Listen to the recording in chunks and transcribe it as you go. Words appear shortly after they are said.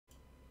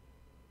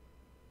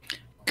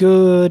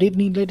Good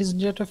evening, ladies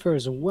and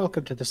gentlemen.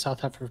 Welcome to the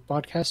south-afrifur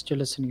podcast. You're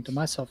listening to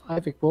myself,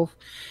 Ivy Wolf,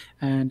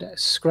 and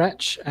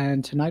Scratch.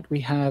 And tonight we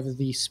have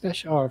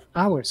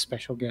our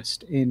special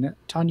guest in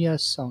Tonya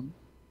Song.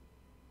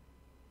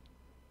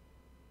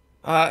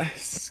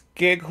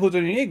 Gig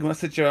hudunig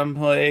message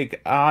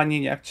like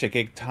ani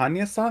gig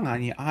Tonya Song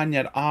ani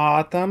anyar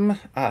autumn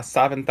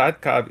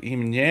savantadkab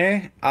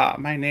imne.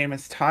 My name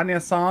is Tonya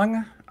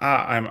Song.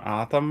 I'm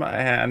Autumn,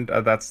 and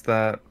that's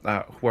the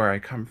where I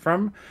come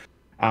from.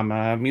 I'm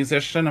a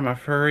musician, I'm a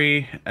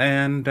furry,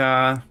 and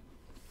I'm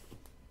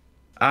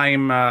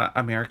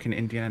American,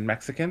 Indian, and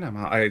Mexican.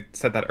 I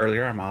said that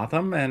earlier. I'm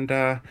Autumn, and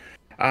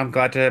I'm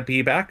glad to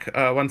be back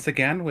once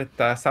again with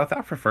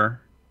south-afrifur.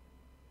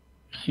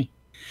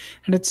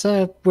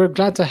 And we're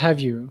glad to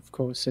have you. Of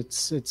course,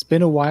 it's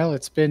been a while.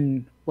 It's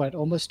been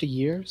almost a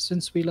year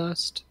since we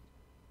last.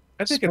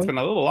 I think it's been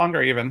a little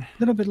longer, even. A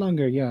little bit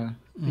longer, yeah.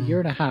 A year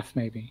and a half,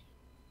 maybe.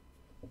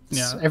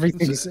 Yeah,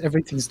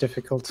 everything's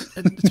difficult.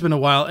 It's been a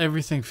while.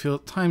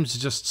 Time's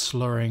just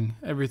slurring.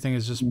 Everything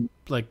is just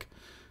like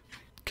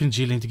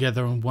congealing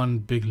together in one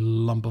big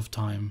lump of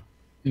time.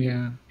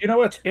 Yeah. You know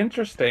what's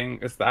interesting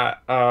is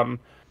that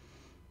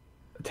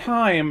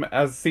time,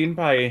 as seen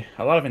by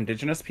a lot of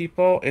indigenous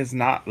people, is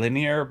not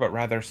linear but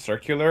rather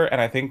circular.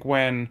 And I think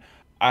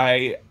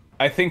I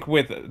think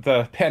with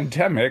the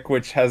pandemic,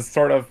 which has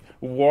sort of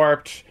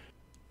warped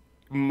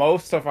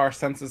most of our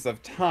senses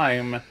of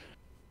time,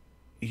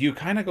 you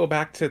kind of go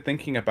back to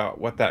thinking about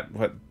what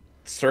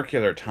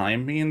circular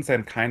time means,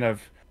 and kind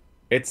of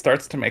it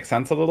starts to make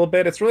sense a little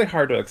bit. It's really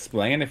hard to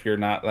explain if you're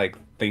not like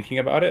thinking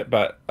about it,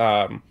 but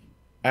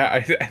I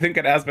think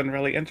it has been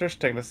really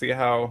interesting to see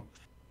how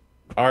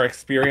our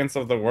experience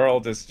of the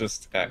world is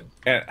just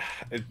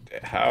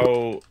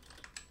how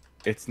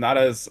it's not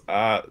as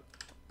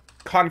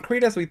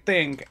concrete as we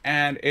think,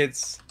 and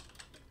it's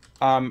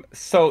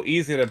so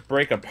easy to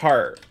break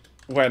apart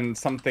when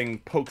something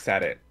pokes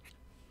at it.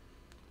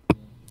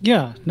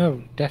 Yeah,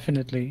 no,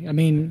 definitely. I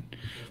mean,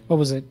 what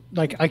was it?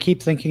 Like, I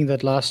keep thinking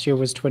that last year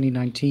was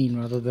 2019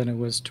 rather than it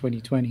was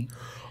 2020.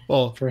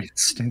 Well, for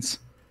instance.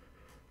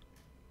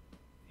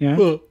 Yeah.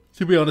 Well,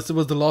 to be honest, it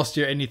was the last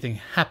year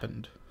anything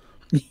happened.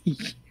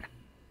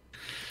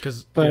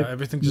 Because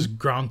everything just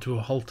ground to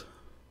a halt.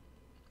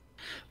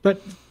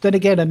 But then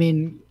again, I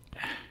mean,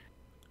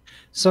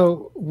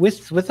 so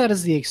with that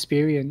as the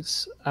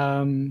experience,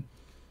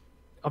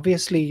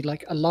 obviously,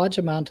 like a large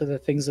amount of the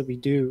things that we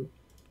do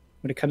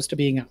when it comes to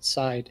being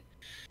outside,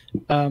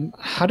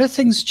 how do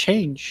things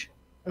change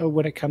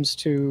when it comes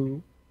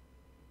to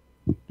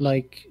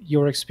like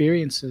your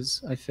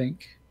experiences? I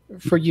think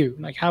for you,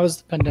 like, how has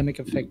the pandemic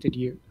affected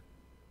you?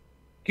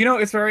 You know,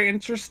 it's very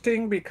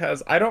interesting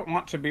because I don't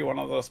want to be one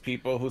of those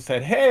people who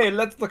said, hey,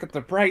 let's look at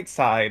the bright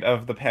side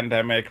of the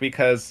pandemic,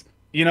 because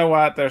you know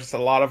what? There's a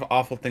lot of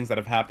awful things that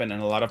have happened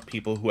and a lot of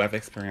people who have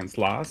experienced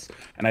loss.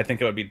 And I think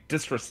it would be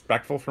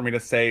disrespectful for me to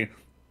say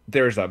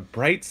there's a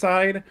bright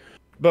side.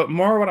 But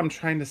more what I'm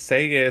trying to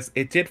say is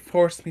it did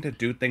force me to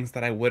do things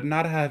that I would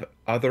not have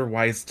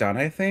otherwise done,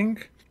 I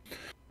think.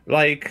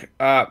 Like,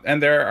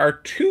 and there are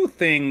two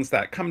things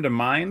that come to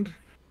mind.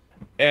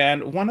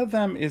 And one of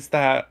them is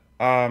that,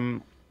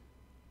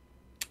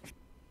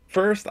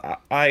 first,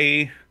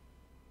 I'm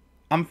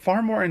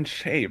far more in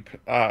shape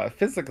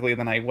physically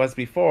than I was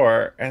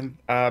before. And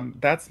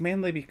that's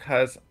mainly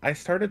because I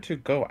started to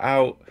go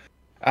out.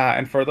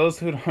 And for those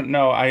who don't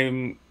know,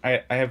 I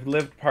have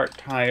lived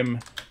part-time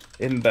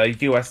in the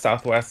U.S.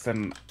 Southwest,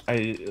 and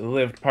I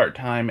lived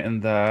part-time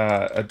in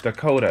the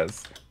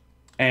Dakotas.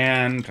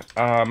 And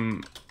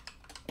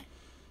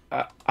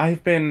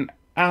I've been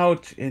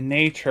out in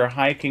nature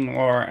hiking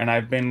more, and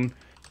I've been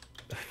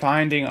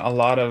finding a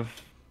lot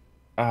of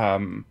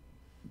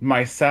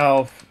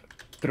myself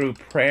through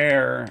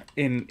prayer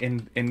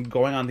in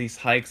going on these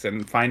hikes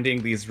and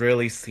finding these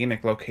really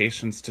scenic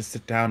locations to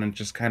sit down and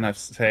just kind of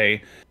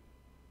say,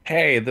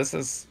 hey, this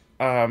is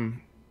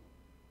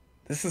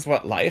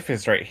what life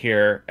is right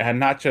here, and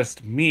not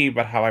just me,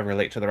 but how I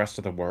relate to the rest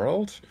of the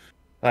world.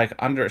 Like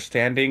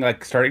understanding,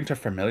 like starting to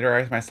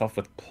familiarize myself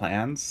with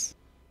plants,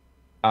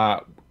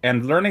 and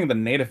learning the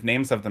native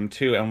names of them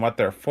too, and what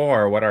they're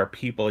for, what our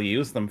people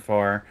use them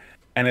for.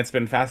 And it's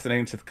been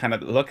fascinating to kind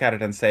of look at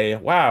it and say,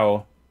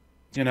 wow,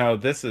 you know,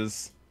 this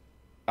is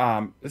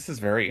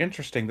very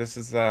interesting.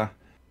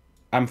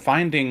 I'm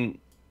finding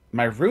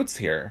my roots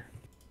here.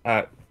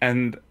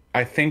 And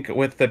I think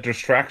with the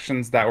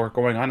distractions that were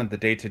going on in the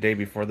day-to-day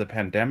before the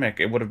pandemic,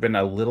 it would have been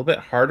a little bit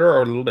harder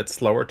or a little bit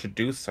slower to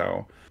do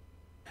so.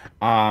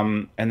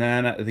 And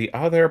then the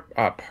other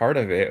part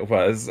of it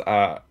was,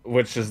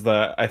 which is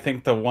I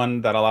think the one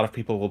that a lot of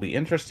people will be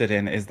interested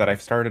in, is that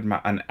I've started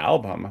an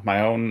album,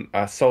 my own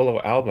solo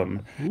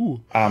album,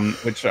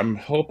 which I'm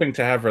hoping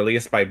to have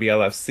released by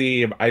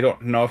BLFC. I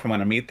don't know if I'm going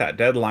to meet that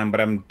deadline, but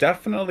I'm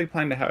definitely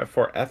planning to have it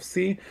for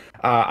FC.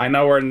 I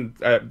know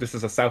this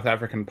is a South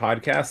African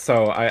podcast,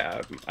 so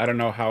I don't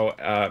know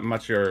how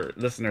much your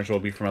listeners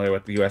will be familiar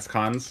with the US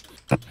cons,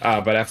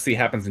 but FC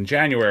happens in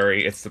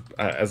January. It's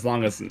as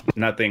long as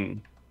nothing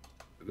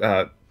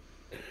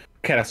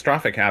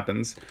catastrophic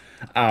happens.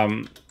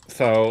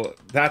 So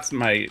that's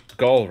my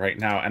goal right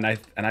now, and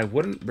I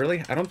wouldn't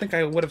really, I don't think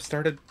I would have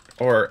started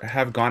or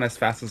have gone as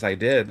fast as I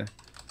did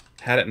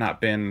had it not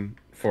been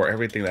for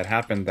everything that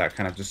happened that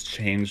kind of just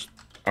changed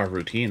our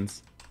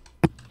routines.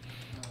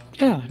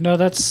 Yeah, no,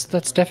 that's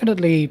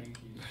definitely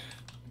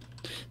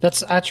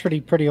that's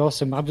actually pretty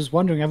awesome. I was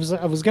wondering, I was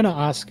going to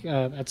ask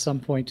at some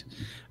point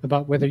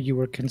about whether you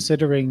were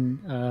considering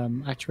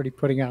actually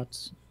putting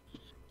out,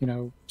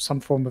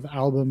 some form of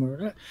album,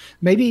 or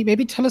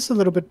maybe tell us a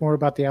little bit more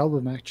about the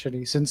album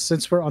actually,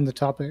 since we're on the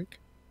topic.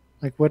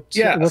 Like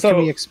Yeah, what can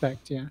we so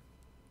expect? Yeah.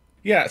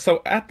 yeah,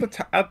 so at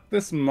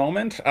this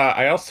moment,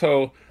 I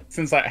also,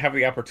 since I have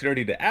the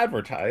opportunity to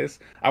advertise,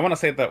 I want to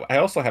say that I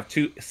also have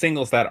two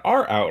singles that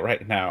are out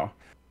right now,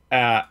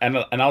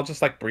 and I'll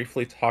just like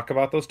briefly talk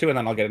about those two, and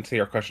then I'll get into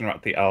your question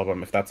about the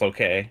album, if that's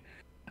okay.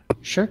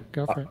 Sure,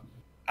 go for it.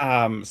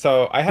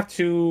 So I have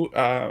two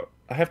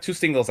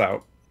singles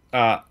out,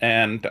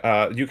 and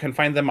you can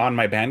find them on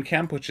my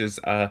Bandcamp, which is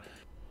my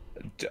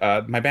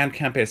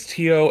Bandcamp is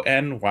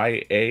TONYASONG.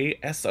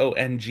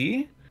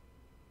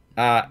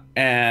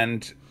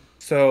 And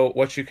so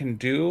what you can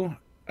do,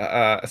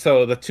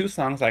 so the two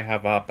songs I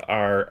have up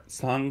are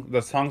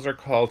the songs are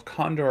called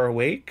Condor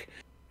Awake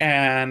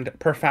and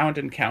Profound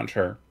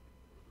Encounter.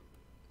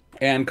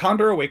 And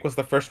Condor Awake was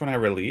the first one I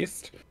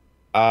released.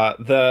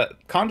 The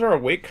Condor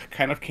Awake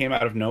kind of came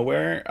out of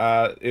nowhere.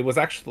 It was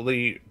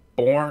actually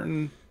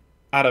born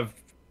out of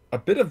a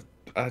bit of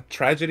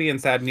tragedy and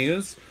sad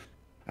news.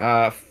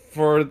 I'm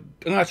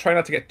gonna try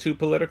not to get too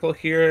political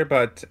here,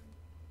 but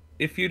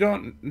if you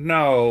don't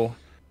know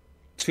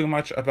too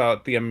much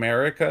about the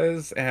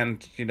Americas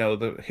and,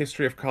 the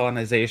history of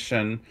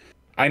colonization,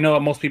 I know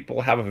most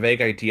people have a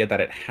vague idea that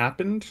it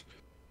happened,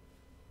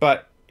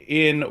 but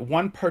in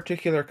one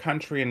particular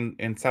country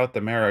in South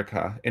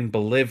America, in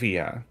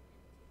Bolivia,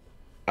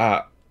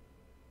 uh,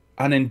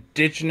 an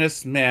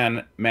indigenous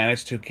man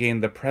managed to gain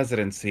the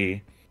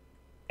presidency,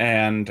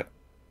 and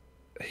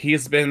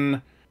he's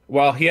been,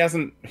 well,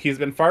 he's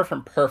been far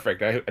from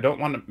perfect. I don't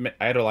want to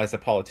idolize a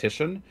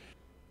politician.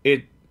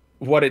 It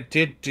What it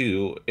did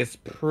do is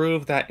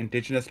prove that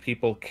indigenous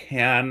people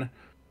can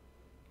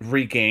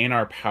regain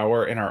our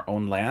power in our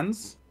own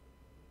lands.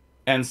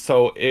 And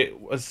so it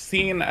was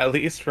seen, at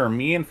least for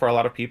me and for a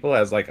lot of people,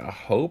 as like a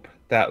hope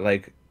that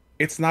like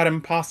it's not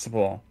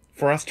impossible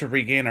for us to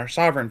regain our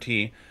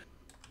sovereignty.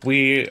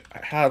 We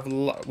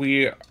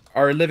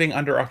are living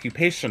under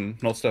occupation,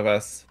 most of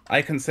us.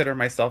 I consider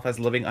myself as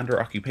living under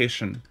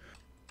occupation.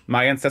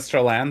 My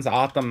ancestral lands,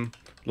 Autumn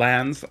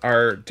lands,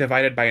 are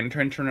divided by an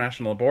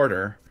international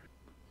border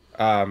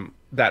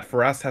that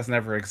for us has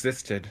never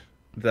existed.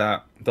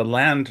 The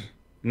land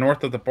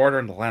north of the border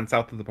and the land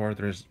south of the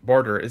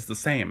border is the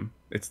same.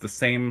 It's the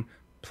same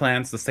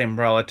plants, the same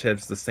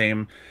relatives, the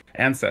same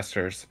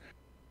ancestors,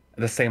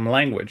 the same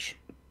language.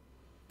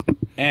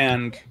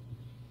 And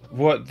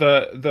what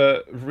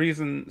the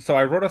reason? So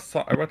I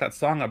wrote that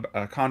song,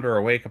 Condor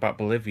Awake, about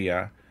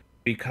Bolivia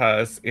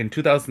because in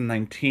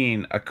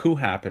 2019 a coup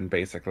happened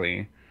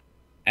basically,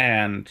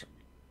 and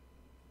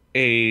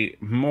a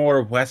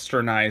more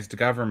westernized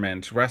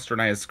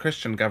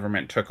Christian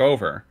government took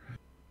over.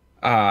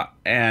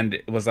 And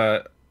it was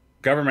a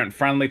government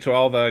friendly to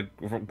all the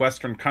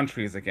Western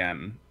countries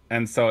again.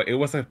 And so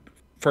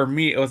for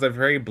me, it was a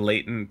very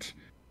blatant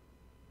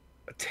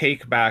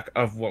take back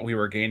of what we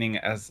were gaining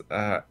as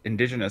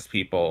indigenous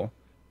people.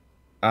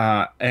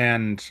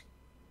 And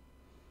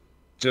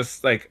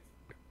just like,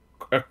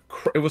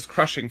 it was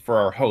crushing for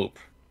our hope.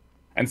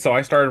 And so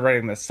I started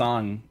writing this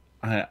song.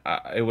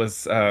 It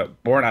was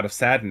born out of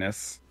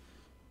sadness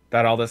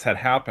that all this had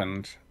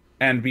happened.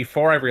 And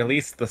before I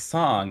released the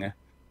song,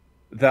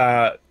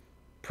 the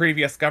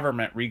previous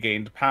government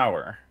regained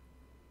power.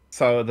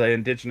 So the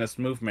indigenous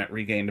movement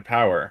regained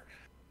power.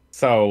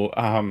 So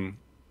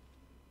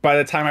by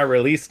the time I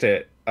released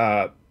it,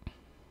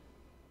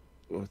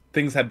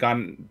 things had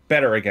gone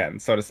better again,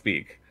 so to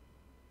speak.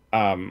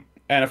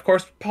 And of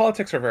course,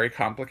 politics are very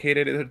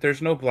complicated.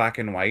 There's no black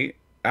and white.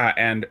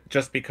 And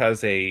just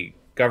because a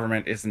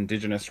government is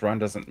indigenous run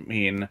doesn't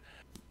mean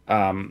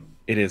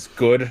it is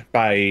good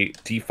by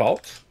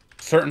default.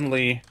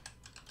 Certainly,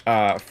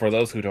 for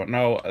those who don't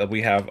know,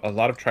 we have a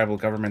lot of tribal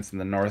governments in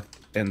the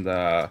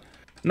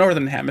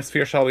northern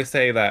hemisphere, shall we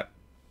say, that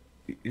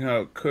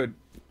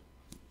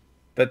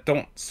that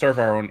don't serve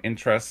our own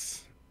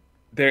interests.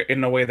 They're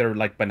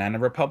like banana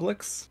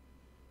republics,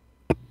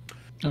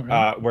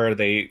 Okay. where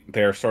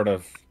they're sort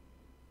of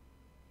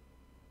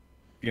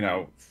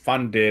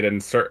funded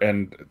and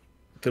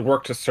to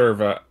work to serve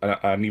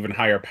an even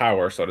higher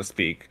power, so to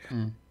speak.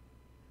 Mm.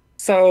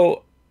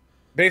 So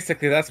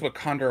basically, that's what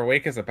Condor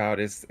Awake is about: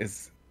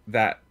 is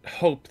that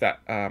hope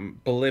that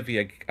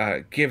Bolivia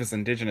gives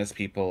indigenous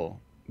people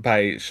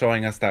by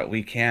showing us that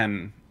we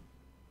can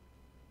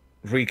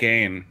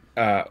regain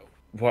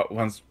what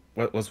was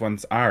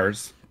once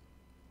ours.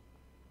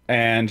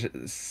 And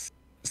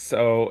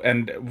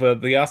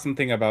the awesome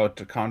thing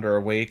about Condor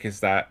Awake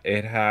is that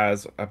it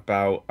has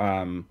about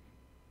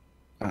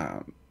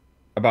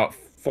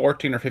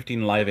 14 or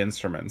 15 live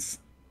instruments.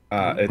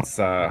 It's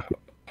a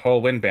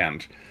whole wind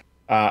band.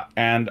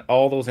 And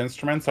all those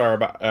instruments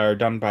are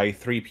done by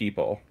 3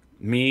 people.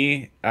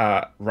 Me,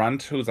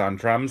 Runt, who's on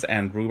drums,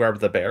 and Rhubarb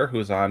the Bear,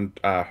 who's on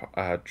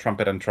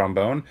trumpet and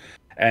trombone.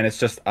 And it's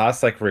just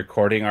us like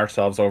recording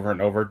ourselves over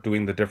and over,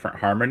 doing the different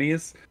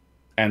harmonies.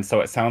 And so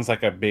it sounds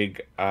like a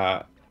big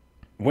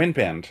wind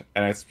band.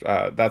 And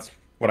that's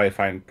what I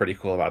find pretty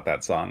cool about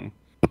that song.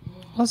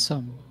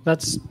 Awesome.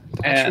 That's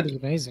really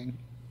amazing.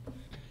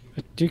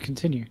 But do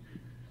continue.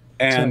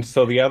 And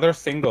so the other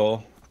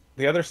single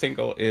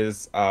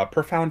is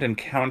Profound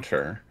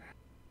Encounter,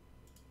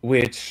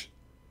 which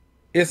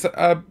is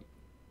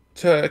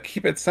to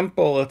keep it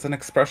simple, it's an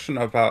expression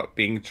about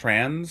being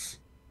trans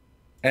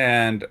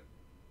and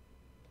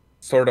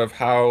sort of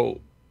how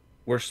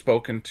we're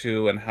spoken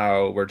to and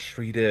how we're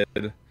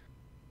treated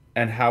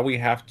and how we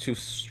have to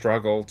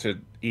struggle to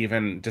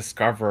even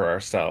discover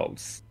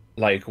ourselves.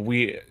 Like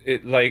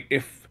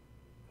if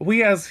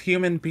we as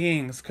human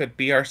beings could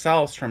be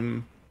ourselves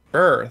from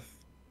birth,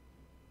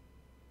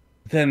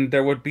 then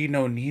there would be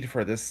no need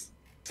for this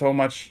so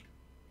much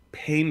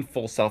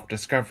painful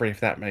self-discovery, if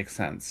that makes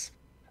sense.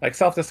 Like,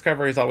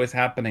 self-discovery is always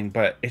happening,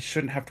 but it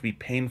shouldn't have to be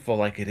painful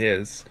like it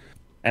is.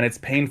 And it's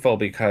painful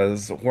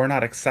because we're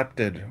not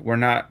accepted.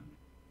 We're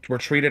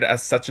treated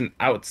as such an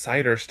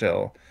outsider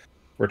still.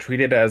 We're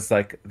treated as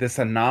like this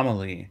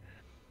anomaly.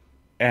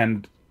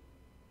 And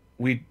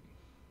we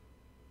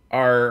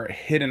are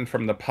hidden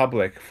from the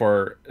public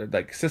for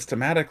like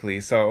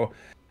systematically. So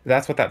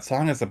that's what that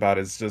song is about,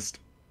 is just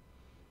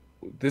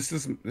this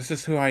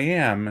is who I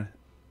am.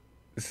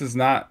 This is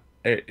not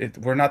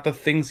we're not the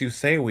things you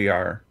say we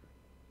are.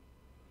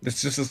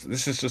 This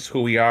is just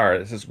who we are.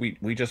 This is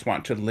we just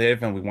want to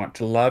live and we want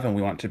to love and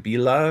we want to be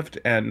loved,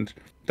 and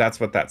that's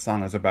what that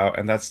song is about.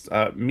 And that's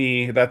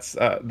me. That's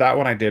that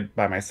one I did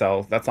by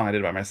myself. That song I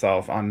did by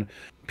myself on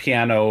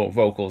piano,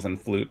 vocals,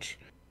 and flute.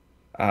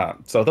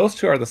 So those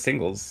 2 are the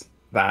singles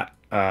that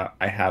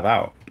I have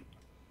out.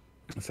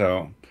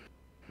 So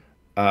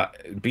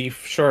be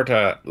sure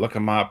to look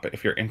them up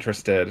if you're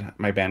interested.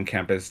 My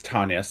Bandcamp is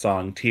Tonya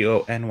Song,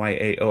 TonyASong.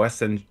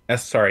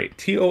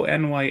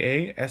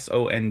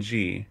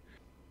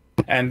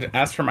 And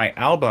as for my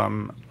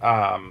album,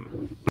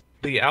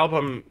 the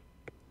album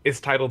is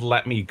titled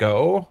Let Me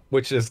Go,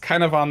 which is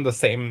kind of on the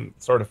same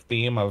sort of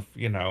theme of,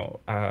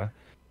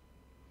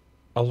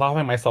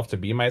 allowing myself to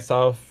be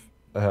myself.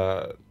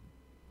 I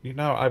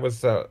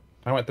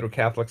went through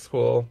Catholic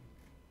school,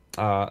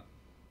 and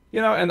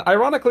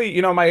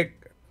ironically,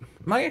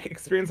 my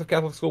experience of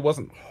Catholic school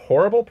wasn't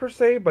horrible per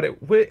se, but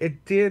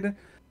it did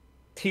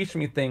teach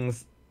me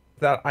things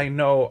that I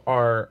know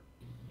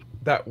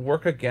that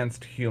work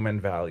against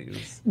human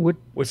values.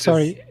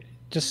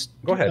 Just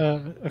go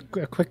ahead.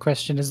 A quick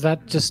question: is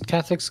that just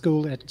Catholic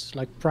school at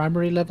like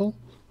primary level,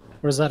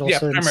 or is that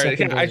also in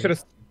secondary? Yeah, I should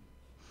have.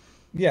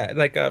 Yeah,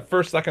 like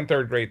first, second,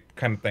 third grade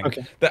kind of thing.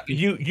 Okay. The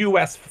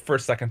U.S.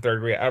 first, second, third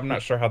grade. I'm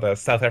not sure how the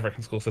South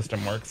African school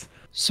system works.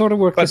 Sort of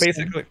works, but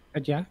basically,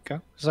 yeah. Go.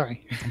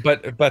 Sorry.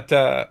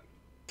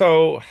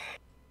 So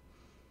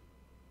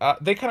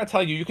they kind of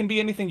tell you can be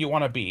anything you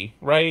want to be,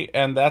 right?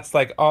 And that's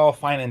like all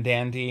fine and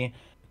dandy,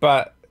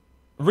 but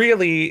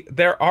really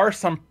there are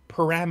some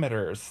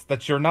parameters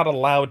that you're not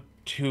allowed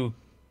to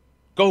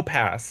go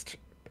past,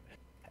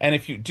 and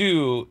if you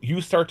do, you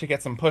start to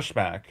get some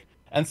pushback.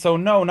 And so,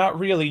 no, not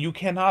really. You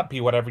cannot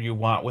be whatever you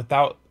want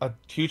without a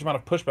huge amount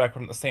of pushback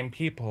from the same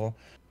people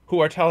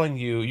who are telling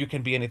you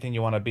can be anything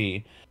you want to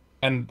be.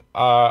 And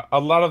a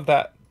lot of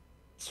that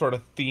sort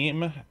of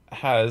theme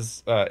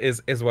is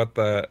what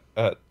the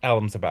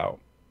album's about.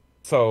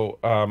 So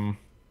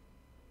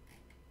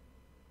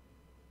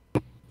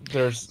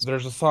there's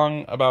a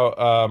song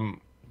about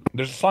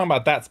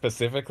that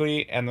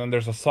specifically, and then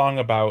there's a song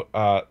about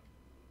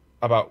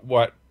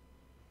what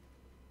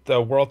the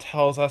world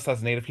tells us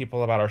as Native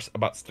people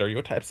about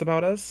stereotypes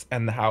about us,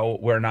 and how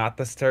we're not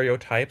the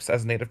stereotypes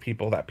as Native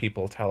people that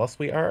people tell us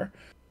we are.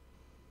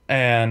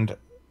 And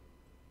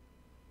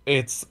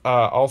it's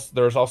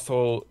there's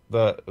also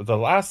the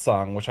last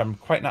song, which I'm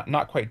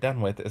not quite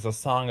done with, is a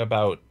song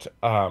about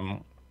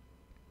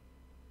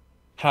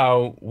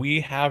how we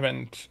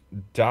haven't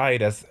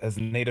died as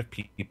Native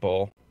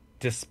people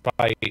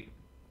despite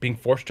being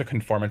forced to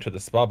conform into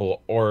this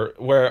bubble, or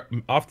where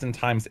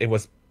oftentimes it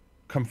was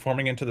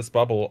conforming into this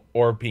bubble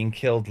or being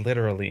killed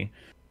literally,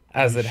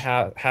 as it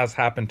has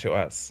happened to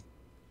us.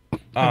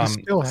 It's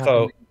still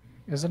happening,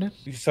 isn't it?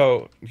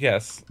 So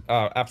yes,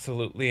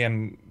 absolutely,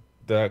 and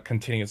the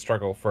continued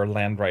struggle for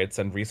land rights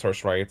and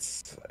resource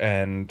rights,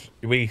 and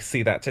we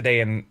see that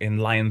today in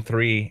Line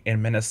 3 in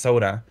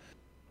Minnesota,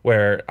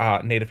 where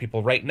Native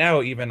people right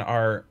now even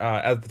are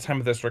at the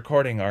time of this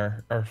recording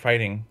are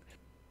fighting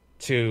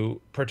to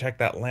protect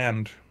that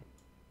land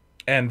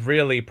and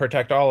really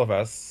protect all of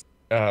us.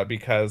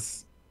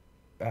 Because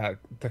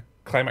the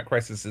climate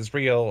crisis is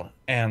real,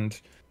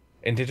 and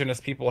Indigenous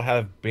people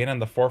have been in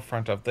the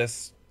forefront of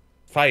this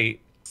fight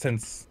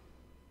since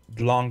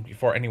long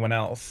before anyone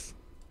else.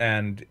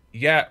 And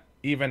yet,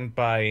 even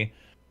by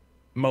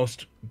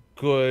most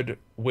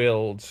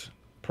good-willed,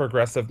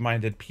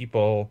 progressive-minded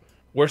people,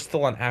 we're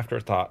still an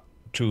afterthought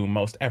to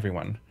most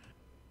everyone.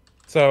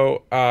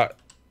 So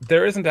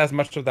there isn't as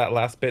much of that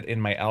last bit in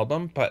my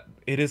album, but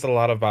it is a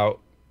lot about,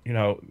 you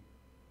know,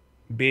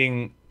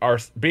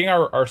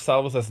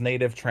 ourselves as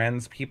native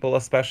trans people,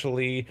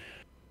 especially,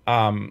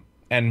 and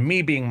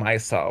me being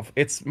myself.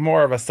 It's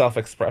more of a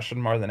self-expression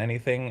more than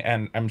anything,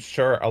 and I'm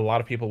sure a lot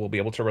of people will be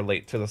able to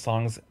relate to the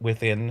songs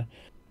within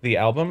the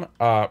album.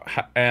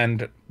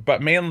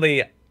 But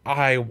mainly,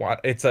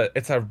 it's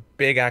a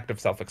big act of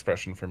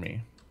self-expression for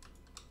me.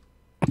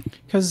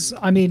 Because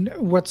I mean,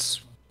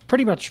 what's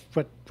pretty much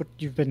what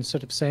you've been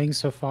sort of saying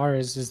so far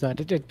is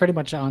that it pretty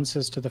much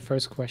answers to the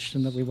first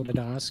question that we wanted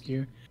to ask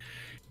you,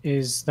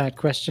 is that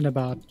question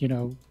about, you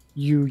know,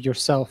 you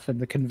yourself and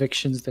the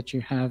convictions that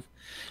you have.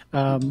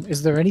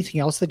 Is there anything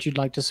else that you'd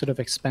like to sort of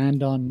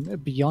expand on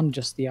beyond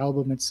just the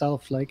album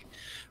itself? Like,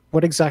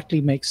 what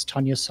exactly makes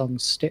Tonya Song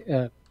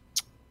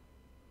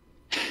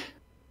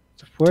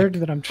the word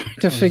that I'm trying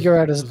to figure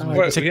out is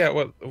what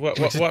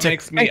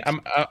makes me?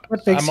 I'm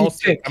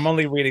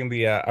only reading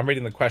the I'm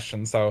reading the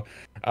question. So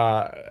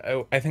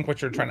I think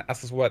what you're trying to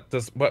ask is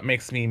what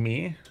makes me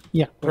me?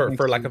 Yeah.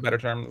 For lack of better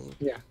terms.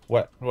 Yeah.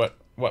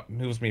 What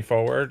moves me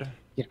forward?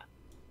 Yeah.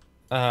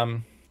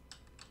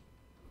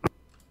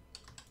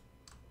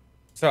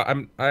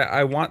 So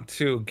I want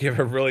to give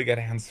a really good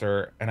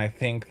answer, and I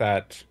think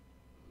that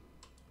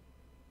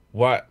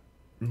what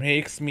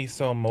makes me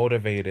so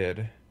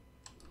motivated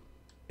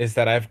is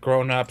that I've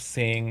grown up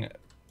seeing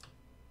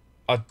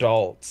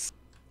adults,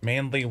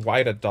 mainly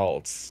white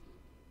adults,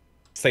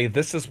 say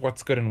this is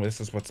what's good and this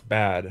is what's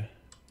bad,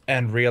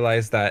 and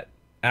realize that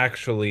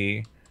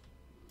actually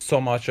so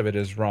much of it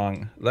is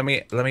wrong. Let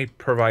me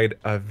provide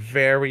a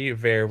very,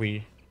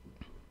 very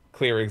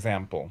clear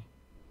example.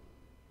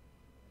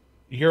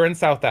 You're in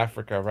South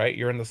Africa, right?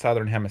 You're in the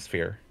Southern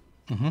Hemisphere.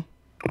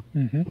 Mm-hmm.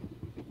 Mm-hmm.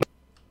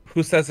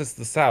 Who says it's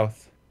the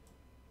South?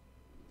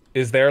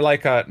 Is there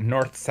like a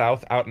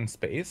north-south out in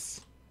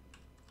space?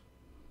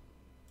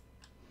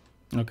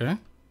 Okay,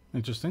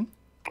 interesting.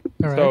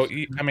 All right. So,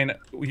 I mean,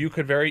 you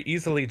could very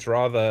easily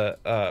draw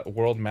the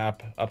world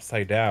map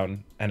upside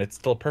down, and it's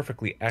still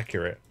perfectly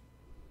accurate.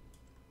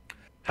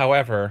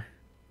 However,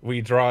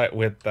 we draw it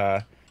with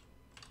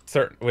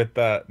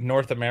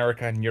North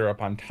America and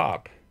Europe on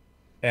top,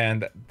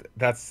 and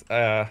that's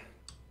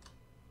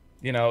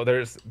you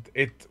know,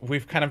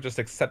 we've kind of just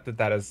accepted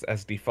that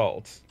as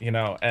default, you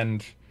know,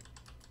 and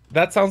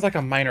that sounds like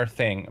a minor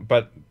thing,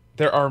 but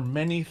there are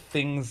many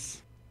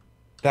things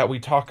that we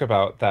talk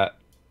about that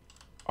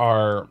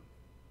are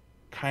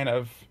kind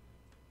of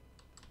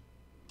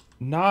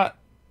not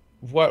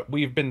what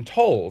we've been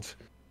told.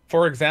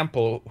 For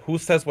example, who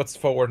says what's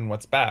forward and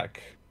what's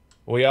back?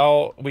 We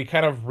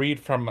kind of read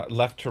from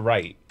left to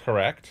right,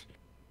 correct?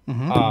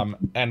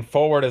 Mm-hmm. And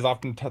forward is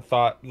often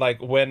thought, like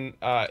when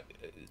I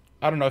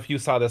don't know if you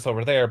saw this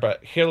over there,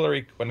 but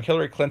when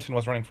Hillary Clinton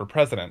was running for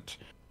president,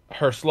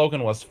 her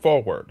slogan was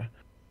forward,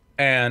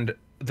 and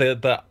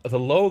the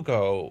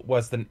logo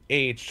was an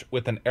H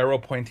with an arrow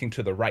pointing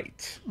to the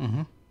right.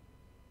 Mm-hmm.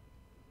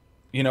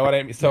 You know what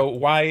I mean? So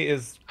why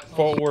is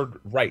forward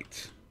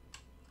right?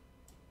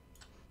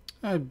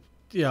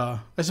 Yeah,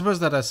 I suppose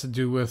that has to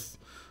do with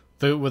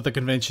the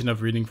convention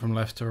of reading from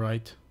left to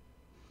right.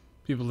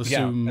 People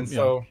assume, and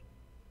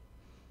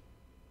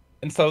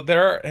so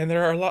there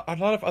are a lot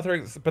of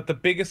other, but the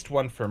biggest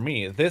one for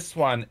me, this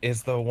one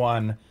is the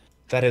one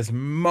that is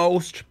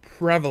most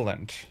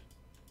prevalent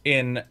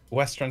in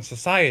Western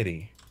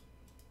society.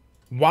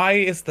 Why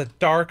is the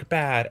dark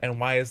bad and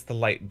why is the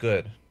light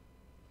good?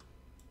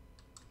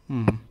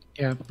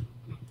 Yeah.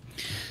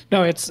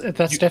 No,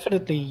 that's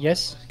definitely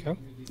yes. Go.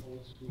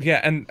 Yeah,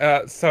 and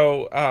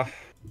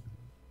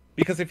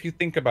because if you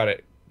think about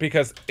it,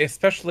 because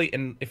especially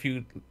if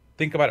you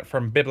think about it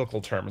from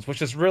biblical terms,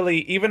 which is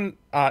really even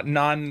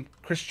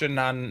non-Christian,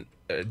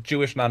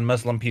 non-Jewish,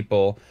 non-Muslim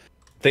people,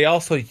 they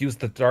also use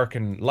the dark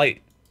and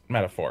light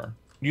metaphor.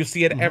 You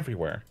see it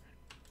everywhere.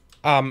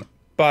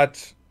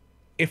 But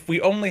if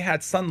we only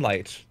had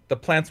sunlight, the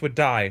plants would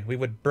die. We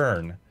would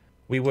burn.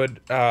 We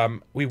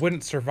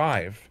wouldn't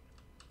survive.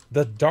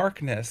 The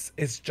darkness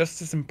is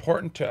just as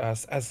important to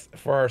us as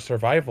for our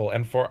survival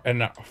and for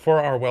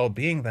our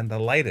well-being than the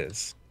light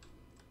is.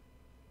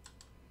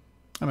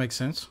 that makes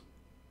sense.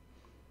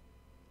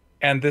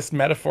 And this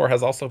metaphor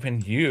has also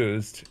been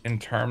used in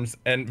terms,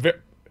 and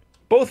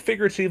both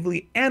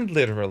figuratively and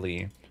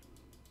literally,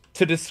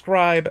 to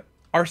describe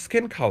our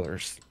skin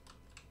colors.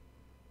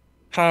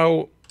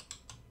 How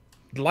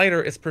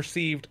lighter is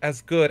perceived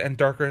as good and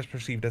darker is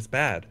perceived as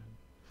bad.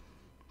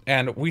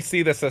 And we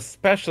see this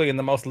especially in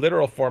the most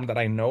literal form that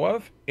I know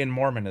of in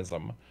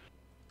Mormonism,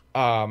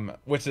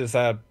 which is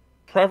a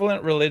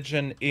prevalent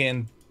religion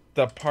in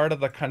the part of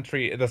the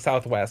country, the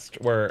Southwest,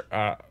 where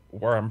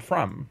I'm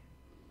from.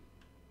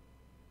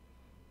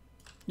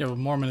 Yeah, well,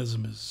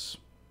 Mormonism is,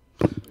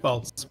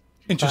 well,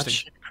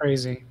 interesting. That's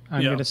crazy.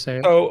 I'm gonna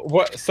say.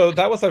 So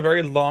that was a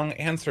very long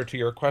answer to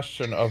your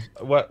question of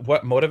what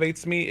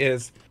motivates me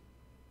is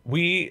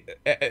we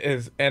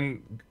is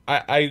and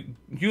I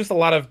used a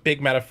lot of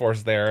big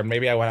metaphors there, and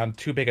maybe I went on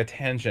too big a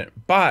tangent,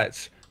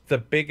 but the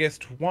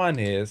biggest one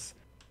is,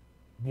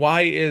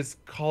 why is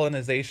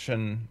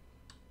colonization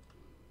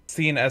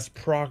seen as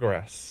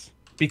progress?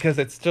 Because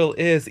it still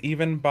is,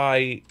 even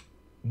by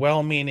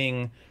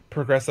well-meaning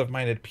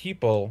progressive-minded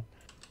people,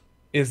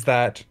 is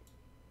that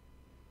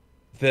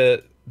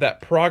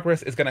that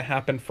progress is going to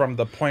happen from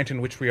the point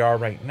in which we are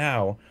right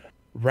now,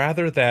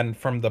 rather than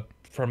from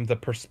the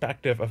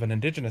perspective of an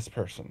indigenous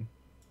person.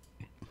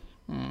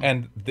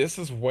 And this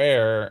is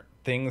where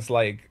things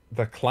like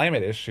the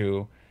climate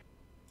issue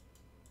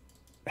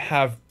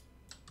have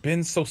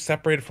been so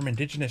separated from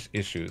indigenous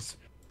issues.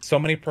 So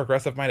many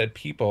progressive minded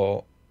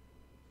people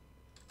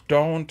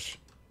don't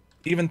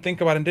even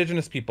think about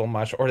indigenous people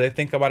much, or they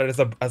think about it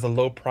as a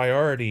low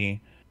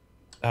priority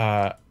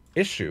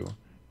issue.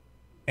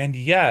 And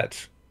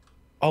yet,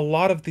 a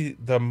lot of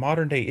the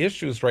modern day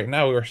issues right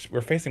now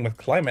we're facing with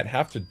climate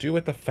have to do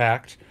with the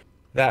fact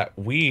that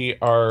we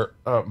are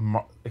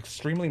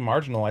extremely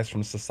marginalized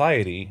from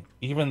society,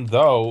 even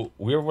though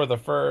we were the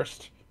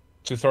first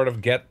to sort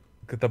of get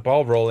the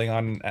ball rolling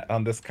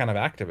on this kind of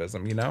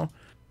activism, you know?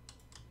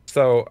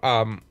 So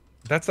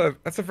that's a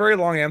very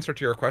long answer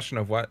to your question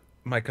of what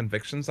my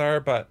convictions are,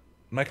 but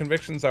my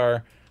convictions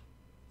are,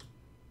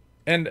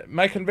 and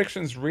my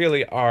convictions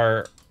really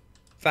are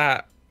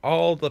that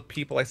all the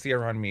people I see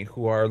around me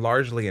who are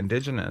largely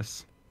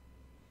indigenous,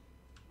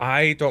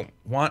 I don't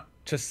want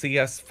to see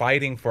us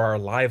fighting for our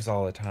lives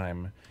all the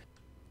time,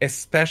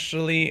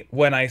 especially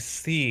when I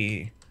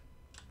see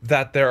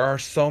that there are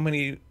so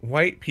many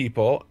white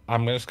people.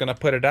 I'm just going to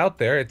put it out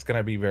there. It's going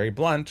to be very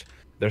blunt.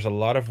 There's a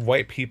lot of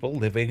white people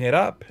living it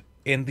up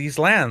in these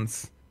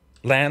lands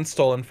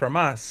stolen from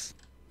us.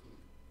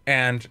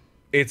 And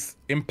it's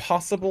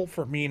impossible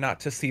for me not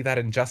to see that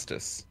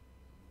injustice.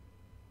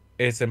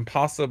 It's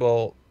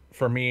impossible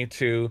for me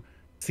to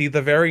see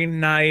the very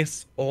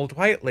nice old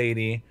white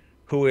lady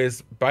who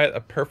is by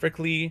a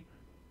perfectly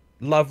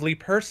lovely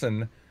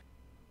person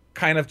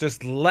kind of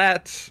just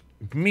let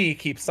me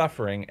keep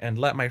suffering, and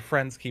let my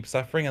friends keep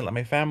suffering, and let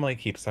my family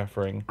keep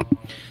suffering.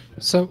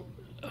 So,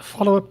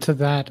 follow up to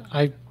that,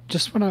 I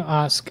just want to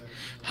ask,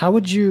 how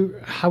would you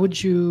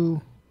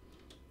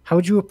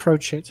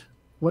approach it?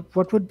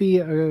 What would be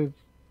a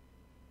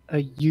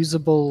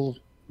usable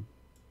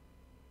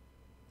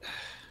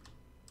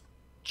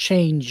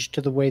change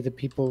to the way that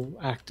people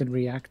act and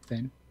react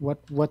then?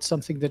 What's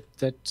something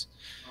that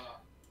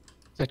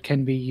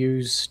can be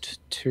used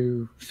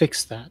to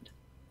fix that?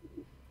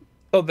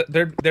 So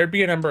there'd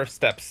be a number of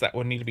steps that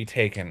would need to be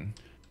taken.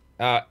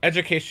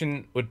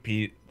 Education would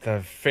be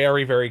the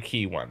very, very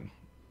key one.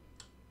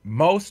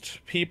 Most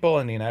people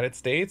in the United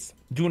States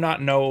do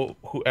not know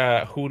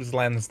whose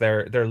lands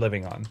they're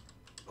living on,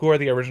 who are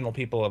the original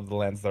people of the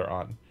lands they're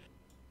on.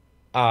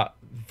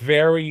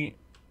 Very,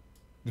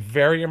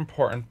 very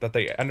important that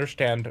they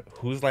understand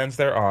whose lands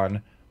they're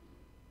on,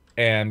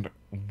 and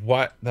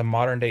what the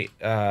modern day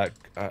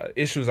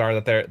issues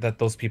are that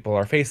those people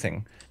are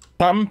facing.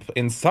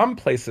 In some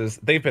places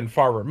they've been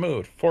far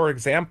removed. For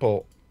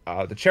example,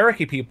 the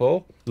Cherokee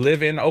people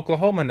live in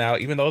Oklahoma now,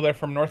 even though they're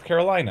from North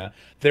Carolina.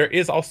 There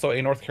is also a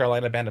North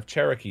Carolina band of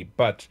Cherokee,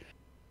 but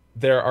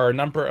there are a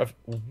number of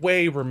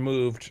way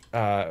removed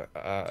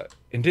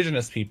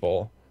indigenous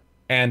people,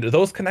 and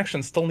those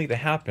connections still need to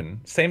happen.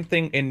 Same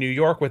thing in New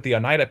York with the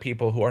Oneida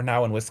people who are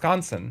now in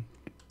Wisconsin.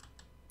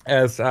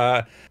 As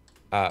the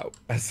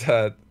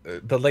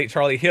late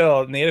Charlie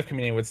Hill Native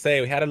community would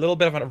say, we had a little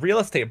bit of a real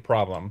estate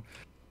problem.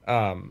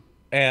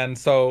 And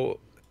so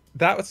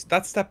that's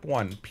step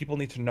one. People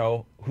need to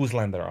know whose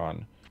land they're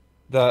on.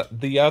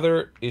 The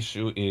other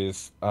issue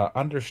is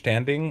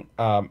understanding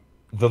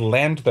the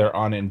land they're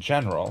on in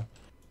general.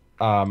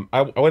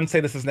 I wouldn't say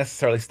this is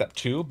necessarily step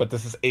two, but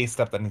this is a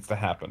step that needs to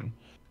happen.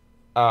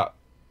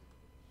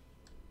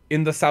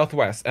 In the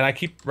Southwest, and I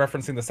keep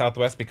referencing the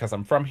Southwest because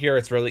I'm from here,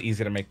 it's really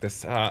easy to make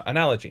this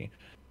analogy.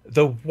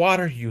 The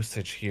water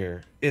usage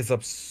here is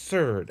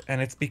absurd,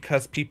 and it's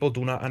because people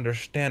do not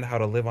understand how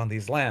to live on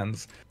these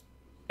lands.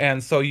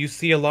 And so you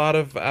see a lot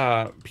of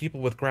people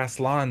with grass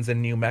lawns in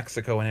New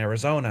Mexico and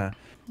Arizona,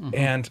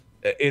 and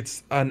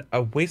it's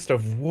a waste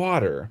of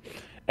water.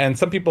 And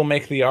some people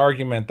make the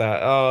argument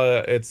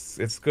that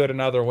it's good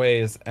in other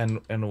ways and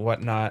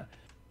whatnot,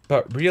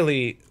 but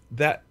really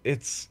that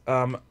it's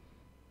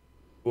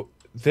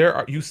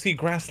you see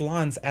grass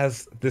lawns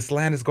as this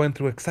land is going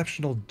through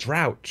exceptional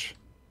drought.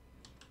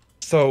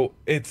 So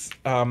it's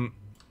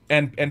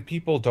and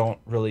people don't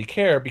really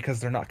care because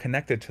they're not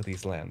connected to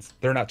these lands.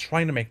 They're not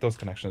trying to make those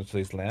connections to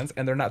these lands,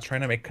 and they're not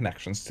trying to make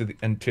connections to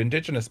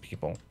indigenous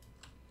people.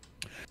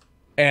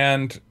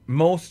 And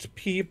most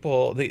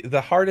people,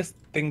 the hardest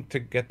thing to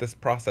get this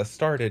process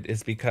started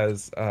is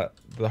because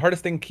the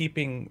hardest thing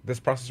keeping this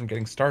process from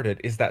getting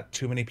started is that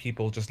too many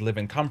people just live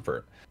in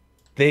comfort.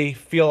 They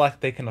feel like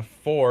they can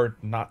afford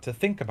not to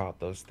think about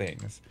those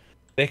things.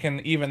 They can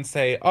even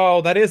say,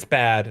 oh, that is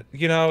bad.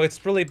 You know,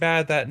 it's really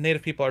bad that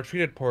Native people are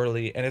treated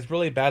poorly, and it's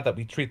really bad that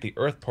we treat the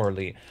earth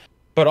poorly.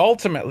 But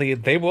ultimately,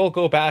 they will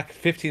go back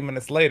 15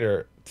 minutes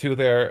later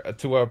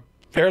to a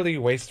fairly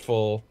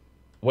wasteful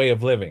way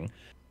of living.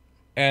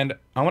 And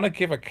I want to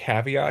give a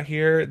caveat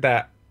here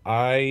that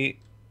I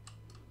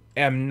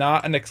am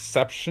not an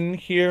exception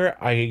here.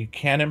 I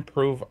can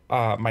improve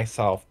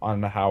myself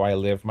on how I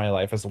live my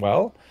life as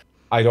well.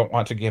 I don't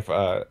want to give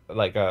a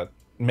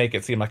make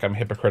it seem like I'm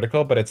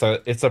hypocritical, but it's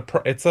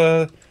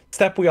a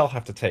step we all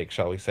have to take,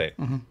 shall we say?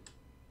 Mm-hmm.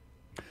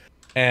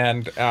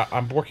 And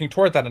I'm working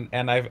toward that.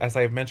 And as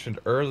I've mentioned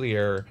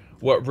earlier,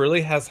 what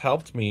really has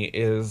helped me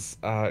is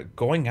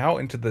going out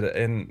into the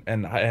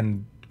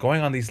and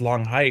going on these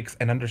long hikes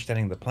and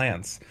understanding the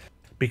plants,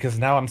 because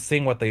now I'm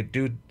seeing what they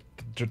do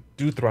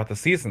throughout the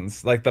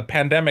seasons. Like the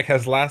pandemic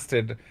has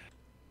lasted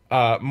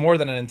more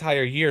than an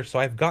entire year, so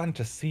I've gotten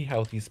to see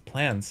how these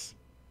plants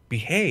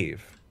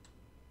behave,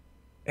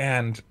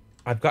 and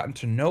I've gotten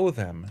to know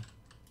them,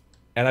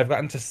 and I've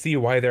gotten to see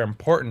why they're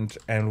important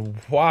and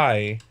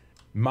why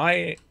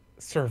my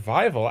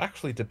survival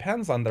actually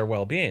depends on their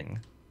well-being.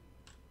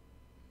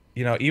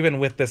 You know, even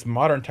with this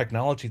modern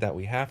technology that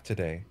we have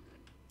today.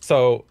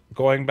 So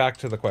going back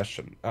to the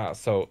question,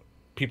 so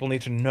people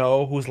need to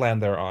know whose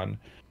land they're on.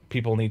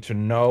 People need to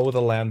know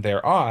the land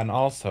they're on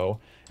also,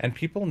 and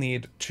people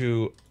need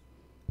to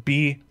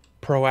be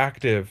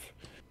proactive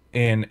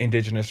in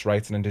indigenous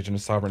rights and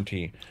indigenous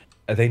sovereignty.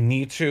 They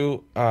need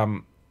to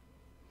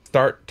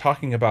start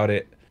talking about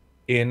it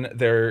in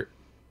their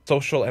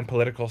social and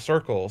political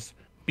circles,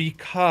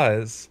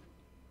 because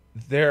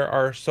there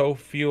are so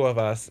few of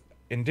us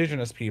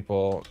indigenous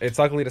people. It's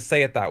ugly to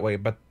say it that way,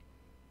 but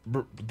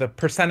the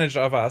percentage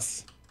of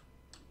us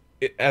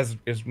as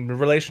is in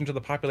relation to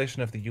the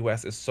population of the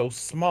US is so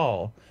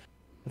small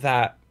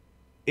that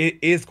it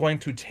is going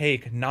to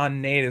take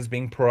non-natives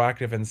being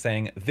proactive and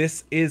saying,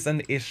 this is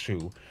an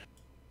issue.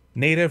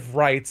 Native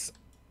rights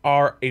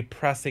are a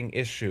pressing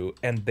issue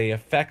and they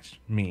affect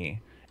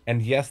me.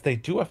 And yes, they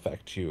do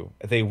affect you.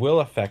 They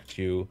will affect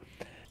you.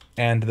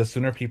 And the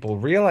sooner people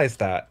realize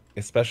that,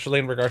 especially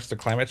in regards to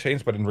climate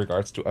change, but in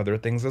regards to other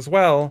things as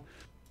well,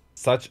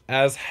 such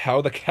as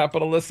how the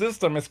capitalist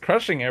system is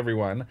crushing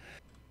everyone,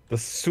 the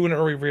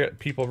sooner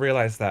people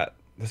realize that,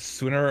 the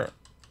sooner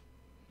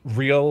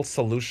real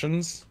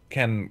solutions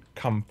can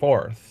come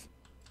forth.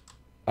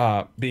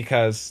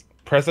 Because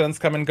presidents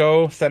come and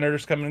go,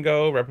 senators come and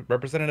go,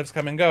 representatives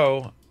come and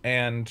go,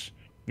 and,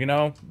 you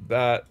know,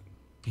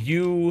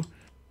 you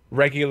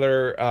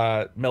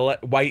regular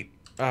white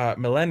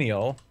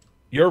millennial,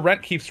 your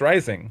rent keeps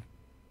rising.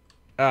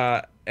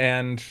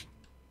 And,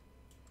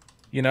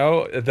 you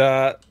know,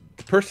 the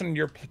person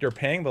you're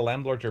paying, the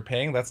landlord you're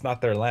paying, that's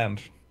not their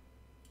land.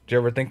 Do you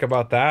ever think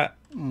about that?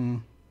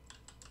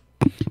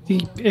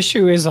 The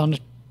issue is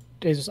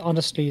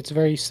honestly, it's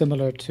very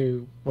similar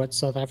to what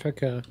South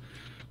Africa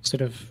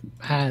sort of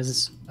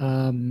has.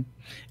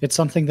 It's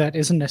something that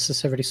isn't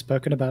necessarily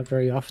spoken about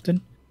very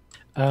often.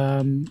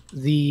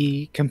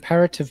 The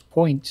comparative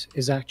point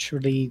is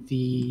actually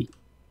the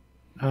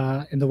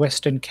in the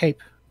Western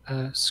Cape.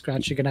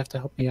 Scratch, you're gonna have to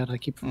help me out. I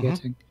keep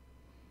forgetting.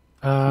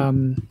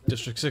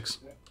 District 6.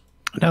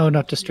 No,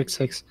 not District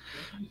 6.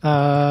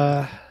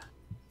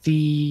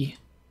 The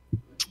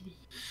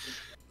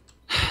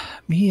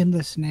me and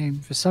this name,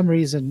 for some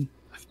reason,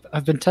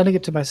 I've been telling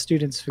it to my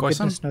students for Khoisan?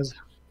 goodness knows.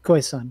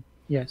 Khoisan,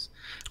 yes.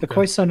 The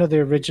Khoisan are the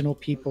original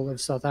people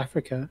of South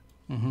Africa,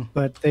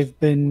 but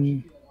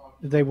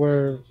they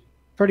were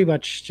pretty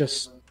much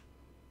just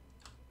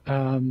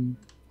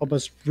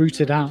almost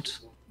rooted out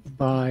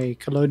by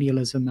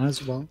colonialism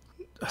as well.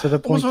 To the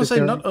point I was that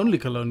say not only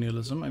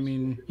colonialism. I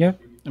mean, yeah.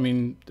 I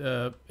mean,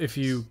 if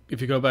you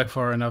go back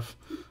far enough,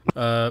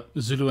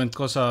 Zulu and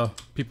Xhosa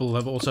people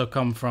have also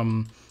come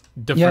from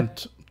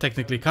different,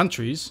 technically,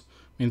 countries.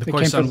 I mean, the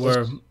Khoisan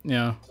were,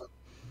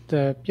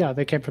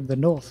 they came from the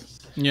north.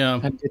 Yeah,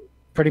 and did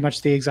pretty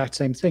much the exact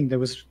same thing. There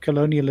was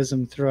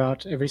colonialism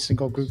throughout every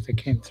single group that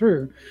came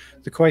through.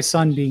 The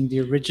Khoisan being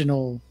the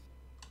original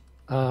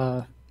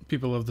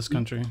people of this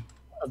country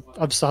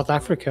of South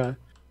Africa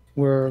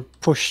were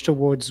pushed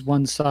towards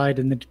one side,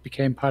 and it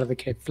became part of the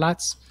Cape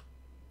Flats.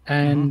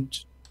 And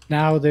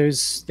now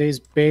there's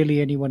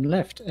barely anyone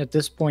left at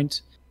this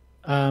point.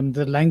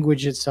 The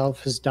language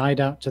itself has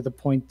died out to the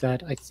point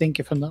that I think,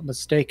 if I'm not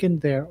mistaken,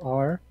 there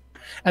were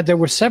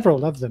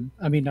several of them.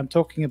 I mean, I'm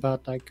talking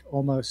about like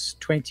almost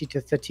 20 to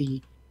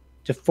 30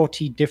 to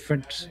 40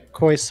 different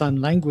Khoisan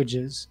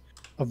languages,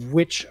 of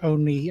which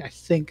only I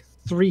think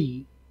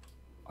 3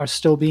 are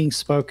still being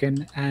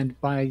spoken, and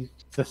by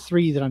the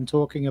 3 that I'm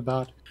talking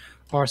about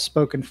are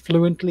spoken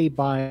fluently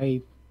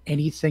by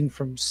anything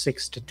from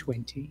 6 to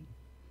 20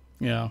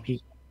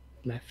 people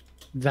left.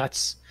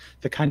 That's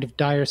the kind of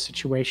dire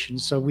situation.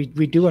 So we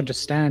do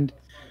understand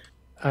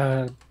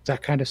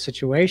that kind of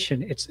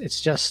situation.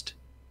 It's just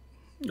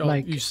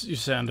like you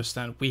say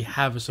understand. We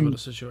have a similar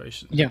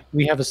situation. Yeah,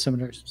 we have a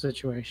similar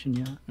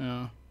situation.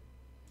 Yeah.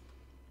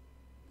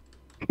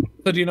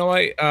 So do you know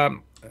why?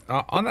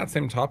 On that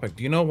same topic,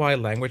 do you know why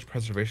language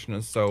preservation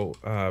is so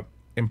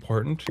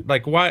important?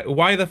 Like,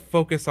 why the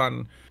focus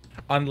on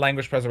on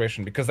language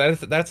preservation, because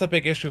that's a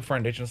big issue for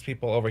Indigenous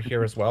people over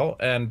here as well,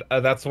 and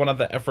that's one of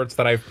the efforts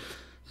that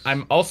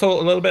I'm also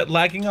a little bit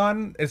lagging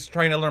on, is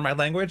trying to learn my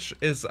language.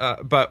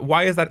 But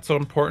why is that so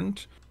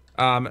important?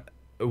 Why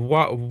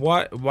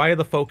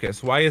the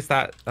focus? Why is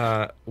that?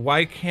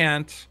 Why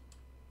can't,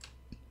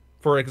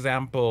 for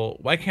example,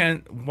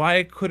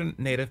 why couldn't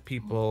Native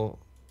people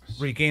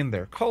regain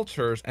their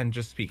cultures and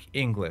just speak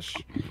English?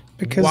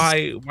 Because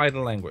why the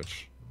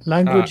language?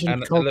 Language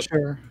and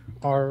culture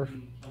are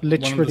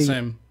literally one and the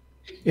same.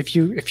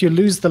 If you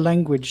lose the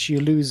language, you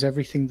lose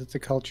everything that the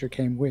culture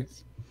came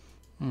with.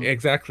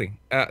 Exactly.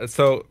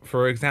 So,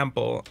 for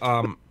example,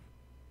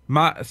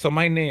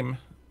 my name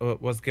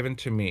was given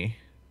to me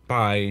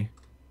by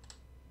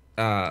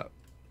a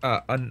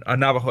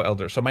Navajo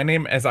elder. So my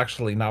name is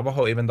actually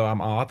Navajo, even though I'm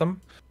A'atam.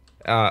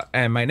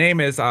 And my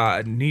name is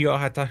Niyo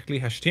Hatakli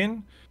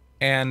Hashtin,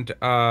 and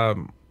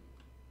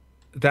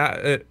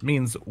that it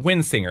means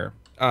wind singer,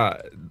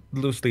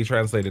 loosely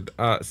translated.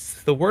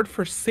 The word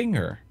for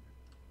singer,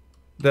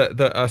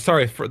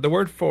 the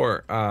word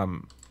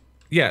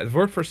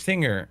for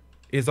singer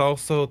is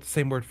also the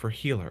same word for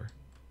healer.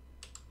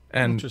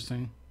 And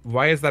Interesting.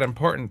 why is that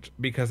important?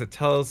 Because it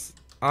tells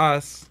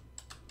us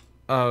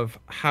of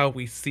how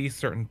we see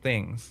certain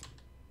things.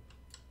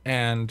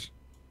 And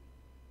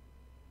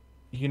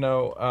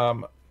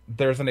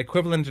there's an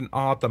equivalent in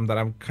autumn that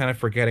I'm kind of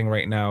forgetting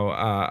right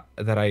now,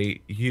 that I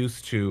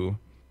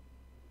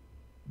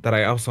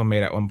also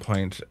made at one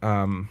point.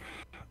 I'm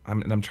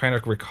trying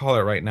to recall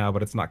it right now,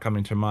 but it's not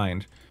coming to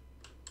mind.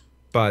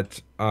 But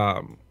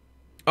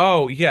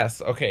oh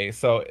yes, okay.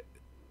 So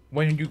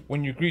when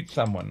you greet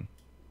someone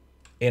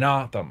in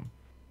autumn,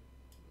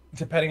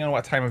 depending on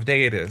what time of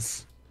day it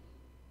is,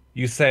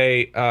 you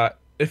say,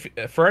 if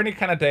for any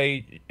kind of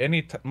day,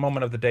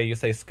 moment of the day, you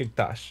say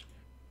skigdash.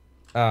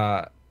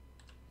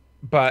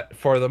 But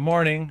for the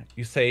morning,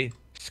 you say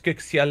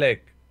skigsialek,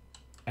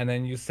 and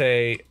then you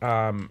say,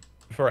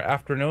 for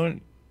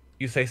afternoon,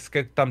 you say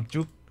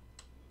skigtamjuk,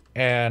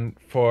 and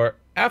for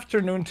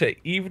afternoon to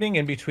evening,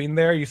 in between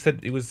there, you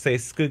would say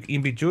skug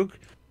imbijuk,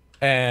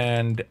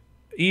 and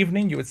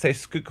evening you would say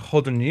skug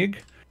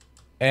hodunig,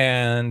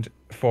 and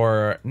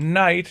for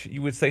night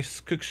you would say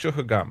skug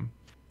shuhugam.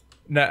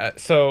 Now,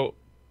 so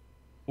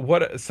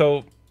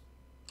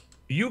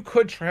you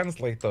could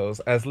translate those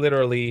as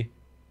literally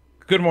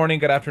good morning,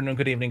 good afternoon,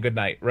 good evening, good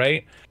night,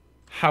 right?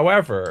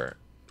 However,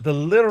 the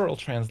literal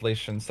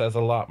translation says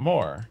a lot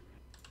more.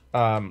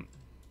 The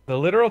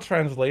literal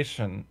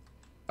translation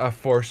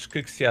for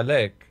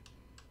Skugsialek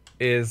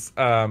is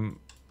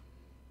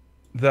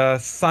the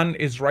sun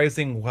is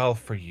rising well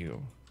for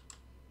you.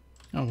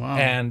 Oh wow.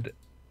 And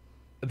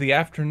the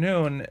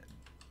afternoon,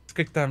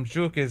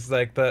 Skigtamjuk, is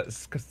like the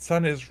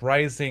sun is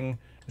rising.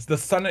 The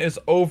sun is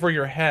over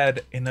your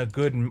head in a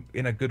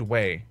good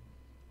way.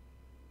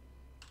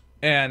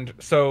 And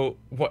so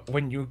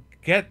when you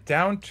get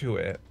down to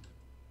it,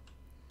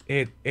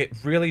 it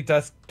really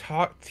does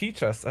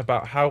teach us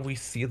about how we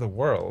see the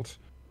world,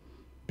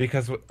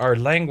 because our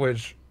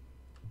language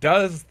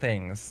does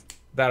things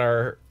that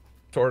are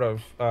sort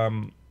of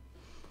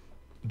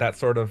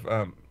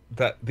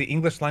that the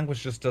English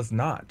language just does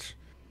not.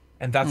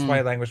 And that's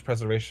why language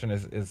preservation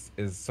is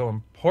so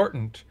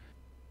important.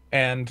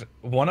 And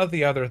one of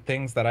the other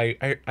things that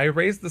I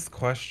raised this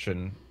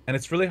question, and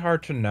it's really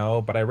hard to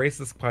know, but I raised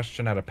this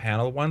question at a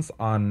panel once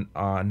on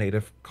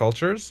Native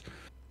cultures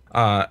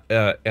at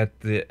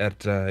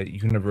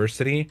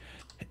university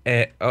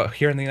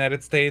here in the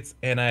United States,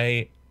 and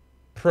I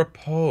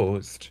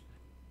proposed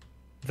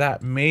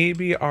that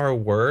maybe our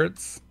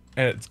words,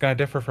 and it's going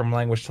to differ from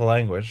language to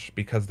language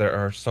because there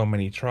are so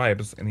many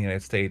tribes in the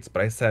United States,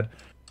 but I said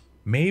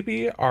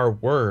maybe our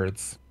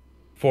words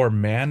for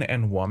man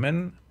and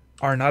woman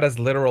are not as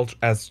literal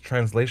as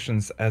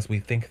translations as we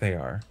think they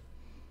are.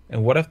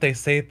 And what if they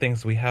say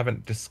things we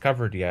haven't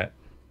discovered yet?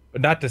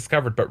 Not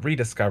discovered, but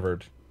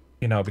rediscovered,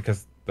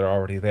 because they're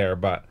already there.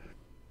 But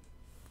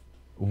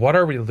what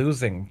are we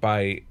losing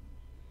by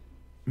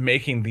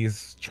making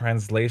these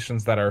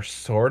translations that are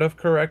sort of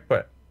correct,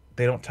 but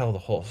they don't tell the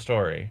whole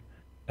story?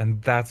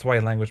 And that's why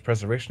language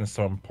preservation is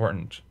so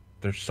important.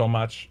 There's so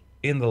much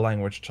in the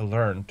language to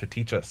learn, to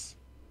teach us.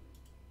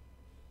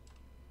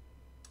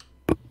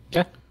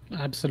 Yeah,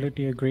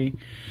 absolutely agree.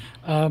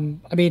 I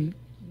mean,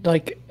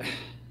 like,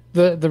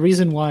 the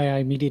reason why I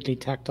immediately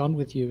tacked on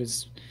with you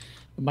is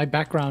my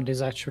background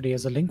is actually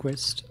as a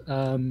linguist.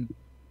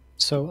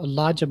 So a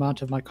large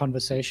amount of my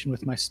conversation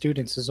with my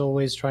students is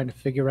always trying to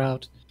figure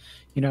out,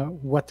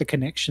 what the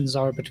connections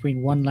are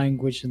between one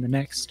language and the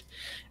next.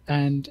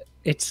 And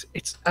it's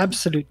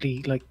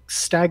absolutely like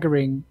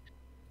staggering.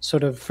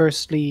 Sort of,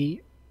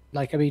 firstly,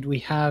 like, I mean,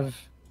 we've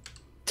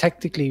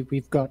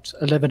got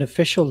 11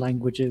 official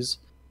languages,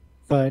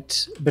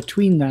 but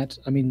between that,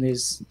 I mean,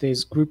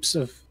 there's groups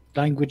of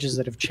languages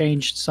that have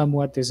changed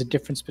somewhat. There's a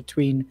difference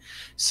between,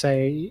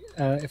 say,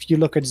 if you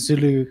look at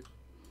Zulu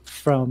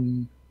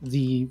from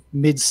the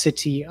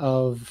mid-city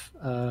of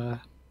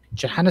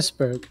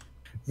Johannesburg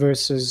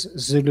versus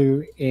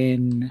Zulu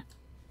in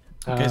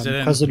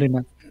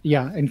KwaZulu-Natal.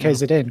 in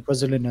KZN,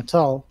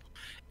 KwaZulu-Natal,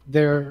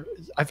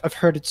 I've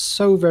heard it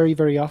so very,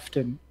 very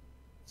often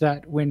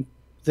that when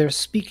they're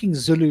speaking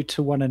Zulu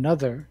to one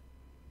another,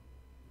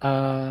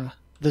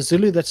 the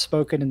Zulu that's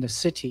spoken in the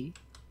city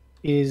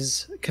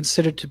is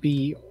considered to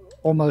be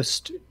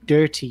almost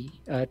dirty,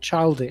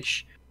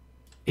 childish,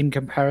 in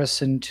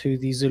comparison to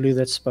the Zulu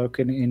that's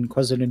spoken in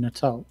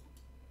KwaZulu-Natal,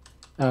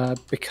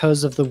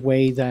 because of the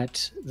way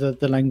that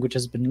the language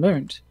has been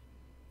learned.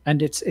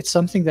 And it's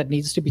something that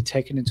needs to be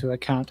taken into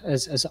account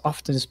as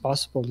often as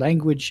possible.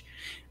 Language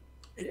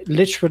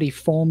literally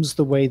forms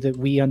the way that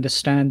we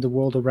understand the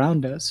world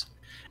around us,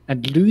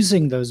 and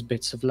losing those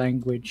bits of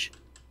language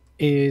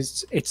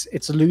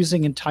it's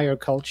losing entire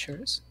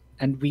cultures.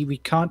 And we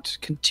can't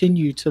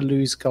continue to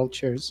lose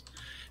cultures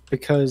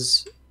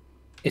because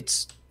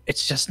it's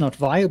just not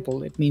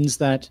viable. It means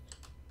that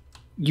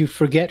you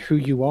forget who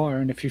you are,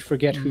 and if you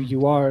forget who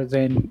you are,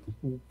 then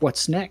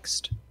what's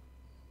next?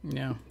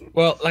 Yeah.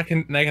 Well, I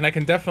can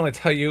definitely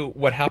tell you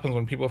what happens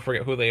when people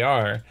forget who they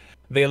are.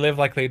 They live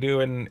like they do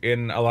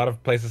in a lot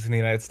of places in the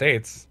United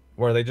States,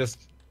 where they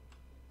just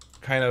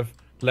kind of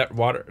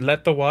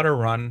let the water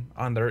run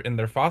in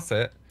their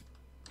faucet,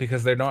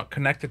 because they're not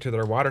connected to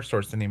their water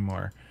source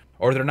anymore,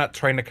 or they're not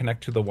trying to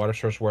connect to the water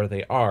source where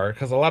they are.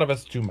 Because a lot of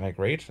us do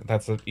migrate.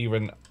 That's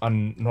even a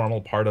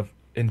normal part of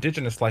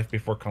indigenous life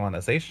before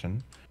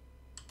colonization.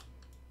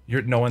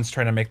 No one's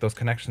trying to make those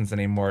connections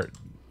anymore,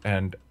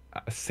 and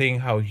seeing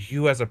how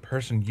you as a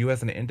person, you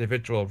as an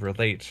individual,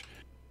 relate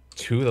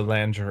to the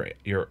land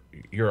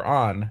you're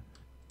on.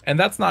 And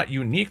that's not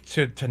unique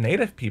to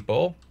Native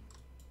people.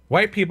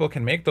 White people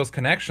can make those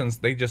connections,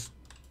 they just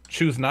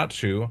choose not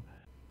to,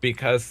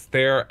 because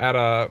they're at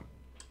a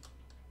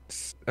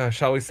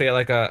shall we say,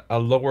 like a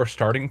lower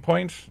starting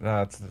point.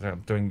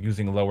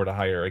 Using lower to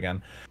higher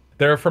again.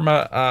 They're from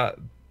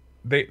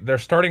their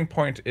starting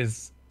point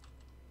is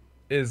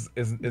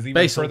even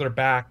Basal. further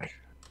back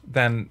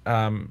than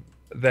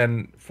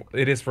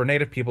it is for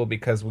Native people,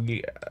 because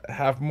we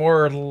have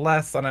more or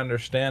less an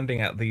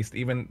understanding, at least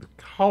even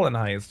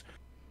colonized,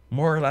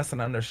 more or less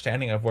an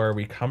understanding of where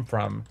we come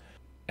from,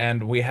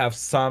 and we have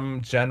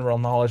some general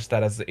knowledge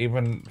that is,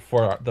 even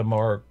for the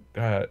more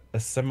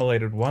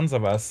assimilated ones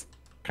of us,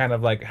 kind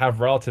of like have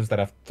relatives that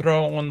have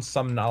thrown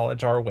some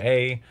knowledge our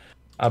way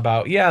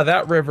about, yeah,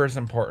 that river is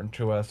important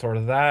to us, or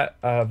that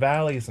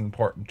valley is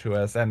important to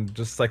us, and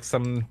just like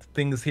some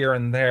things here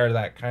and there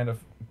that kind of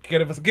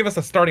give us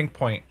a starting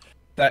point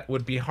that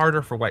would be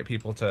harder for white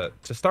people to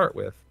start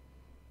with.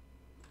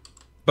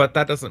 But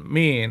that doesn't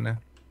mean,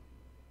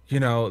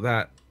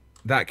 that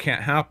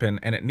can't happen,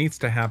 and it needs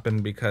to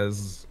happen,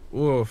 because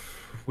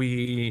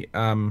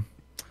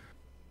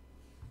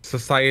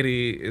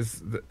society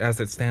as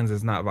it stands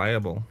is not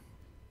viable.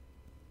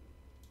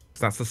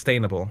 It's not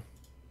sustainable.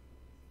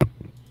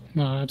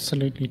 No,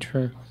 absolutely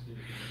true.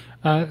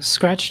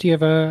 Scratch, do you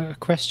have a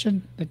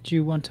question that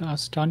you want to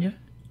ask Tonya?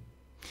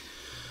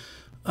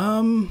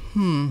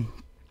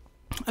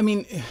 I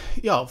mean,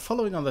 yeah,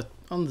 following on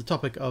the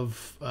topic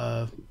of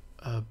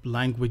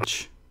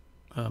language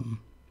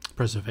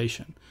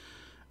preservation,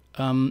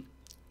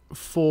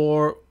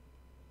 for,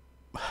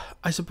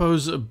 I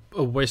suppose,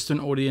 a Western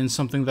audience,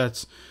 something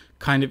that's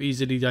kind of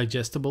easily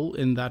digestible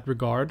in that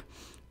regard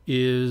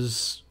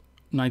is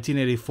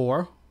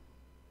 1984,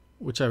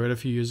 which I read a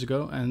few years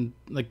ago, and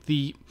like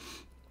the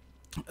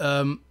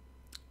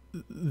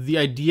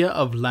idea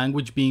of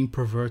language being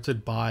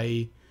perverted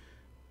by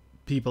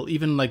people,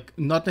 even like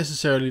not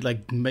necessarily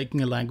like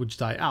making a language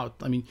die out.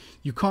 I mean,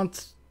 you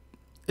can't.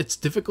 It's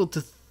difficult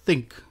to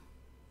think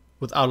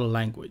without a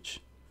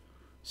language,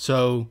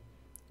 so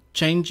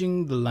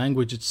changing the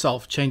language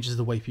itself changes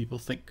the way people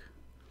think,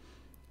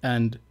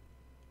 and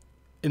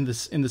in the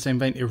same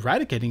vein,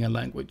 eradicating a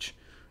language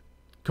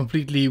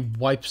completely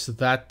wipes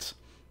that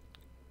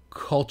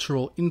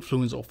cultural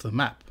influence off the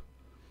map.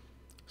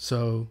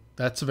 So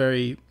that's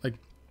very, like,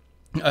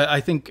 I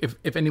think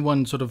if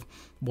anyone sort of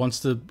wants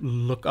to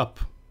look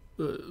up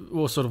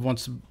or sort of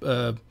wants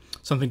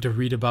something to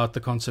read about the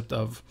concept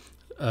of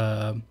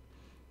how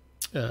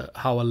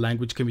a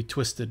language can be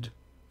twisted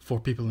for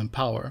people in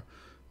power,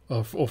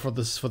 or for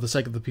the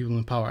sake of the people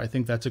in power, I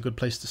think that's a good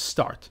place to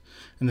start,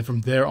 and then from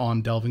there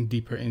on delving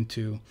deeper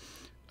into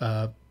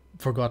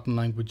forgotten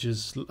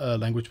languages,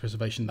 language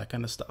preservation, that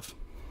kind of stuff.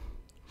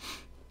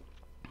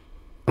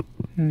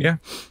 Yeah.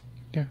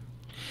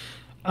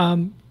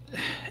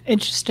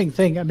 Interesting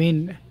thing. I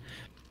mean,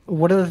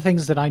 one of the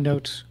things that I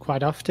note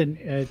quite often,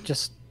 I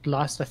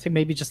think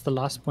maybe just the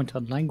last point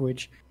on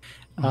language,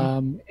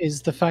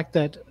 is the fact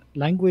that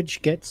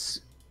language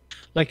gets,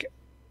 like,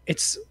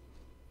 it's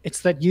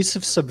that use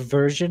of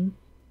subversion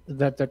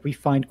that we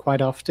find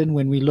quite often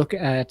when we look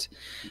at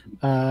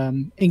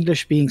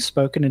English being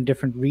spoken in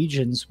different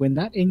regions, when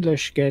that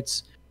English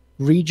gets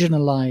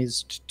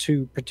regionalized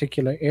to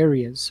particular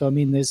areas. So I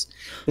mean, there's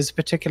a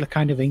particular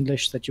kind of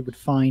English that you would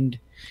find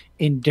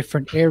in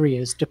different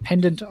areas,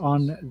 dependent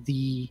on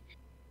the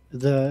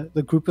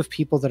group of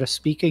people that are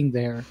speaking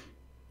there.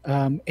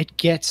 It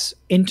gets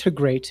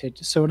integrated.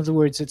 So in other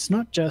words, it's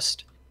not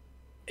just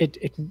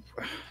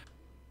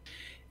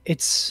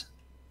it's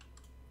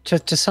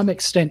to some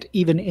extent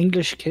even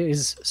English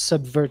is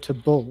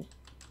subvertible.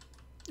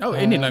 Oh,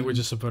 any language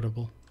is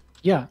subvertible.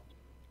 Yeah, I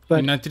but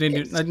mean,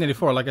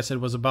 1984, like I said,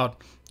 was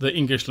about the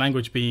English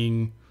language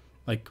being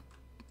like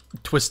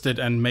twisted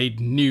and made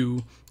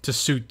new to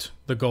suit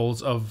the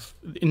goals of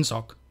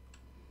INSOC.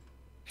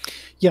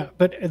 yeah,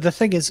 but the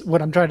thing is,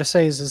 what I'm trying to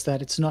say is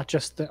that it's not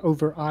just the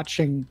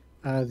overarching,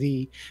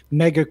 the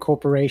mega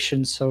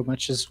corporations so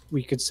much as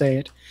we could say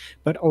it,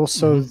 but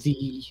also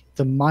the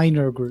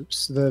minor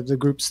groups, the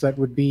groups that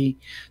would be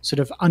sort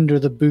of under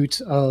the boot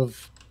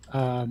of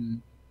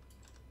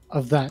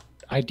that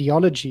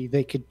ideology.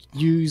 They could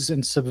use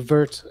and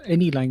subvert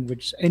any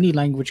language. Any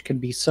language can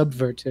be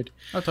subverted.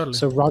 Oh, totally.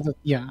 So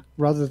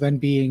rather than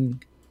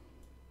being,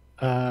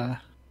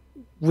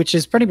 which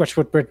is pretty much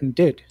what Britain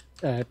did.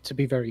 To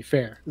be very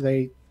fair,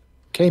 they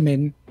came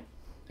in.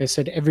 They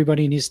said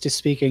everybody needs to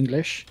speak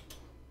English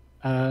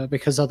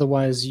because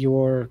otherwise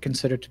you're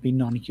considered to be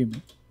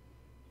non-human,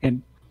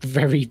 in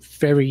very,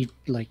 very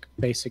like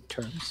basic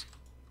terms.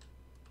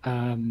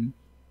 And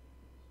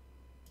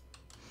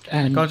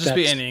It can't just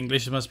be any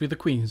English; it must be the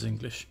Queen's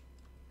English.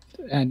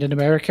 And in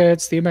America,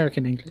 it's the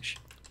American English.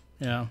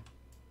 Yeah.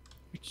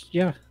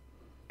 Yeah.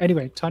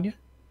 Anyway, Tonya?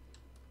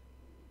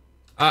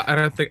 I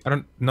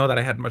don't know that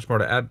I had much more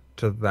to add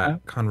to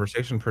that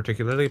conversation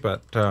particularly,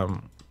 but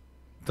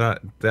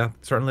that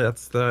certainly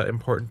that's the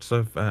importance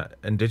of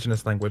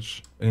indigenous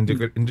language,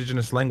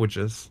 indigenous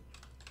languages.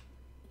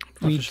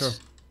 Oh, for sure.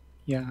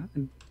 Yeah,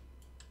 and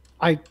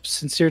I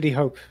sincerely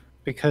hope,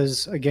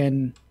 because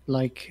again,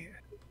 like,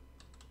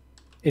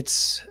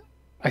 it's,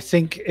 I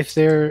think if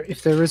there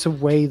is a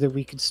way that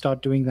we could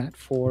start doing that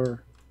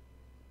for,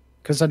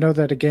 because I know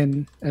that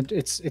again, and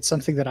it's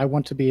something that I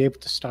want to be able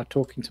to start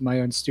talking to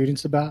my own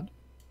students about,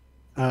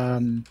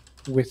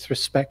 with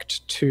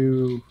respect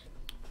to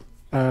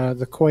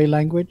the Khoi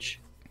language.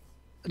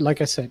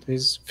 Like I said,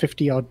 there's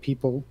 50 odd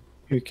people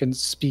who can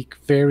speak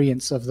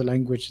variants of the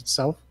language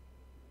itself.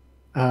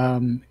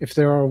 If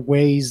there are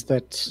ways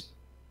that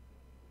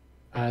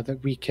that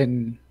we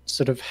can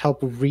sort of help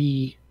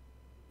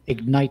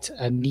reignite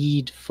a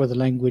need for the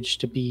language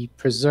to be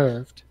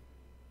preserved,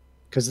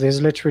 because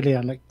there's literally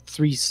like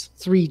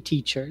three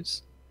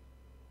teachers,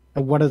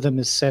 and one of them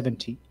is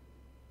 70.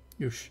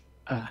 Yush.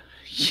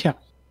 Yeah.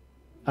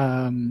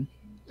 How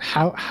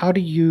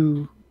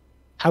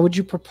would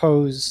you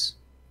propose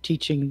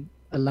teaching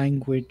a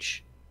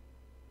language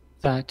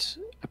that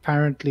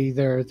apparently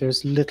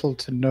there's little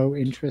to no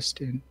interest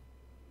in,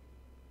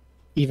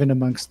 even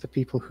amongst the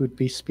people who'd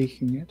be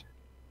speaking it?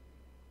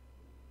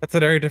 That's a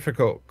very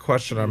difficult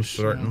question. I'm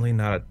certainly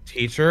not a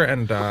teacher,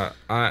 and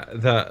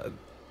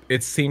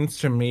it seems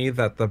to me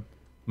that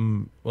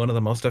one of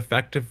the most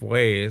effective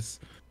ways,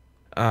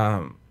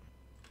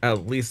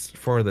 at least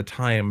for the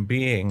time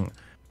being,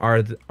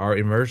 are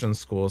immersion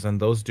schools, and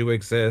those do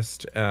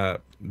exist.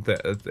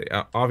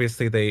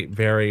 Obviously they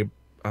vary.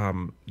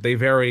 They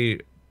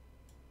vary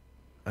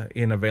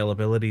in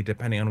availability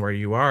depending on where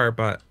you are,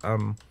 but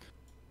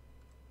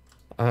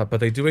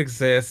they do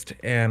exist,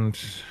 and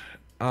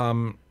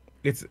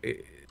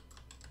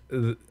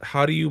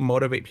how do you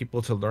motivate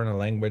people to learn a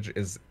language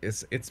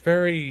it's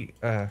very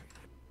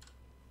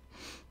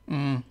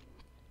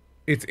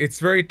it's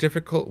very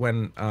difficult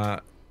when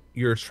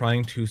you're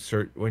trying to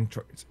in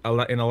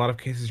a lot of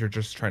cases you're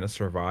just trying to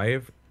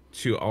survive,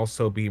 to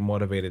also be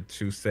motivated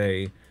to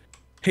say,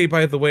 hey,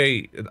 by the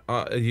way,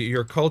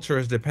 your culture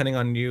is depending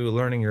on you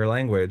learning your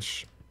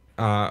language,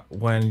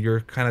 when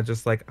you're kind of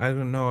just like, I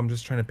don't know, I'm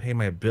just trying to pay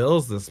my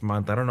bills this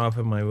month. I don't know if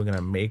I'm even going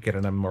to make it,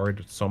 and I'm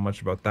worried so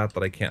much about that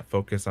I can't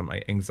focus on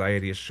my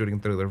anxiety is shooting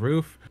through the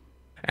roof.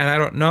 And I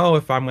don't know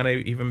if I'm going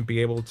to even be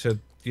able to,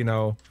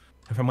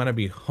 if I'm going to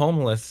be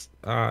homeless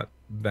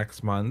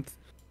next month.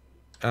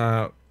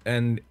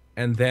 And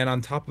then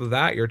on top of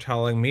that, you're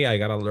telling me I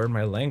got to learn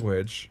my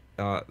language.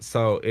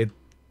 So it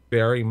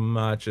very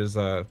much is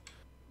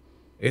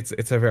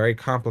it's a very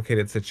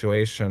complicated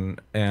situation.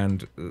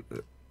 And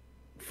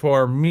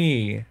for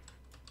me,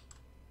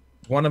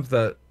 one of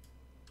the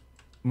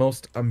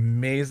most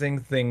amazing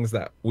things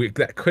that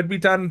could be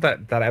done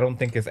that I don't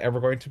think is ever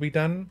going to be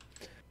done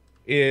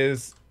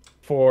is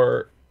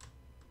for,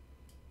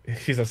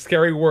 he's a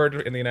scary word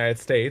in the United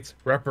States,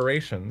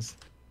 reparations,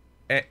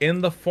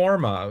 in the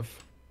form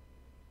of,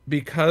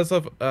 because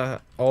of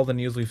all the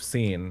news we've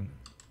seen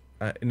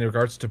in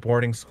regards to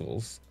boarding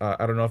schools.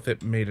 I don't know if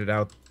it made it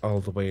out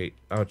all the way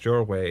out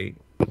your way,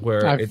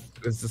 where it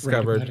was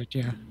discovered.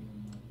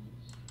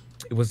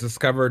 It was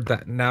discovered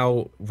that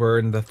now we're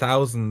in the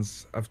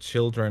thousands of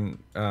children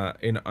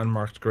in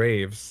unmarked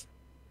graves,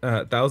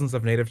 thousands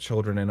of Native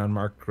children in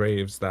unmarked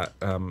graves that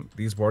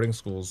these boarding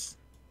schools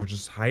were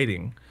just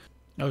hiding.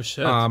 Oh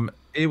shit!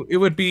 It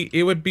would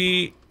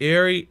be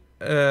very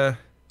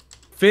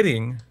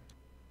fitting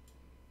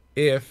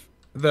if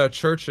the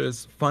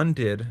churches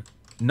funded,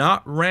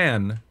 not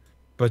ran,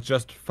 but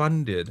just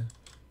funded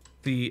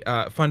the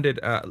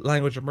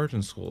language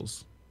immersion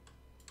schools.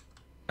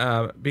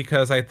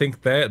 Because I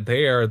think that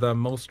they are the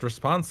most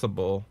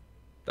responsible.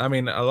 I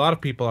mean, a lot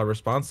of people are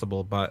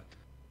responsible, but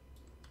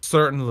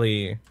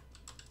certainly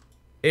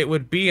it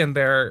would be in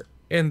their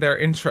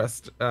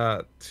interest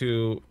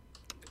to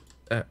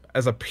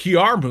as a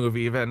PR move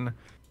even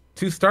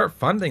to start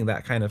funding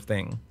that kind of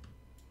thing.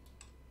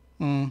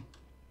 But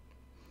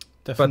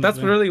that's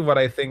Definitely. really what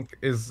I think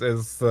is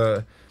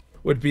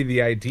would be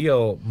the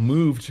ideal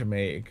move to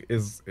make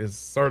is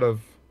sort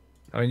of,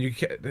 I mean, you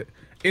can't,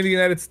 in the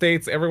United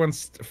States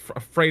everyone's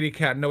afraid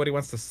cat, nobody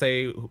wants to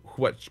say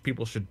what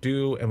people should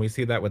do, and we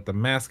see that with the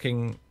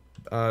masking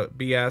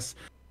BS,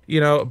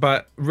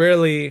 but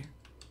really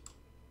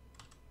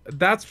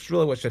that's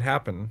really what should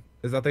happen,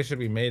 is that they should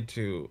be made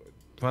to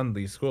fund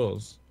these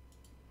schools.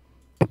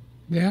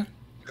 Yeah.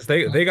 Because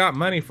they got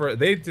money for,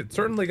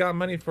 certainly got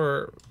money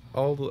for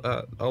all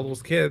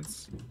those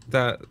kids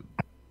that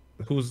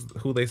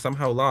who they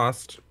somehow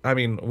lost. I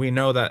mean, we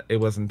know that it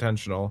was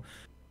intentional.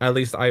 At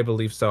least I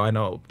believe so. I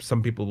know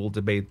some people will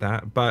debate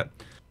that, but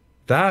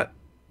that,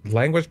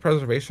 language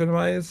preservation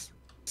wise,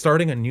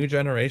 starting a new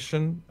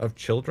generation of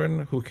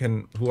children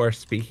who are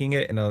speaking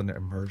it in an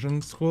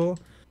immersion school,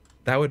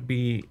 that would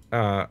be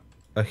a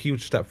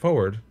huge step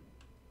forward.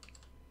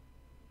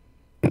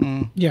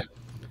 Yeah.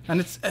 And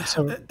it's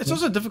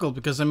also difficult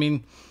because, I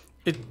mean,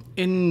 it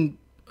in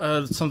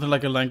something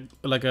like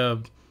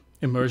a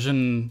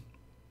immersion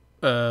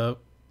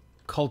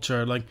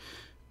culture, like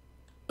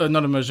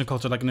not immersion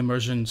culture, like an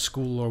immersion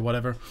school or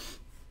whatever.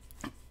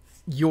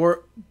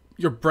 Your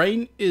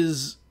brain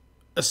is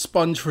a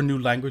sponge for new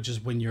languages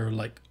when you're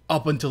like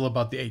up until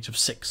about the age of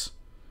 6.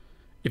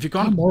 If you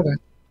can't, more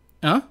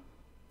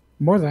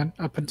than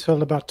up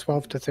until about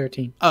 12 to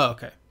 13. Oh,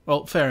 okay.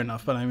 Well, fair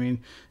enough, but I mean,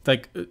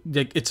 like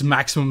it's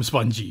maximum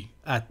spongy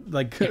at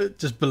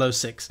just below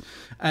 6,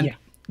 and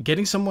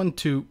getting someone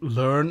to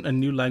learn a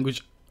new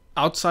language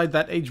outside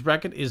that age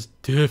bracket is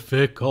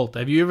difficult.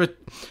 Have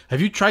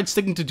you tried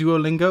sticking to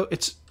Duolingo?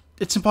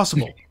 It's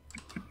impossible.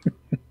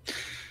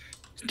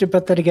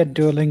 But then again,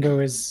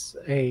 Duolingo is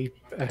an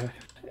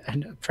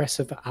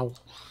oppressive owl.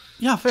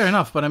 Yeah, fair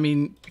enough, but I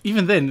mean,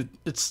 even then,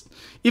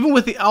 even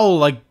with the owl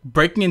like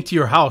breaking into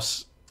your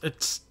house,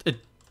 it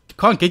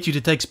can't get you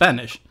to take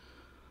Spanish,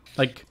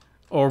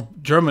 or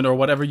German or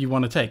whatever you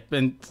want to take,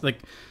 and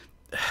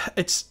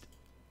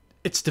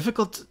it's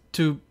difficult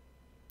to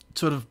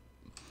sort of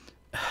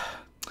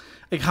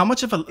how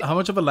much of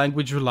a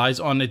language relies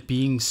on it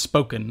being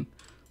spoken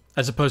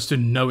as opposed to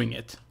knowing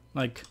it.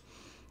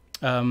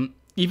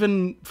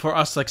 Even for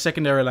us, like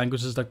secondary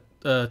languages like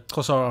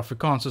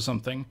south-afrifur or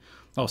something,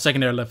 or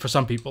secondary for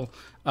some people.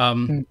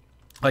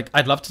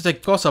 I'd love to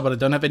take Xhosa, but I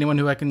don't have anyone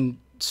who I can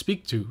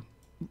speak to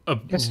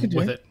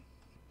with it.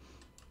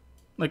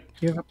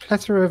 You have a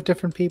plethora of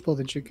different people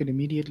that you can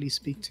immediately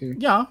speak to.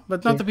 Yeah,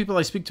 but not the people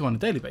I speak to on a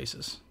daily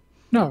basis.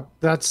 No,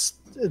 that's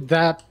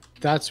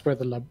where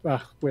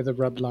the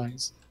rub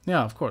lies.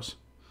 Yeah, of course.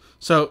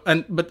 So,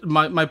 but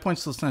my point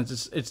still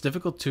stands. It's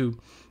difficult to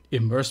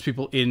immerse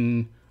people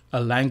in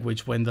a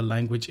language when the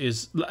language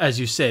is, as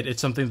you said,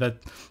 it's something that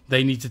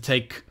they need to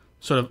take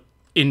sort of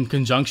in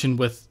conjunction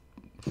with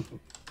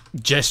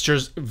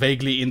gestures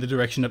vaguely in the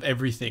direction of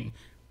everything,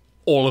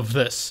 all of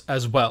this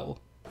as well.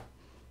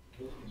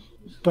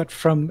 But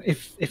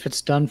if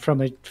it's done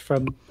from as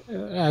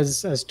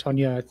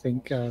Tonya I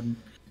think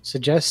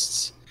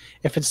suggests,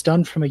 if it's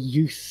done from a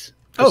youth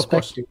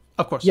perspective,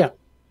 of course, yeah,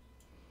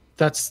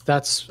 that's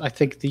I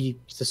think the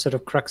sort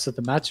of crux of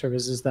the matter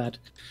is that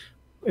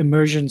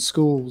immersion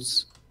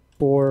schools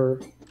for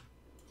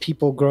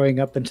people growing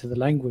up into the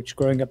language,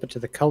 growing up into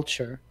the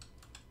culture.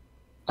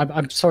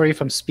 I'm sorry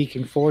if I'm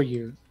speaking for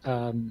you,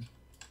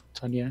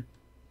 Tonya.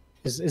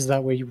 Is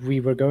that where we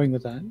were going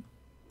with that?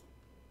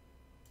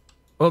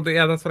 Well,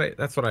 yeah, that's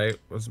what I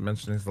was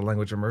mentioning. Is the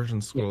language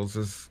immersion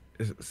schools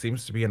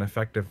seems to be an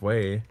effective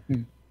way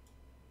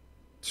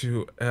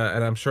to,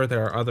 and I'm sure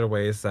there are other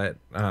ways that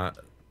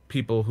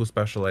people who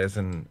specialize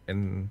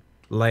in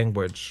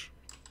language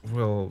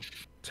will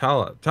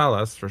tell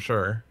us for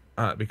sure,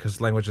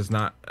 because language is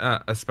not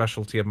a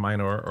specialty of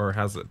mine, or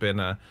has it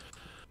been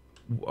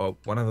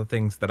one of the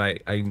things that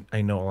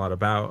I know a lot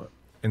about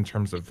in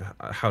terms of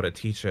how to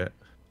teach it.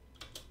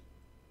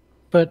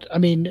 But I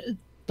mean,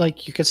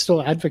 you can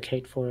still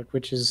advocate for it,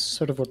 which is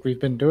sort of what we've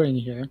been doing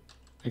here,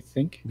 I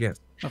think. Yes,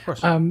 of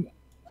course.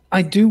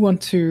 I do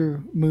want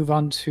to move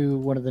on to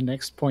one of the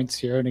next points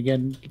here. And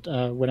again,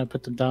 when I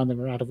put them down, they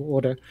were out of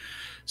order.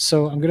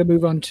 So I'm going to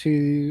move on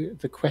to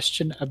the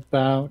question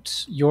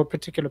about your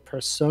particular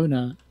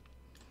persona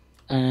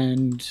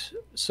and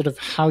sort of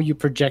how you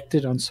project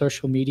it on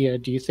social media.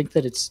 Do you think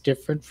that it's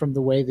different from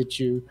the way that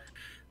you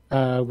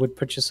would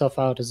put yourself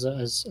out as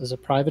a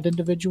private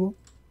individual?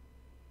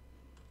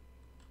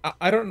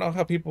 I don't know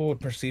how people would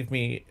perceive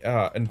me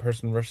in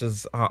person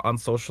versus on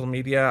social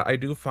media. I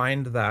do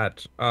find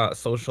that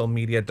social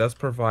media does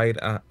provide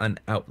an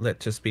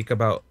outlet to speak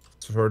about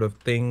sort of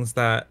things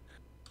that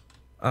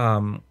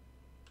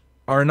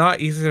are not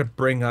easy to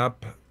bring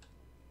up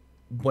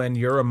when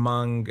you're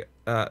among,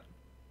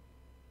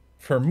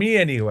 for me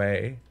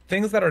anyway,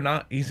 things that are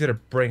not easy to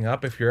bring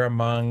up if you're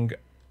among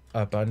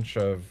a bunch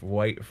of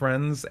white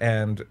friends.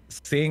 And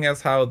seeing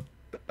as how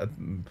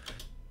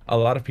a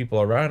lot of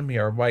people around me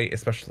are white,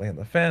 especially in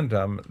the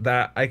fandom,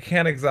 that I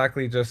can't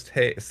exactly just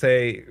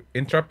say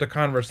interrupt a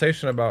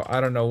conversation about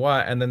I don't know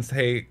what, and then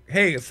say,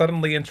 hey,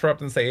 suddenly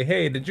interrupt and say,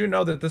 hey, did you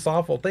know that this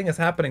awful thing is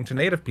happening to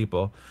Native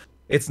people?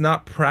 It's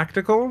not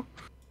practical,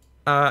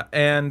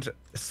 and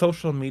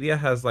social media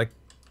has like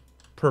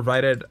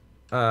provided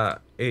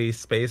a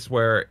space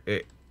where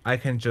I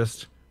can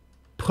just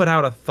put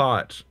out a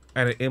thought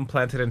and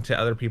implant it into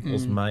other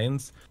people's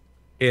minds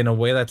in a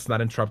way that's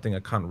not interrupting a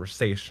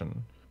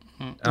conversation.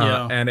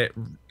 Yeah.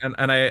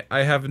 And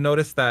I have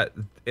noticed that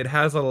it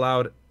has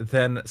allowed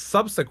then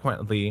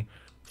subsequently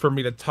for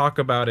me to talk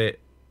about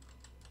it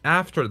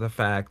after the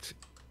fact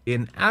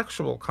in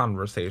actual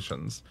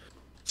conversations.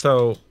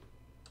 So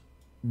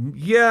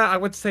yeah, I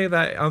would say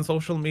that on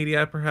social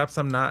media perhaps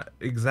I'm not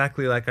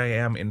exactly like I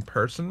am in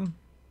person,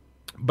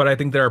 but I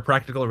think there are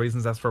practical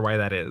reasons as for why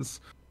that is.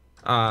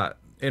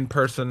 In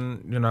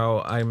person, you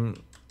know,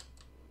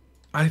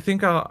 I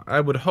think I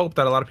would hope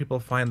that a lot of people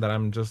find that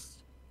I'm just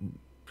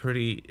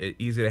pretty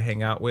easy to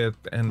hang out with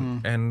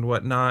and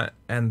whatnot,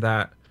 and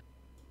that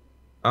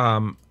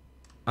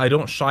I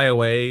don't shy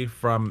away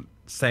from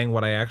saying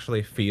what I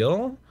actually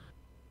feel.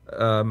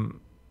 And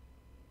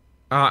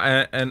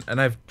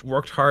I've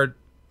worked hard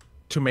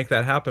to make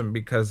that happen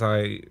because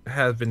I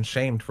have been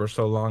shamed for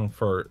so long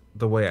for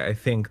the way I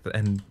think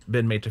and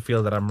been made to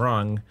feel that I'm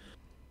wrong.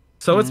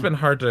 So it's been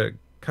hard to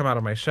come out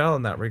of my shell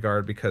in that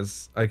regard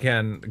because,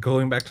 again,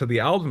 going back to the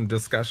album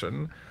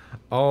discussion,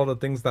 all the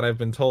things that I've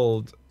been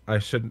told I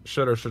should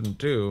or shouldn't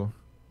do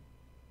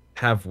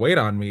have weight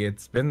on me.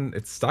 It's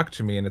stuck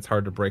to me, and it's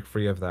hard to break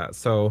free of that.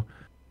 So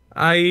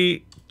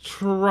I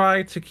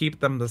try to keep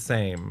them the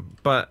same,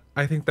 but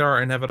I think there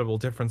are inevitable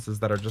differences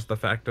that are just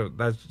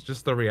that's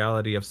just the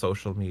reality of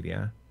social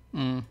media.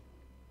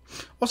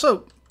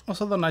 Also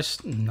the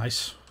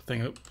nice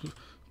thing,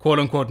 quote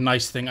unquote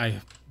nice thing.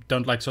 I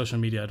don't like social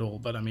media at all,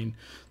 but I mean,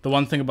 the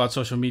one thing about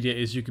social media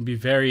is you can be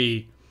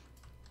very,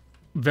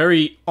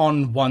 very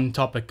on one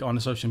topic on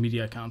a social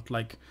media account.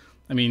 Like,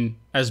 I mean,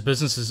 as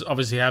businesses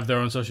obviously have their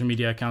own social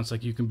media accounts,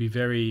 like you can be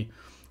very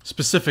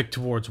specific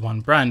towards one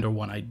brand or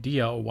one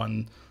idea or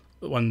one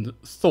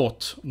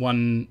thought,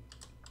 one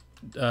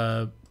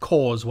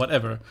cause,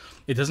 whatever.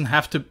 It doesn't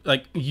have to,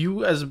 like,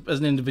 you as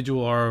an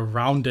individual are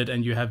rounded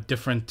and you have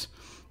different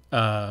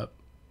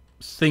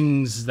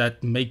things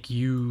that make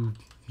you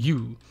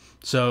you.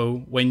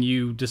 So when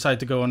you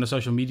decide to go on a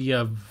social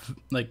media,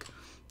 like,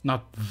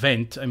 not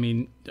vent, I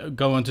mean,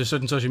 go onto a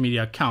certain social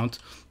media account,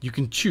 you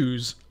can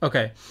choose,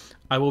 okay,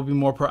 I will be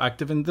more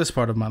proactive in this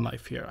part of my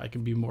life here. I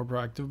can be more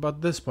proactive about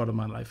this part of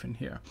my life in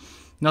here.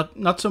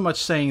 Not so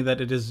much saying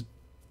that it is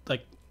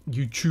like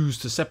you choose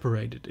to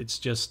separate it. It's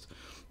just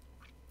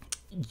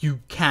you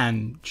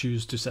can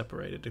choose to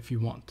separate it if you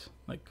want.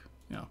 Like,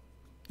 you know,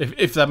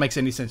 if that makes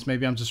any sense.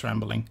 Maybe I'm just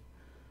rambling.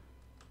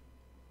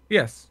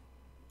 Yes.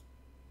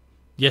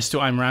 Yes to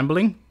I'm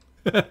rambling.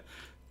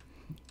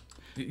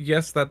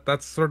 Yes,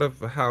 that's sort of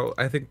how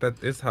I think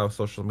that is how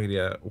social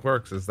media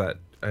works, is that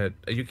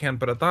you can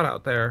put a thought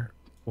out there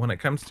when it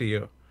comes to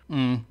you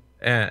in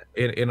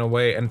a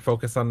way and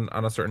focus on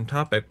a certain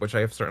topic, which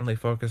I have certainly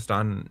focused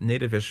on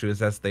Native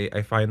issues as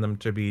I find them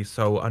to be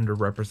so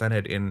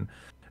underrepresented in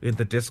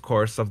the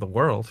discourse of the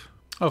world.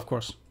 Oh, of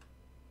course.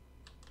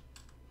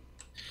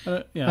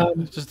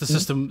 Just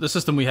the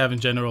system we have in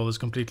general is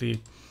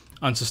completely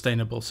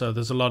unsustainable. So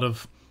there's a lot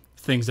of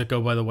things that go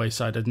by the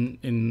wayside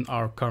in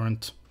our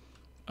current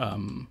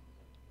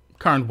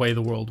way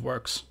the world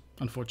works,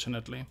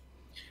 unfortunately.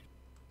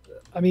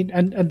 I mean,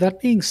 and that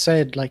being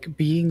said, like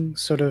being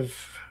sort of,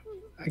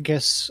 I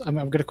guess I'm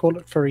going to call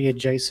it furry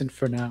adjacent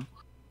for now.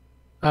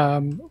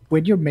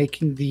 When you're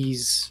making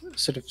these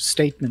sort of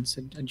statements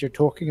and you're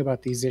talking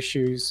about these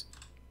issues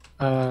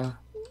from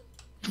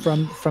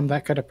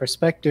that kind of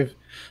perspective,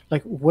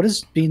 like what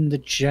has been the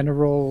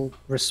general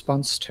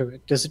response to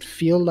it? Does it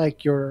feel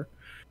like you're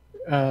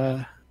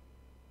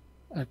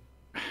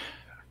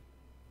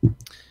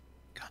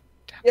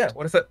Yeah,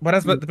 what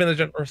has been the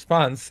general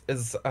response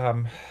is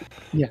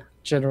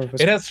general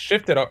response. It has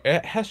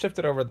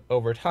shifted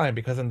over time,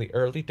 because in the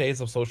early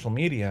days of social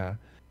media,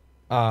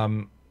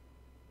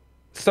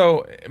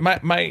 so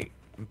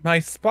my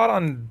spot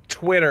on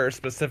Twitter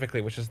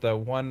specifically, which is the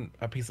one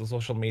piece of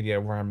social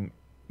media where I'm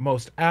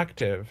most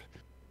active,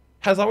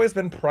 has always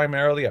been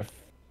primarily a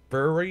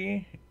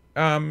furry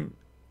a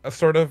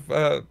sort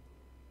of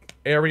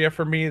area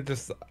for me.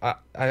 Just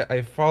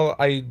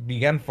I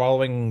began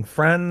following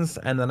friends,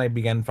 and then I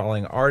began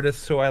following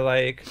artists who I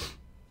like,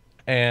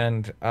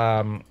 and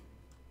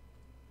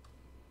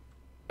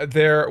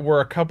there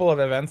were a couple of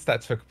events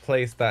that took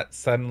place that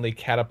suddenly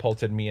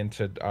catapulted me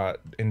into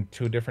in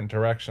two different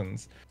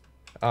directions.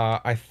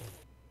 I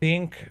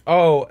think,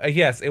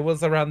 yes, it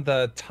was around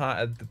the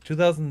time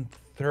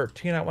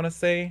 2013, I want to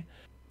say,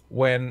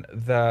 when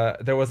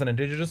there was an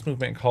indigenous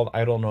movement called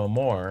Idle No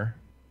More.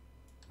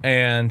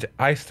 And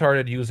I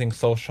started using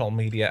social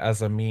media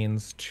as a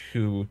means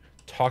to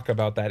talk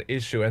about that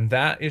issue. And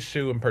that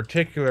issue in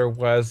particular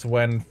was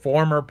when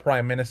former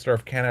Prime Minister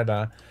of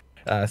Canada,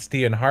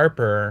 Stephen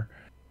Harper,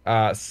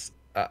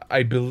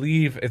 I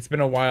believe it's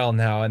been a while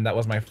now, and that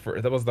was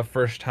that was the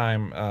first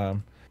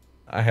time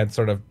I had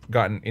sort of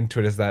gotten into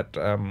it. Is that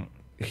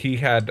he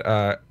had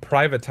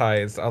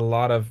privatized a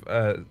lot of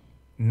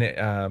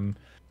na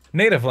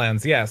native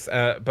lands, yes,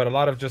 but a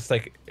lot of just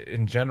like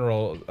in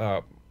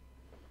general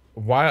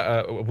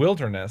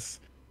wilderness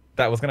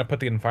that was going to put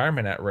the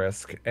environment at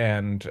risk,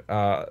 and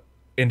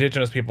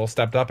indigenous people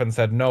stepped up and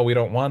said, no, we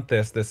don't want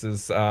this. This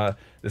is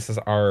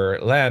our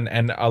land.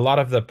 And a lot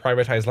of the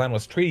privatized land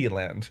was treaty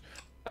land.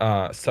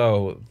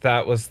 So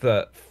that was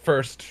the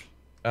first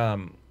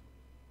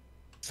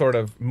sort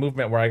of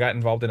movement where I got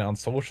involved in on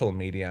social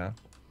media.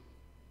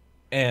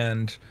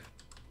 And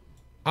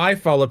I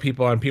followed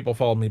people and people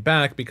followed me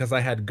back because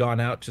I had gone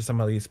out to some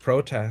of these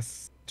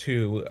protests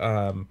to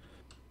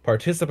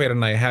participate,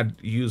 and I had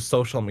used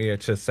social media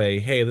to say,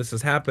 hey, this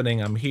is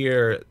happening, I'm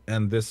here,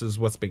 and this is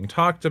what's being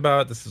talked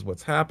about, this is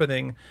what's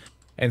happening.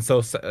 And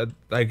so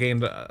I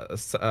gained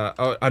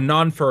a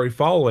non-furry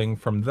following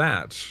from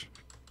that.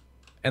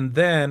 And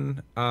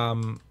then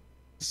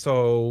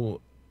so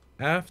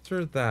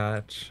after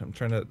that, I'm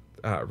trying to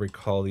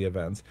recall the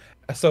events.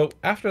 So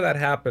after that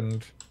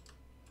happened,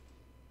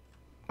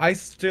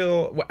 as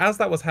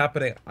that was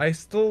happening, I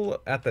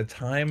still, at the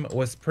time,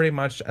 was pretty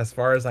much, as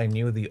far as I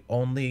knew, the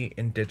only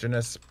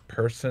indigenous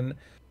person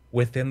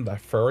within the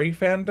furry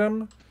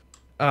fandom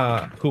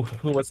who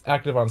was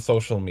active on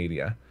social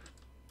media.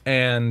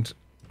 And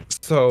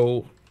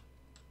so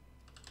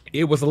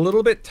it was a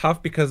little bit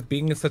tough because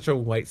being such a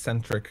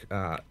white-centric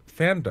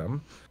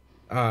fandom,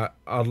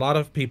 a lot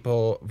of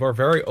people were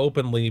very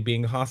openly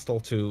being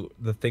hostile to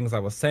the things I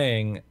was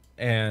saying,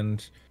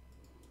 and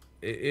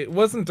it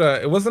wasn't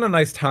a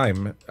nice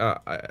time.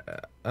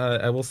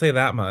 I will say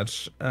that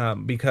much,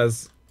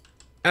 because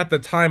at the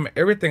time,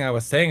 everything I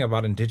was saying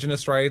about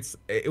indigenous rights,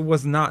 it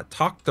was not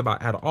talked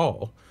about at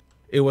all.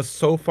 It was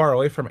so far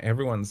away from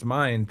everyone's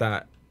mind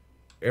that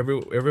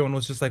everyone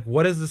was just like,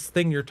 "What is this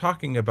thing you're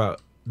talking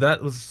about?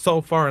 That was so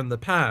far in the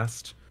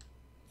past,"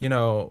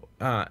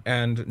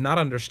 and not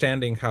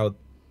understanding how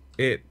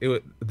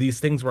these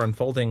things were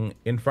unfolding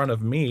in front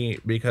of me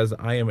because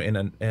I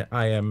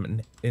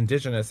am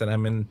indigenous, and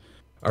I'm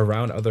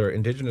around other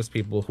indigenous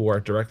people who are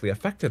directly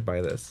affected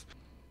by this.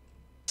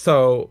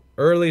 So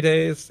early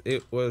days,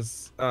 it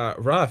was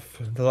rough.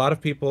 A lot of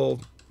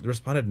people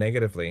responded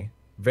negatively,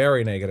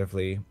 very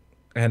negatively,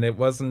 and it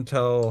wasn't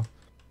until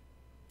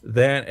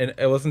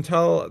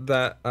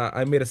that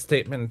I made a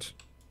statement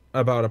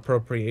about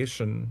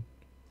appropriation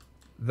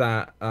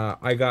that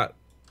I got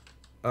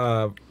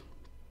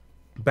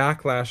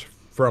backlash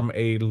from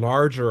a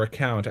larger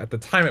account. At the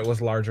time, it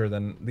was larger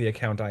than the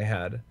account I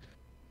had,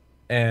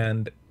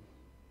 and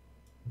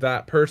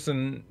that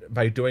person,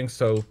 by doing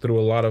so, threw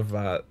a lot of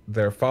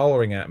their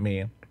following at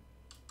me.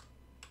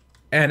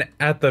 And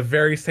at the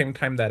very same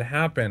time that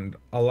happened,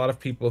 a lot of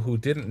people who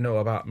didn't know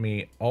about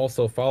me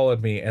also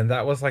followed me, and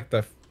that was like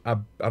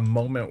a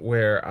moment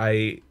where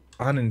I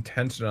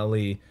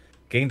unintentionally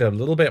gained a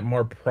little bit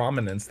more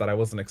prominence that I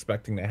wasn't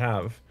expecting to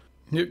have.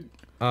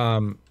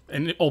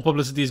 And all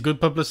publicity is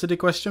good publicity,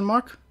 question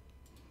mark?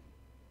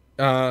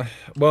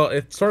 Well,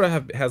 it sort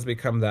of has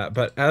become that,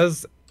 but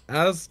as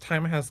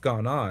time has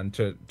gone on,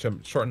 to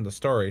shorten the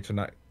story, to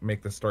not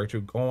make the story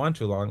go on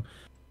too long,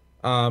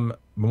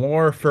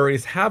 more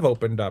furries have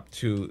opened up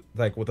to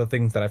like with the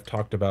things that I've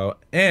talked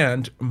about,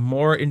 and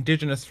more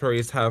indigenous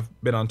furries have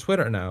been on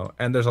Twitter now,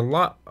 and there's a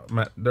lot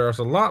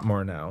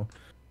more now.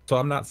 So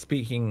I'm not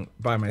speaking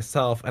by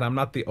myself, and I'm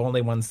not the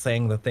only one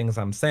saying the things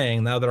I'm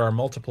saying. Now there are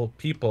multiple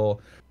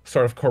people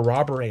sort of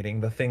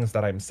corroborating the things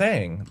that I'm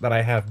saying, that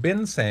I have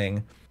been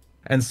saying,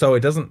 and so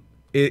it doesn't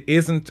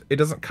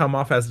come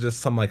off as just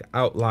some like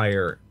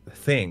outlier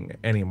thing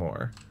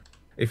anymore,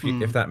 if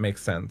that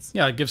makes sense.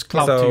 Yeah, it gives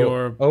clout to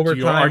your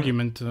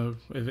argument.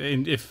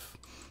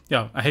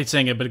 Yeah, I hate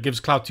saying it, but it gives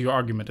clout to your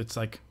argument. It's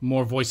like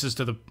more voices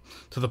to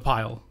the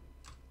pile.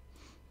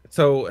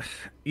 So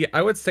yeah,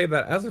 I would say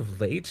that as of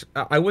late,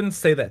 I wouldn't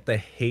say that the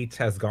hate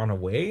has gone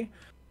away,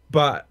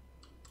 but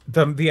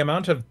the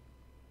amount of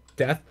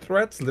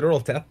literal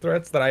death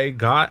threats that I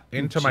got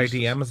into my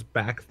DMs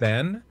back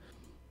then,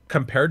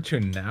 compared to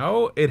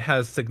now, it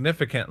has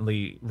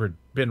significantly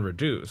been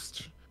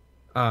reduced.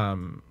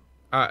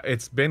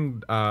 It's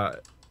been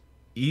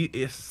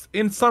it's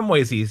in some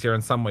ways easier,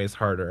 in some ways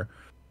harder,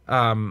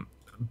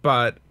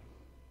 but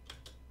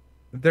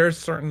there's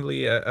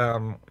certainly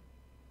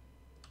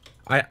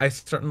I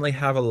certainly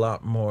have a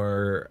lot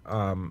more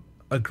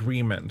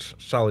agreement,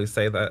 shall we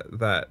say,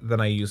 that than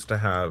I used to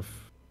have,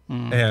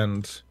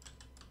 and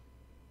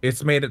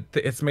it's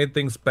made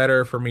things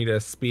better for me to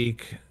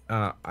speak.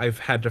 I've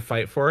had to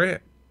fight for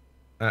it.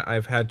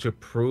 I've had to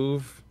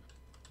prove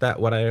that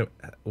what I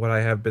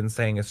have been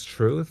saying is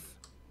truth.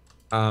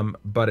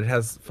 But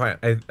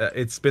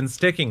it's been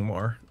sticking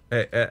more.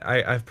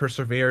 I've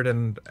persevered,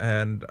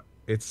 and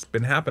it's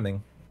been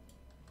happening.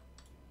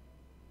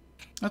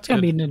 That's good. I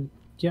mean,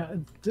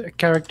 the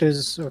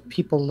characters or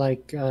people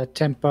like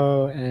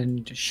Tempo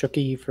and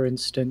Shuki, for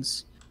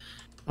instance,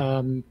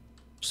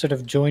 sort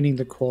of joining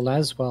the call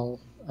as well.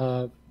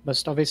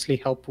 must obviously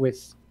help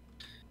with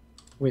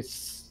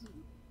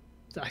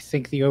I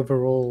think the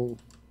overall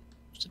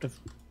sort of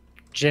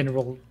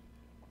general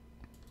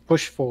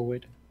push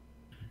forward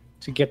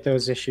to get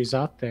those issues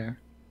out there.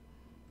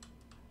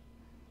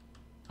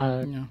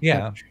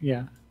 Yeah.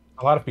 Yeah.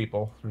 A lot of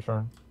people, for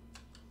sure.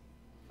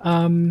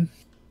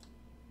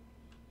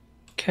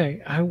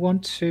 Okay, I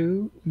want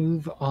to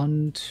move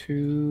on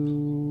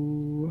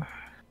to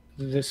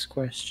this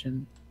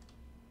question.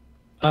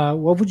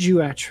 What would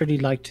you actually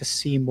like to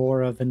see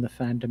more of in the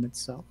fandom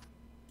itself,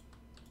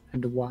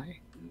 and why?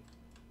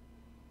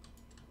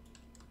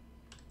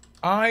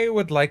 I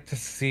would like to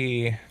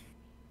see.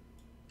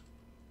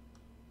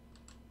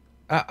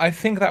 I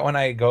think that when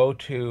I go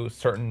to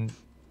certain.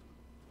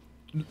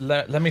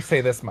 Let me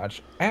say this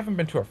much. I haven't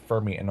been to a fur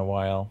meet in a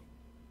while.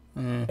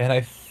 And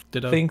I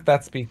think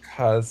that's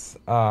because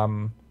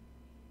I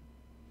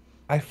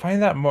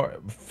find that more.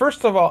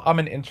 First of all, I'm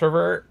an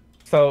introvert,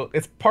 so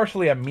it's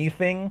partially a me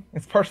thing.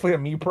 It's partially a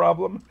me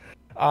problem.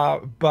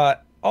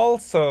 But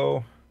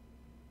also,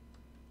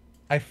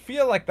 I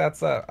feel like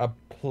that's a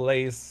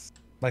place.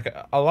 Like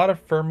a lot of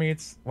fur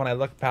meets, when I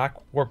look back,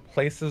 were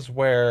places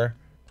where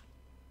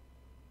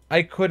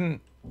I couldn't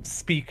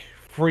speak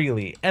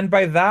freely. And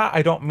by that,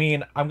 I don't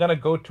mean I'm gonna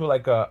go to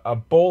like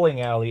a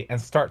bowling alley and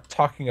start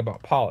talking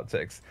about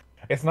politics.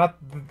 It's not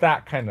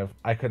that kind of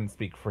I couldn't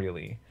speak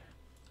freely.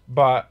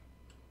 But,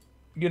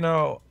 you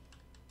know,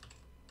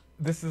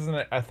 this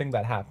isn't a thing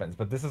that happens,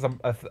 but this is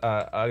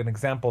an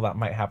example that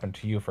might happen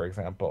to you, for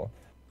example.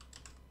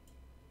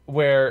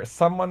 Where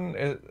someone,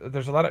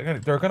 there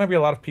are gonna be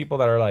a lot of people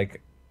that are like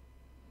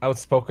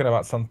outspoken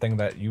about something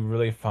that you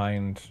really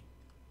find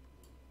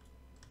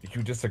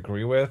you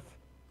disagree with.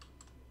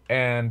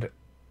 And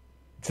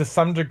to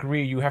some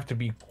degree, you have to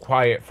be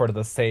quiet for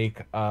the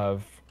sake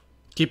of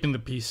keeping the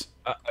peace.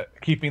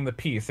 Keeping the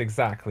peace,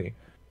 exactly.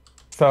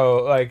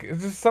 So, like,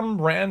 it's just some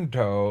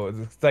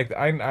rando. It's like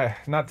I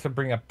not to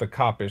bring up the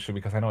cop issue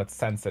because I know it's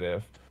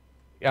sensitive.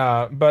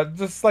 But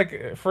just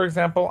like, for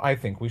example, I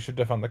think we should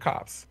defund the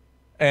cops.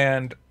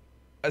 And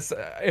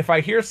if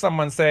I hear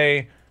someone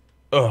say,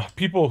 "Ugh,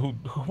 people who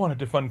want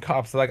to defund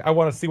cops, like I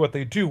want to see what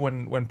they do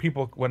when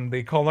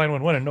they call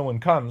 911 and no one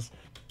comes,"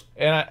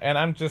 and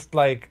I'm just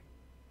like,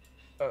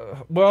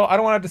 well, I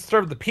don't want to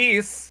disturb the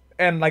peace,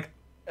 and like,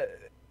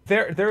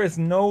 there is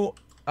no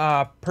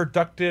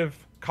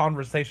productive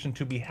conversation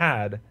to be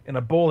had in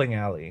a bowling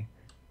alley.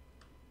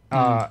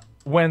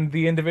 When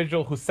the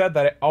individual who said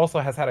that also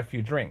has had a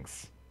few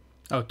drinks.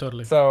 Oh,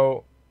 totally.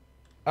 So,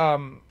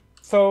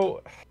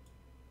 so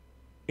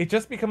it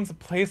just becomes a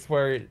place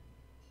where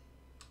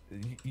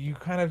you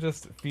kind of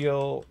just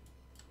feel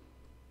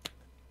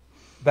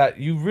that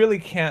you really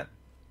can't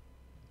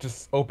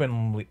just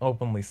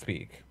openly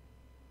speak.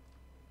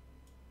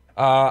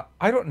 I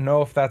don't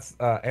know if that's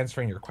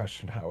answering your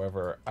question.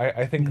 However,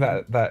 I think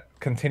that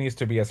continues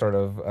to be a sort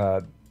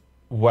of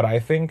what I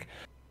think.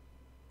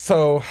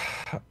 So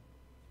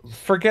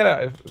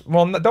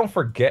don't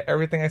forget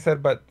everything I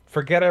said, but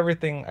forget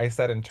everything I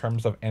said in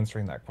terms of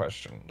answering that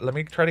question. Let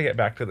me try to get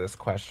back to this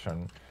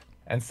question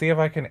and see if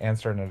I can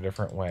answer it in a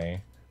different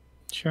way.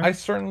 Sure. I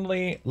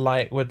certainly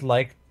would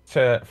like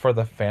for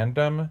the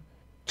fandom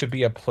to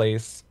be a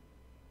place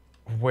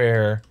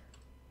where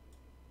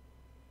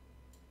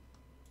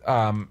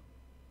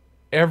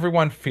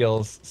everyone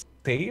feels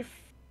safe,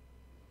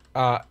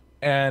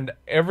 and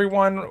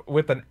everyone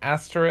with an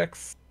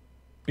asterisk,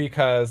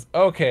 because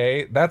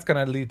okay, that's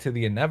gonna lead to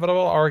the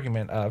inevitable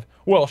argument of,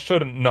 well,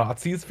 shouldn't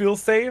Nazis feel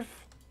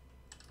safe?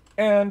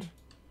 And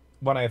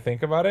when I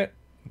think about it,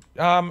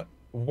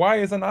 why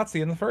is a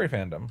Nazi in the furry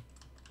fandom?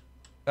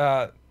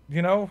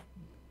 You know,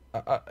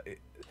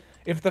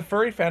 if the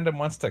furry fandom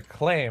wants to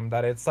claim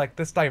that it's like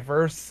this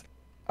diverse,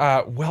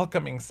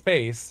 welcoming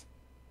space,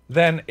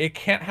 then it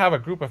can't have a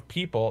group of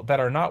people that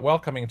are not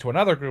welcoming to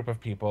another group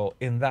of people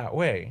in that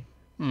way.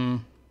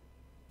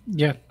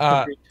 Yeah.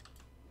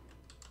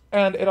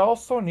 And it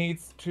also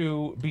needs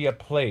to be a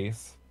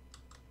place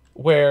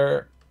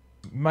where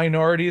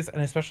minorities,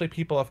 and especially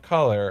people of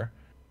color,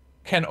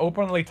 can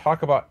openly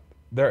talk about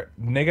their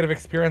negative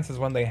experiences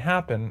when they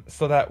happen,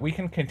 so that we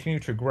can continue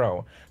to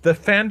grow. The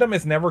fandom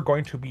is never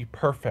going to be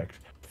perfect.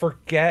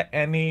 Forget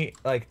any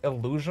like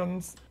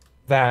illusions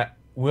that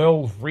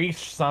we'll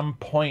reach some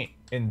point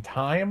in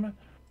time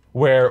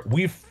where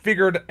we've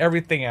figured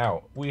everything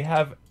out. We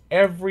have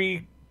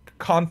every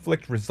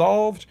conflict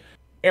resolved.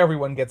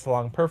 Everyone gets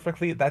along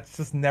perfectly. That's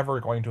just never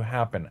going to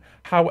happen.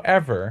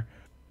 However,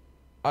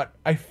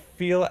 I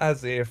feel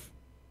as if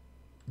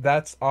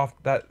that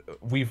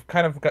we've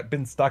kind of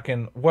been stuck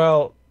in,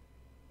 well,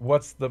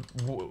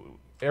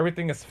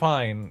 everything is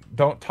fine,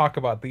 don't talk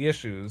about the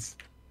issues,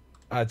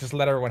 just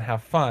let everyone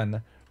have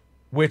fun,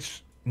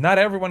 which not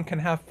everyone can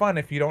have fun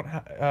if you don't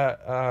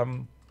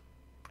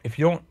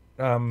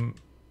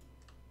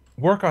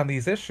work on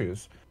these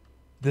issues.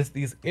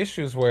 These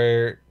issues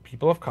where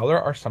people of color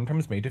are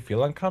sometimes made to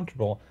feel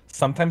uncomfortable,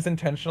 sometimes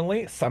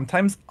intentionally,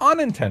 sometimes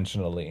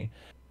unintentionally.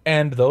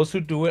 And those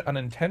who do it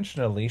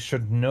unintentionally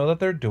should know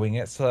that they're doing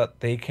it so that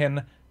they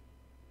can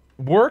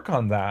work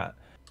on that.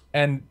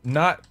 and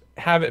not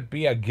have it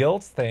be a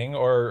guilt thing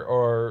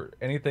or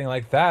anything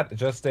like that.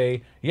 Just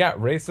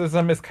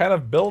racism is kind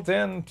of built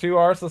into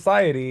our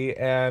society,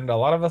 and a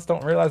lot of us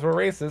don't realize we're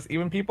racist.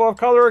 Even people of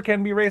color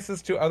can be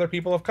racist to other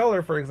people of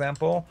color, for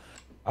example.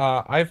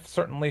 I've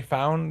certainly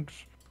found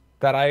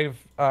that I've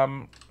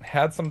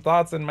had some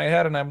thoughts in my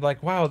head, and I'm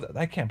like, wow,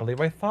 I can't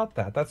believe I thought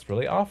that. That's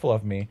really awful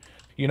of me.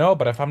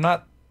 But if I'm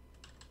not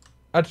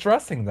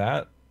addressing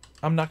that,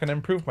 I'm not going to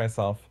improve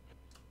myself.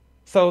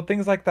 So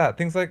things like that,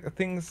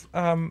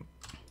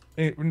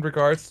 in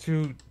regards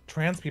to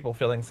trans people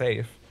feeling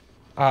safe.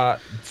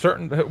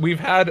 We've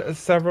had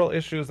several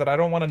issues that I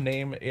don't want to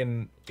name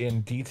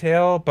in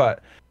detail,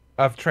 but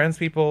of trans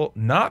people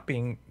not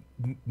being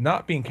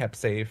kept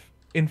safe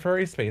in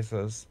furry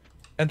spaces,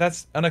 and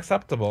that's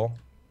unacceptable.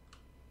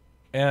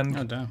 And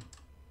Oh damn.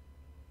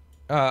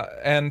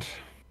 and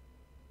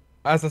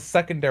as a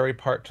secondary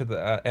part to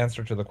the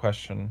answer to the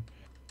question,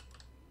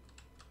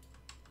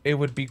 it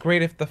would be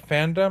great if the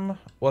fandom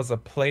was a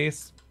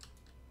place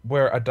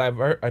where a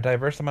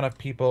diverse amount of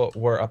people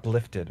were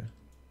uplifted.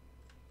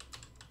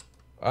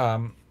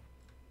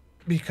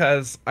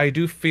 Because I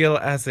do feel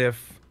as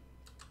if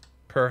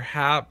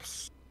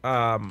perhaps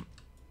the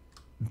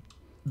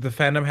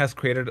fandom has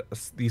created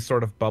these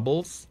sort of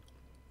bubbles,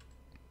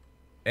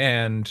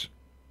 and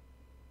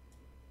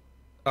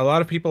a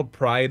lot of people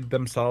pride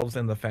themselves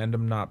in the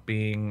fandom not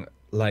being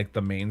like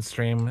the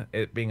mainstream,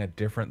 it being a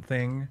different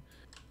thing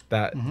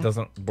that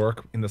doesn't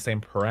work in the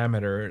same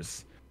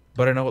parameters.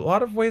 But in a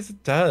lot of ways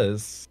it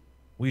does.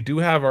 We do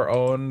have our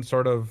own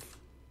sort of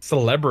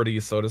celebrity,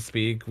 so to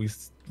speak. We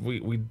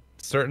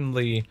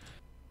certainly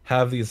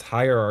have these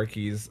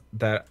hierarchies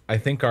that I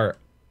think we're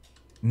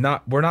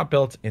not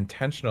built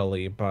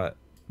intentionally, but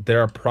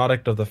they're a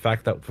product of the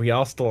fact that we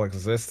all still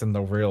exist in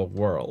the real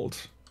world.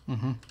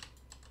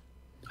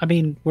 I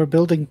mean, we're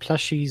building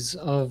plushies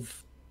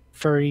of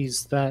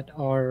furries that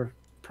are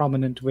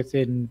prominent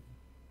within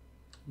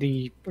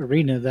the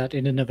arena, that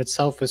in and of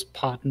itself is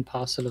part and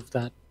parcel of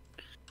that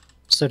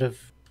sort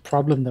of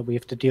problem that we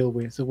have to deal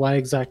with. So why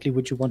exactly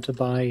would you want to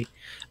buy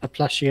a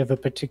plushie of a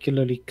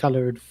particularly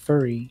colored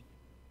furry,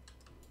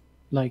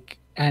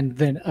 and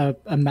then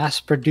a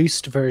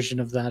mass-produced version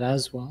of that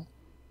as well?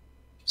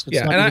 So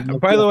it's not even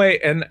by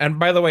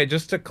the way,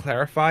 just to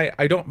clarify,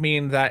 I don't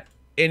mean that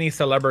any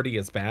celebrity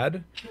is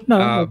bad. No,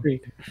 I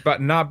agree.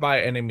 But not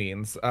by any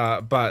means.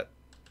 But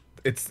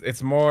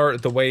it's more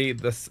the way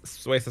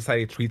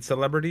society treats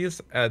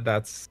celebrities.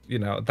 That's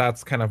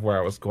kind of where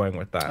I was going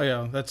with that. Oh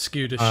yeah, that's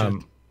skewed as shit.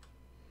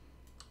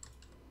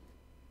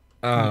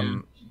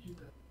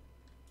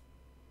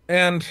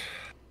 And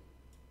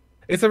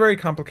it's a very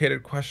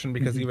complicated question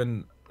because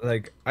even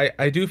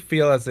I do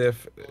feel as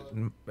if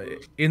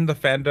in the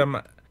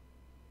fandom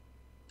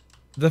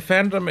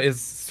is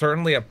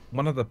certainly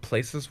one of the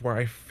places where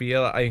I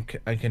feel I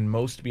can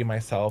most be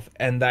myself,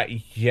 and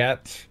that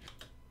yet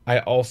I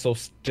also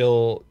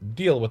still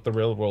deal with the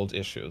real world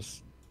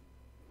issues.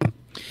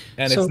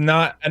 And it's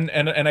not, and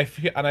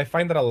I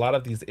find that a lot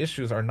of these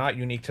issues are not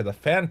unique to the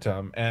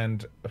fandom,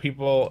 and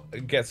people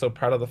get so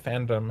proud of the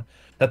fandom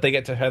that they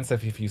get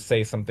defensive if you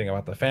say something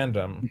about the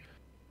fandom.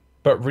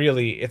 But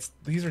really,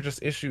 these are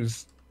just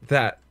issues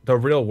that the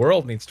real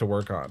world needs to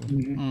work on,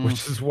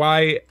 which is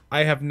why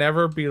I have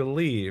never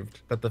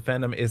believed that the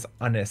fandom is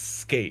an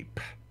escape.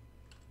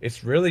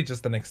 It's really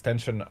just an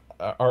extension,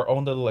 our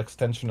own little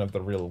extension of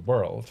the real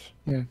world.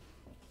 Yeah.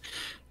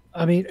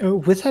 I mean,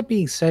 with that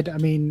being said, I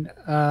mean,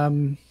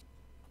 when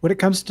it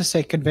comes to,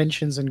 say,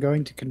 conventions and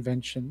going to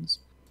conventions,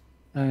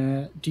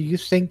 do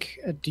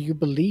you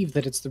believe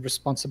that it's the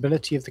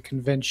responsibility of the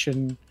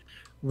convention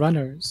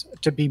runners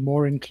to be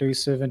more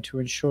inclusive and to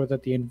ensure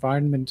that the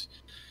environment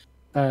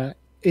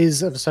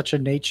is of such a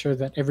nature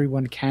that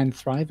everyone can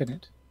thrive in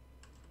it?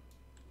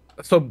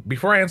 So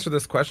before I answer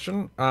this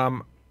question,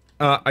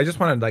 I just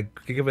want to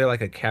give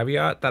it a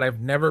caveat that I've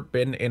never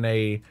been in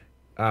a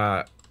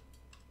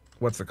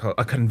what's it called,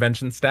 a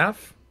convention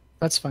staff.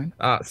 That's fine.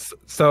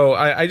 So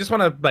I just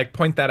want to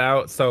point that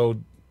out so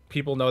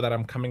people know that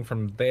I'm coming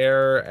from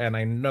there, and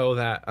I know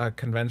that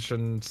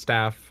convention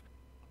staff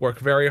work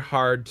very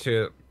hard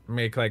to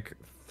make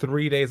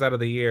 3 days out of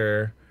the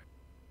year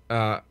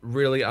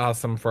really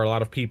awesome for a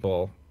lot of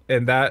people,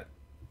 and that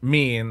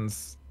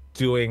means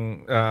you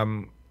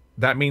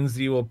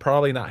will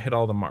probably not hit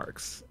all the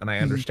marks, and I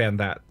understand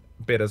that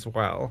bit as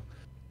well.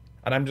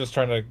 And I'm just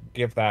trying to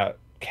give that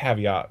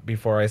caveat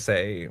before I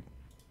say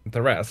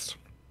the rest.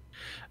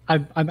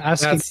 I'm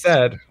asking. That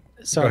said,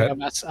 sorry,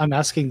 I'm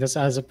asking this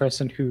as a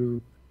person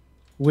who,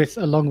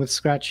 along with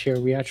Scratch here,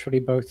 we actually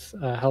both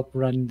help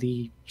run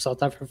the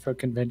south-afrifur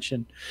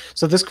convention.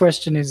 So this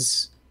question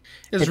is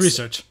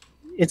research.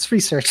 It's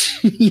research.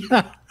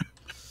 Yeah.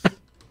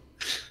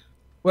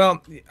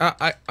 Well,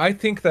 I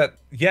think that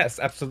yes,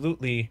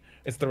 absolutely,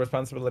 it's the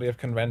responsibility of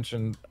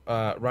convention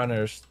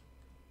runners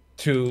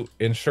to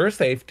ensure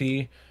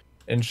safety,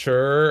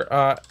 ensure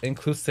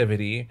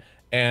inclusivity,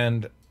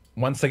 and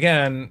once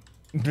again,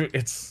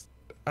 it's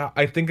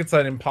I think it's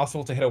an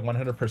impossible to hit a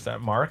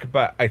 100% mark,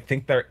 but I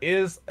think there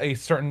is a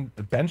certain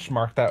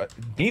benchmark that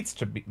needs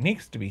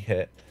to be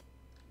hit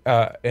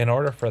in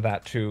order for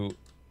that to,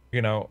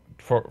 you know,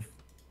 for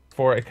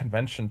a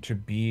convention to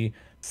be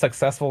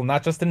successful,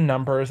 not just in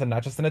numbers and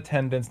not just in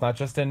attendance, not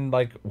just in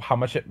like how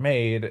much it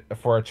made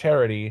for a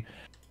charity,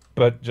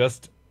 but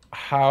just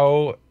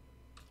how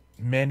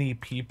many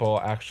people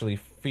actually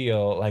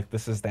feel like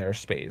this is their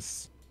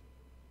space.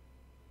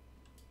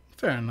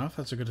 Fair enough.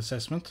 That's a good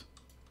assessment.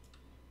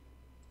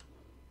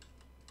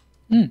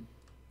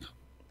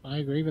 I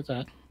agree with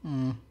that.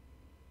 I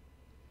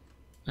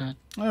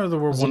know there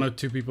were one or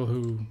two people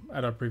who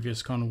at our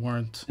previous con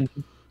weren't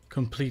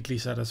completely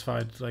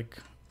satisfied, like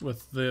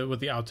with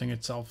the outing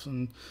itself.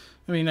 And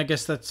I mean, I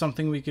guess that's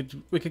something we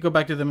could go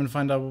back to them and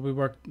find out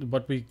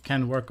what we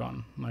can work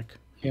on, like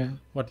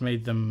what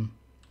made them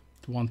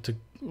want to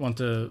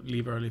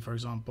leave early, for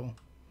example.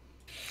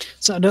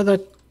 So I know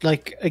that,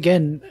 like,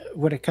 again,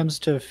 when it comes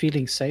to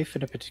feeling safe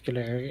in a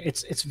particular area,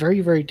 it's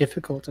very, very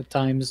difficult at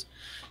times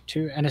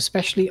to, and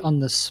especially on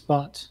the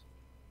spot,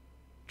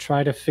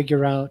 try to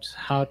figure out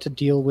how to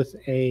deal with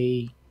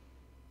an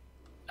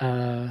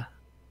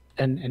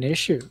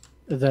issue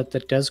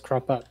that does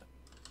crop up.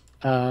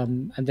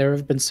 And there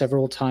have been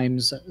several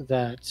times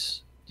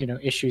that, you know,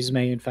 issues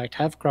may in fact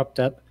have cropped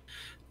up,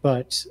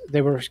 but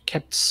they were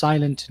kept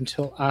silent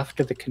until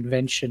after the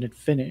convention had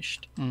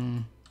finished.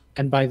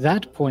 And by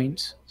that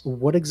point,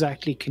 what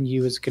exactly can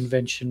you as a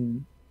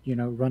convention, you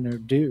know, runner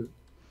do,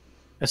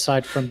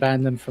 aside from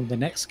ban them from the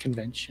next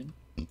convention?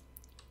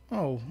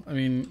 Oh, I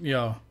mean,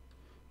 yeah.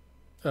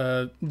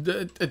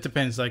 It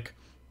depends. Like,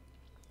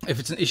 if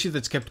it's an issue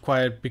that's kept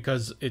quiet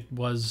because it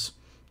was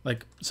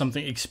like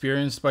something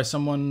experienced by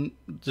someone,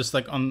 just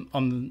like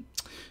on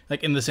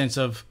like in the sense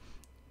of,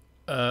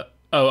 oh,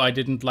 I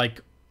didn't like,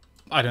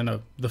 I don't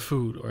know, the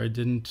food, or I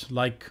didn't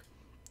like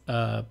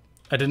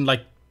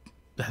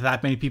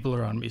that many people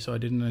around me, so I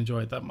didn't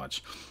enjoy it that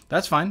much.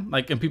 That's fine.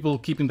 Like, and people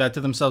keeping that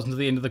to themselves until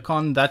the end of the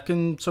con, that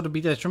can sort of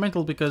be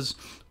detrimental because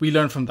we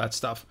learn from that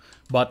stuff.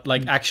 But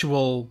like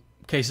actual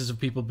cases of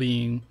people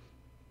being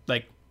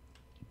like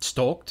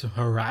stalked,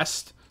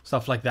 harassed,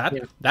 stuff like that,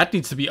 that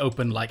needs to be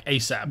open like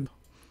ASAP.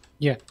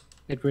 Yeah,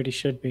 it really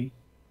should be.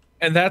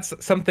 And that's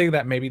something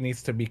that maybe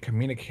needs to be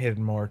communicated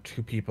more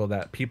to people,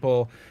 that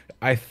people,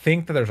 I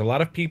think that there's a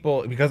lot of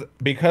people,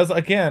 because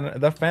again,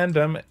 the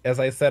fandom, as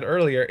I said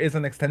earlier, is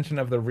an extension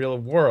of the real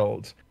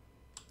world.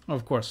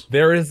 Of course.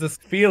 There is this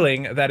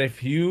feeling that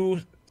if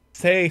you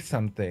say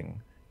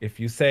something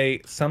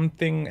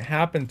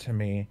happened to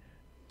me,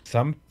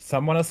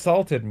 someone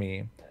assaulted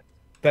me,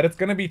 that it's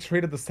going to be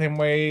treated the same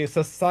way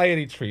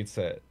society treats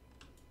it,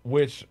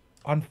 which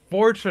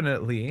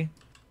unfortunately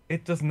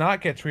it does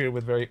not get treated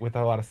with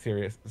a lot of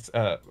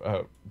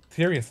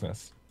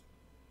seriousness.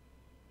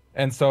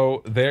 And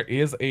so there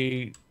is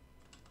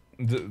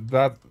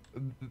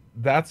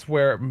that's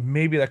where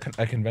maybe a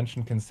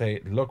convention can say,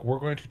 look, we're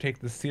going to take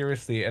this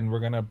seriously and we're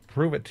going to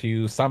prove it to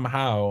you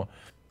somehow.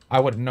 I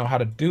wouldn't know how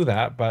to do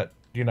that, but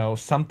you know,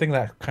 something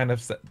that kind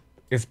of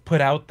is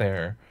put out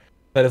there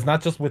that is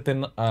not just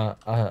within a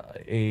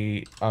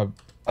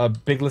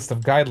big list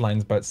of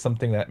guidelines, but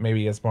something that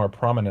maybe is more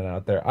prominent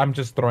out there. I'm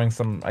just throwing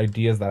some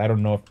ideas that I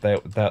don't know if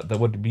that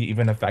would be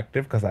even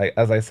effective, because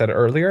as I said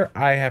earlier,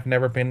 I have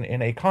never been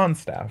in a con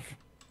staff.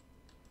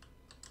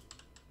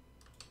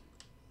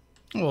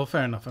 Well,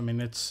 fair enough. I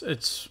mean, it's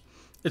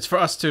for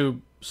us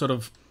to sort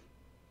of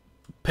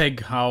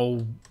peg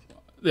our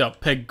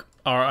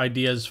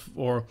ideas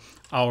for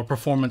our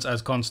performance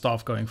as con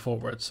staff going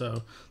forward.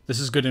 So this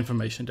is good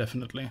information,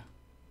 definitely.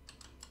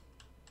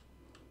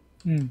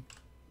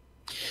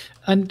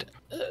 And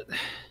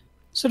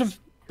sort of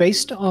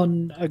based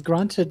on,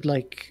 granted,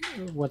 like,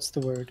 what's the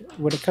word?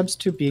 When it comes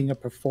to being a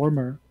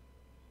performer,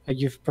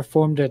 you've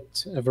performed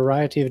at a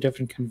variety of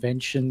different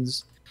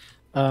conventions.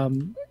 What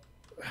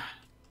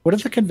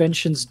have the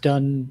conventions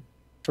done,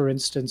 for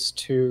instance,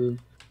 to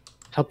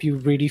help you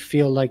really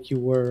feel like you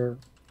were,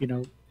 you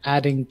know,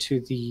 adding to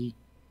the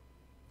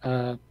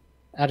sort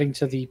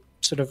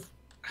of,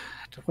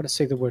 I don't want to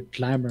say the word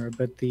glamour,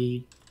 but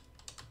the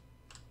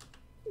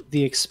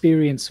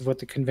experience of what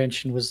the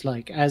convention was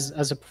like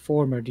as a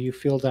performer? Do you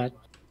feel that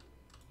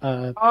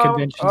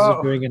conventions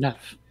are doing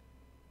enough?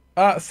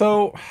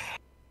 So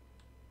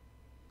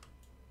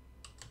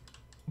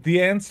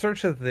the answer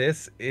to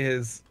this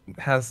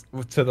has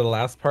to the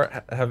last part,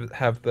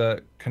 have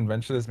the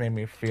conventions made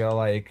me feel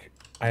like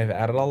I've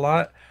added a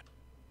lot?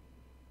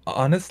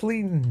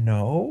 Honestly,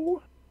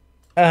 no.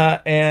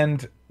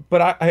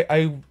 But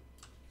I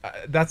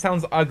that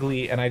sounds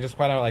ugly, and I just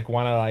want to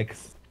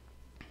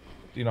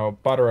you know,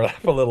 butter it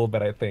up a little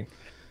bit, I think.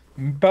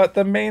 But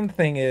the main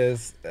thing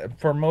is,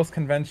 for most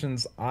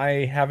conventions,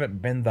 I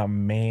haven't been the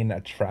main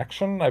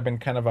attraction. I've been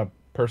kind of a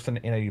person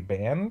in a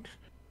band.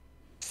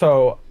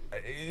 So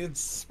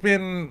it's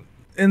been,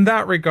 in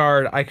that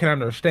regard, I can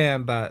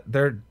understand that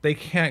they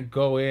can't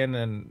go in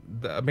and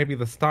maybe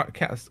the stock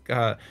cast,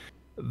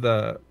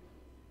 the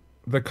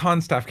the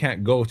con staff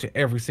can't go to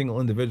every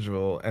single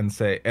individual and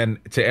say,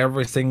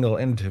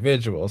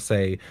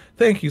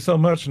 thank you so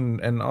much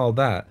and all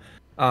that.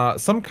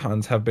 Some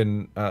cons have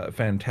been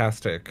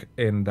fantastic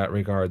in that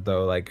regard,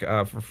 though. Like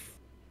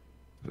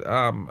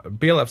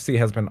BLFC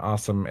has been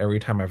awesome every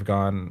time I've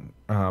gone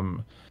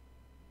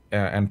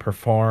and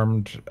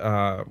performed,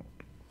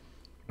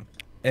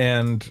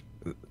 and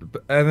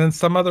then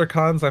some other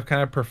cons I've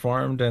kind of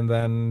performed and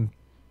then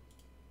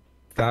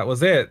that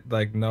was it.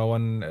 Like no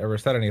one ever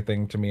said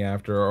anything to me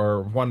after,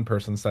 or one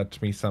person said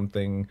to me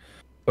something,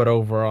 but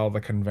overall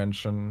the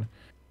convention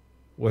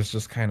was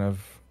just kind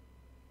of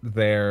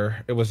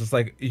there. It was just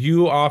like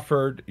you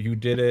offered, you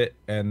did it,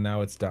 and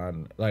now it's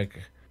done. Like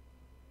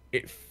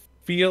it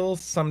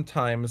feels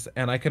sometimes,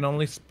 and I can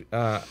only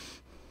I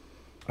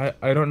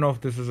don't know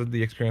if this is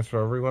the experience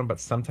for everyone, but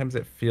sometimes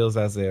it feels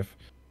as if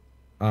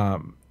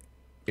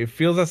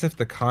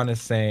the con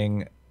is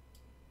saying,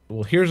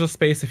 well, here's a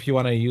space, if you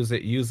want to use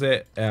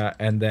it,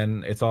 and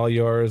then it's all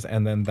yours,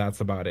 and then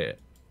that's about it.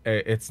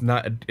 It's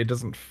not, it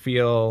doesn't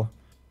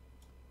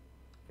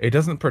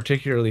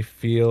particularly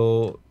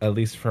feel, at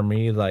least for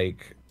me,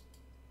 like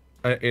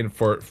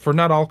for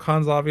not all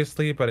cons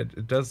obviously, but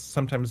it does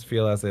sometimes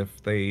feel as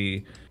if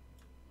they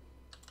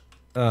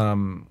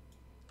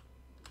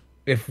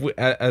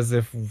as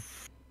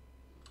if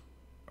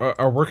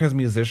our work as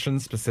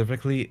musicians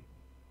specifically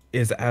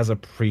is as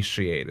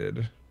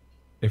appreciated,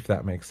 if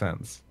that makes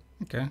sense.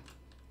 Okay.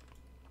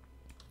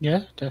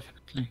 Yeah,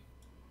 definitely.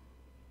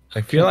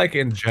 I feel like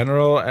in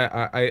general,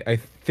 I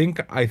think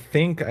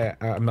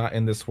I'm not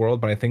in this world,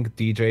 but I think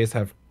DJs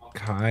have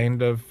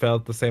kind of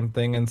felt the same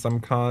thing in some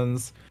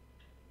cons.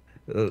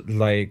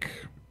 Like,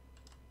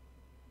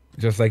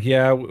 just like,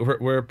 yeah,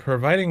 we're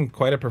providing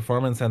quite a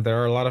performance, and there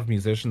are a lot of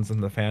musicians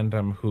in the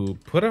fandom who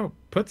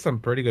put some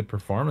pretty good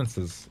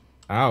performances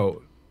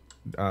out.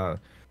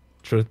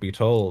 Truth be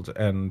told,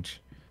 and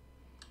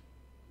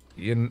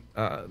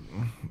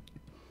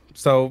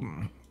so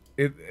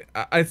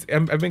I've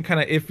been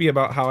kind of iffy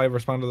about how I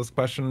respond to this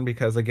question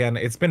because again,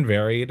 it's been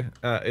varied.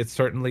 It's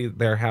certainly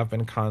there have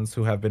been cons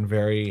who have been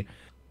very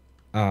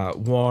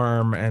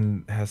warm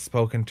and has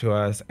spoken to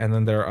us, and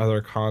then there are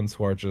other cons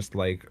who are just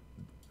like,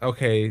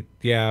 okay,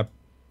 yeah,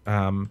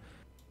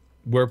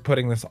 we're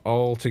putting this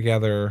all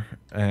together,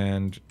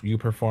 and you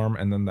perform,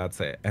 and then that's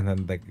it, and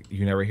then like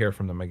you never hear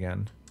from them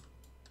again.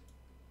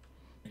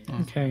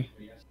 Okay.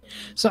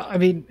 So I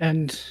mean,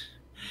 and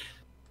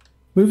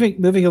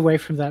moving away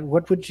from that,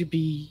 what would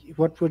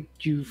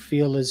you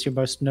feel is your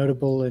most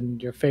notable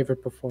and your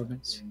favorite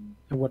performance,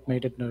 and what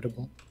made it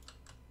notable?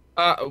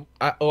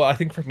 I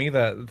think for me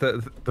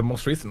the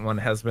most recent one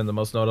has been the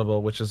most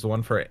notable, which is the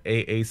one for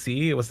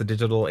AAC. It was the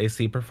digital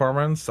AC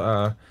performance.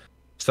 AC.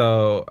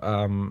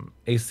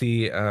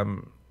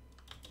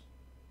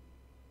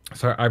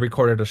 So I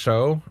recorded a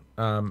show.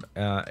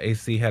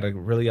 AC had a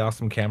really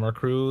awesome camera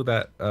crew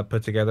that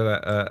put together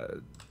that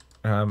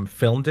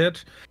filmed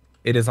it.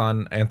 It is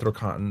on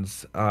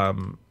Anthrocon's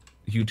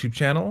YouTube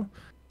channel.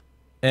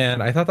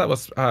 And I thought that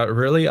was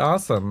really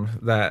awesome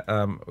that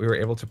we were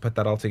able to put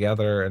that all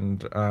together.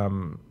 And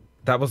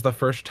that was the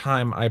first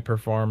time I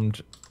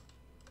performed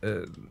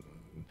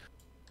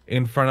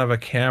in front of a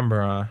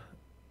camera.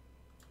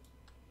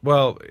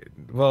 Well,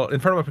 in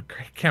front of a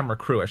camera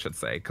crew, I should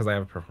say, because I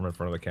have performed in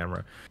front of the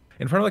camera.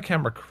 In front of the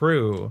camera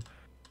crew,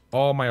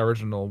 all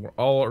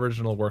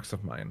original works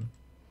of mine.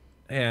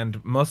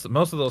 And most of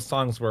those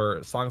songs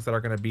were songs that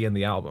are going to be in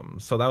the album.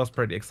 So that was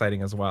pretty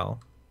exciting as well.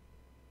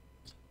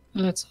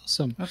 That's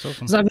awesome. That's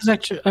awesome.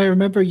 'Cause I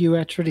remember you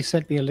actually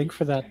sent me a link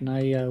for that, and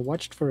I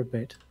watched for a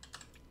bit.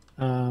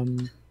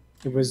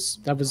 It was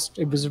a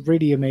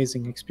really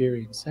amazing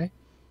experience. Eh?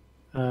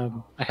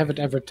 I haven't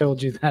ever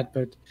told you that,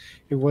 but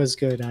it was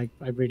good. I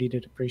really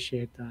did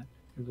appreciate that.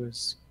 It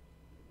was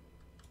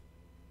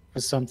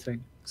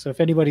something. So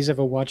if anybody's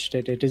ever watched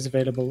it, it is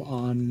available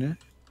on.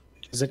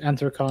 Is it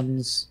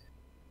Anthrocon's?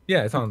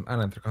 Yeah, it's on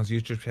Anthrocon's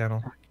YouTube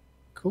channel.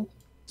 Cool.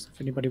 So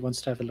if anybody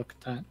wants to have a look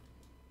at that.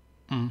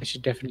 I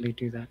should definitely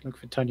do that. Look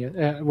for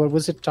Tonya. What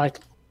was it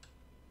titled?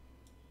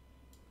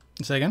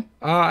 Say again?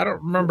 I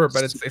don't remember,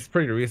 but it's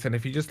pretty recent.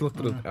 If you just look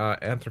through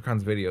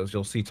Anthrocon's videos,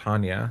 you'll see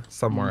Tonya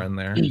somewhere in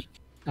there.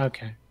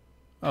 Okay.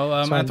 Oh,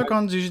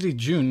 Anthrocon's usually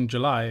June,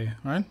 July,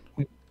 right?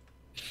 Yes.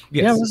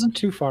 Yeah, it wasn't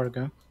too far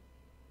ago.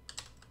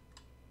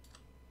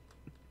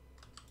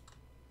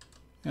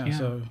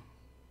 Yeah.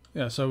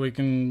 So we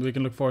can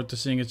look forward to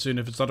seeing it soon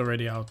if it's not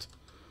already out.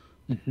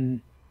 Mm-hmm.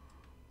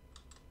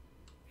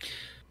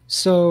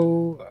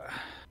 So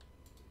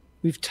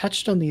we've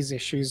touched on these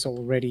issues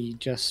already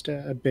just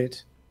a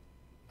bit,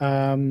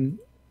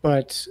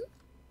 but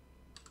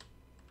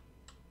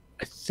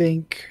I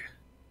think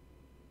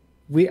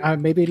we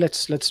maybe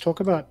let's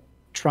talk about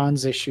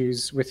trans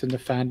issues within the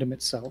fandom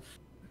itself,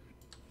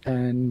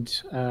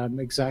 and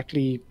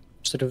exactly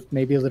sort of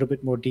maybe a little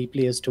bit more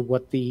deeply as to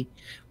what the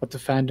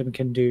fandom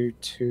can do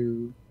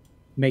to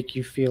make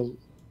you feel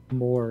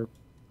more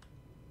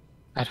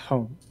at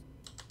home.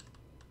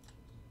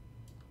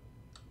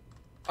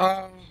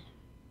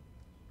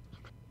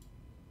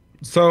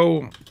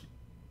 So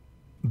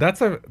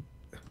That's a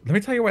let me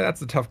tell you why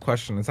that's a tough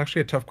question. It's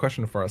actually a tough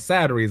question for a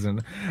sad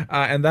reason,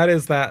 and that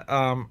is that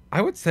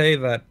I would say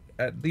that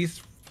at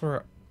least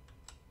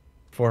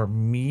for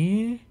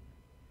me,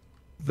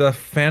 the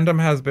fandom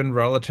has been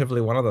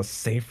relatively one of the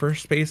safer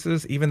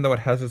spaces, even though it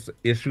has its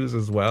issues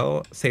as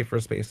well. Safer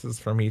spaces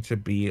for me to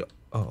be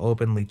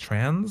openly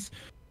trans,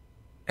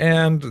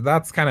 and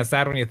that's kind of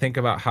sad when you think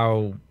about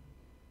how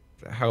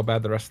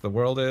bad the rest of the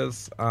world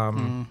is.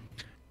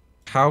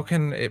 How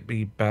can it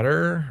be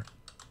better?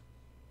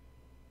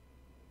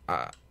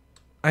 Uh,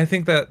 I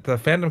think that the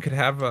fandom could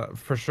have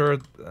for sure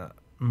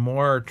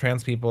more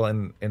trans people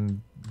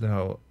in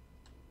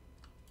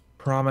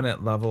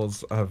prominent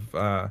levels of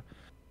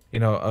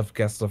of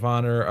guests of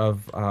honor,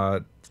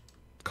 of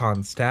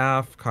con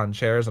staff, con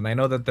chairs, and I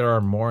know that there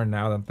are more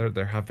now than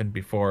there have been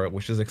before,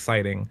 which is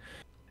exciting.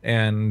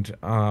 And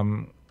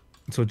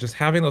so just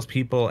having those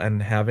people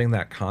and having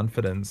that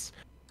confidence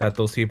that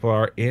those people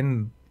are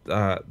in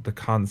the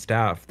con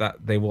staff, that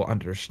they will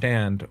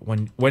understand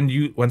when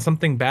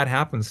something bad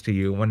happens to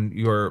you, when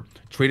you're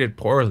treated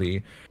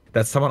poorly,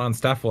 that someone on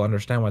staff will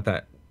understand what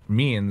that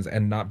means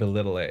and not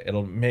belittle it.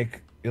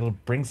 It'll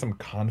bring some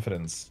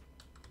confidence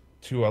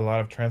to a lot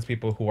of trans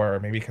people who are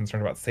maybe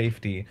concerned about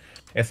safety,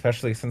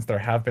 especially since there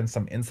have been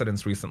some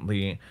incidents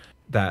recently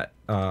that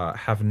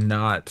have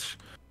not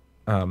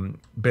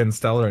been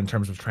stellar in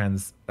terms of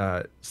trans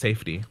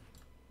safety.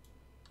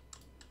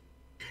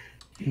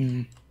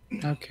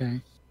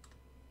 Okay.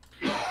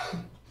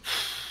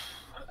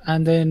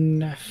 And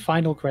then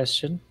final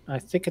question. I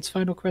think it's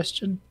final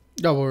question.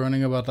 Yeah, we're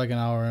running about like an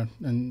hour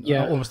and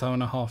almost an hour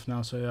and a half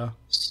now. So yeah.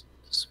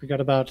 So we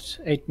got about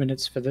 8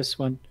 minutes for this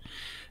one.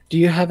 Do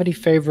you have any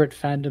favorite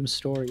fandom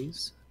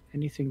stories?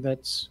 Anything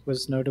that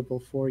was notable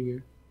for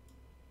you?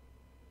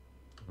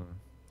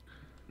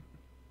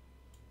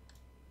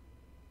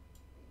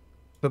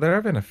 So there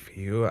have been a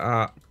few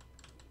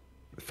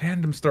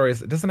fandom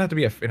stories. It doesn't have to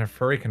be in a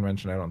furry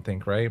convention, I don't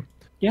think, right?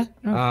 Yeah.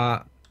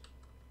 No.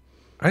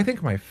 I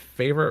think my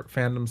favorite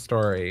fandom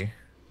story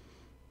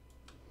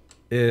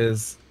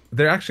is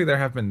there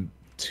have been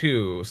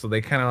two, so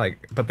they kind of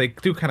like, but they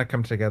do kind of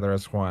come together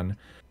as one,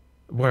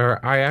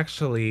 where I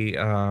actually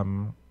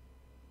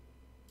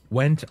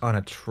went on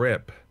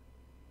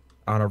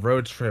a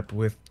road trip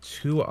with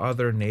two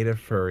other native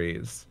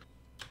furries,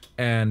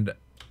 and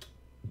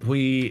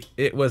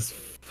it was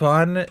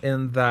fun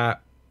in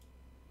that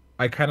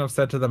I kind of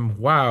said to them,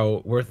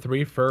 wow, we're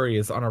three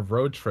furries on a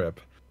road trip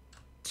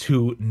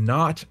to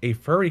not a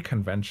furry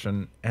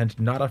convention and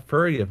not a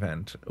furry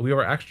event. We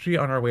were actually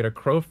on our way to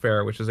Crow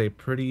Fair, which is a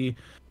pretty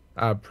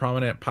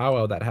prominent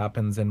powwow that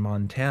happens in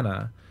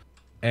Montana.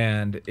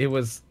 And it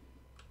was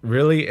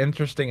really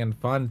interesting and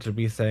fun to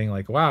be saying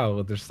like,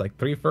 wow, there's like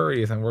three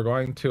furries and we're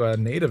going to a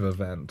native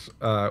event,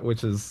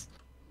 which was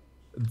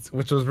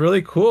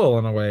really cool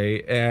in a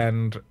way.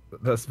 And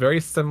that's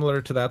very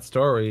similar to that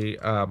story.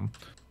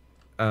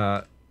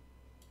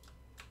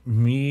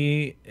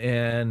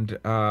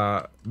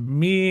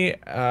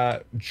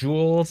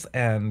 Jules,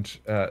 and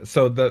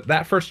so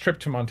that first trip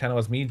to Montana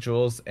was me,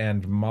 Jules,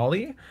 and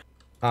Molly,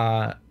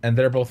 and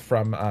they're both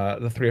from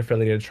the three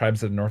affiliated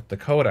tribes of North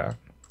Dakota.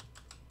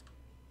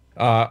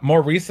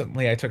 More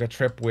recently, I took a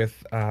trip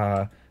with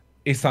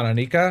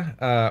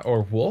Isananika,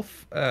 or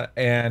Wolf,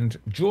 and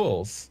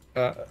Jules,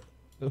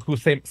 who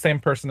same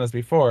person as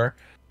before.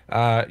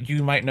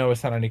 You might know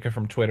Isananika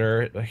from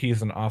Twitter.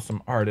 He's an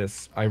awesome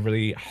artist. I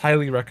really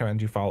highly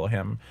recommend you follow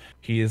him.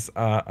 He's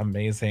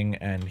amazing,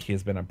 and he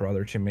has been a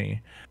brother to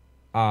me.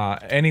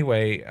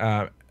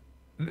 Anyway,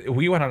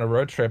 we went on a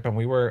road trip, and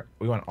we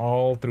went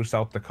all through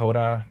South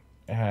Dakota,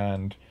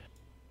 and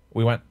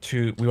we went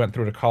through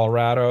to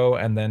Colorado,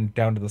 and then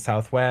down to the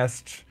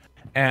Southwest.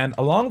 And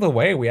along the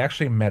way, we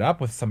actually met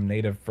up with some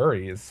native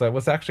furries. So it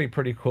was actually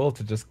pretty cool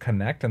to just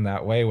connect in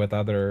that way with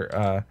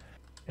other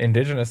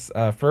indigenous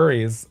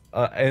furries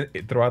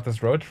throughout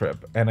this road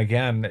trip. And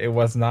again, it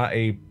was not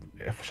a,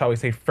 shall we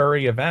say,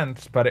 furry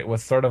event, but it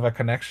was sort of a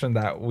connection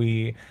that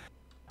we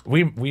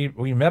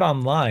met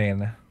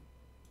online,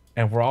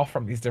 and we're all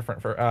from these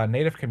different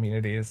native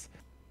communities,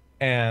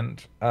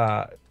 and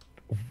that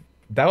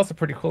was a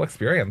pretty cool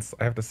experience,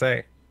 I have to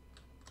say.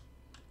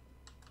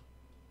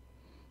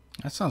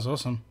 That sounds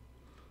awesome.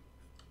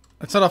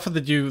 It's not often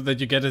that you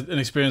get an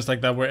experience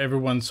like that where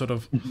everyone's sort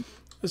of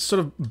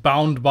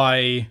bound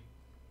by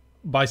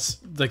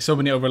like so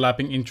many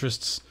overlapping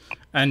interests,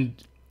 and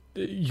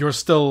you're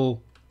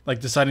still like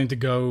deciding to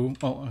go.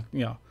 Well,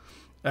 yeah,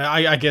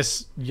 I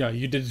guess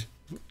you did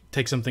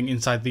take something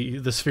inside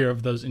the sphere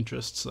of those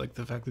interests, like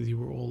the fact that you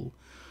were all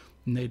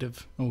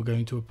native and were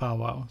going to a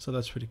powwow. So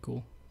that's pretty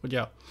cool. But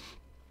yeah,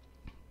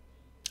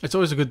 it's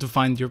always good to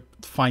find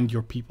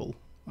your people,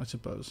 I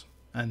suppose,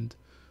 and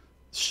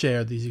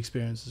share these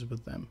experiences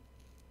with them.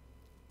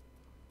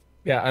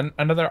 Yeah,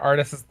 another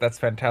artist that's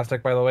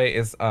fantastic, by the way,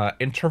 is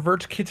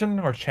Introvert Kitten,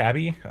 or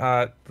Chabby.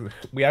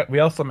 We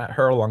also met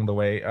her along the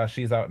way.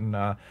 She's out in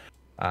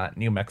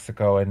New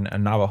Mexico in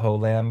Navajo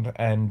land,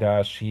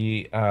 and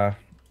she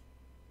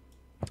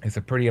is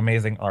a pretty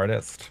amazing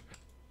artist.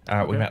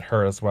 We met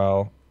her as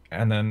well.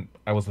 and then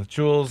I was with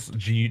Jules,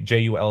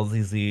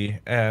 Julzz,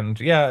 and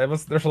yeah,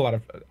 there's a lot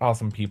of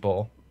awesome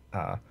people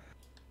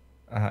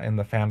in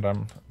the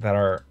fandom that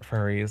are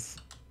furries,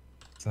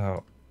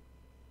 so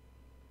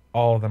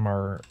all of them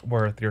are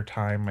worth your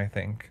time, I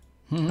think.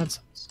 That's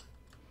nice.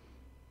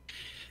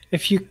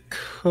 If you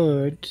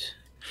could,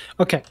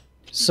 okay.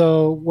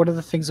 So one of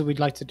the things that we'd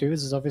like to do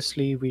is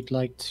obviously we'd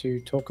like to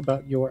talk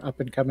about your up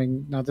and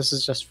coming. Now this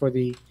is just for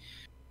the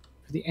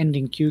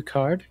ending cue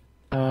card.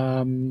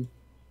 When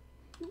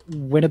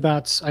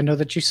about? I know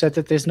that you said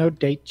that there's no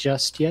date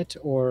just yet,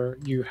 or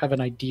you have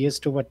an idea as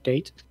to what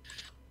date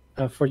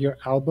for your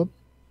album.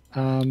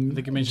 I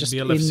think you mentioned just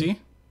BLFC.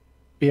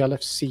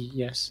 BLFC,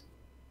 yes.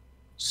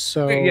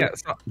 So Okay, yeah,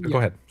 so, go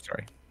ahead.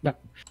 Sorry. No,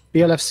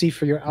 BLFC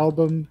for your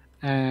album,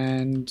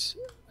 and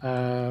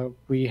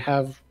we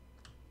have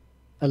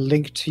a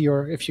link to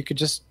your. If you could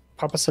just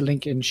pop us a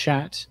link in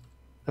chat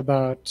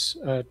about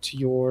to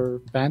your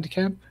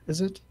Bandcamp,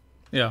 is it?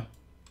 Yeah.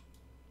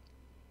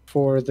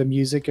 For the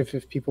music,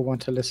 if people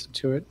want to listen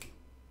to it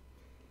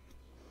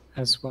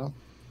as well,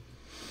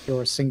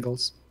 your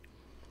singles.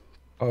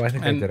 Oh, I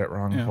think I did it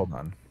wrong. Yeah. Hold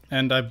on.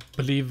 And I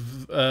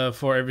believe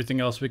for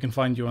everything else, we can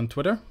find you on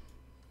Twitter.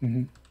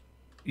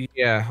 Mm-hmm.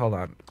 Yeah, hold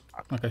on.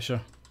 Okay,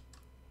 sure.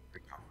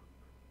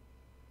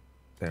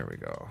 There we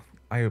go.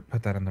 I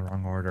put that in the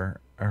wrong order.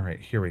 All right,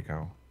 here we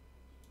go.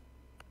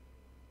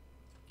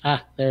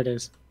 Ah, there it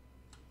is.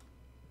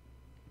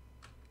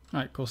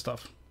 All right, cool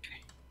stuff.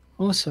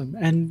 Awesome.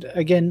 And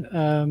again,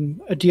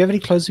 do you have any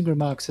closing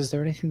remarks? Is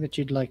there anything that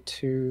you'd like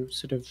to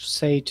sort of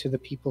say to the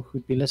people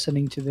who'd be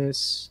listening to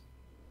this?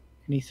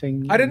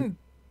 Anything? I didn't.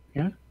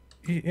 Yeah.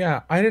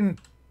 Yeah, I didn't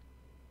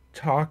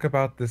talk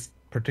about this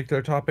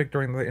particular topic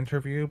during the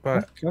interview,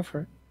 but Go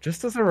for it.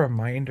 just as a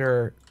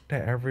reminder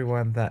to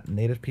everyone that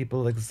Native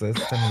people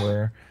exist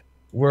and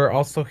we're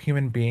also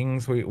human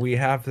beings. We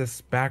have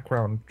this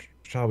background,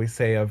 shall we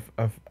say, of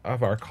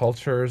our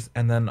cultures,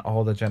 and then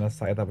all the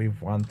genocide that we've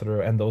gone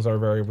through, and those are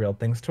very real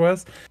things to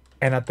us.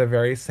 And at the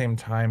very same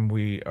time,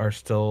 we are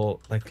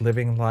still like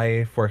living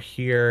life. We're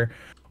here,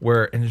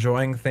 we're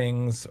enjoying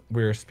things,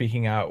 we're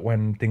speaking out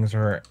when things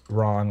are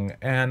wrong,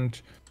 and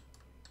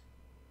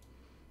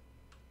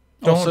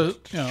try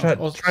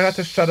not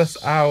to shut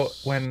us out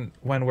when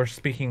we're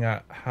speaking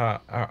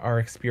our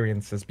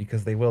experiences,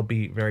 because they will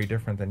be very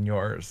different than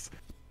yours.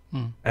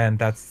 And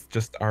that's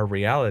just our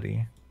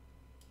reality.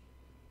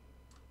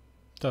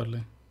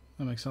 Totally.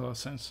 That makes a lot of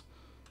sense.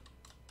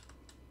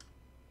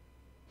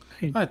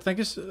 All right, thank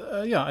you.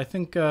 Yeah, I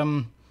think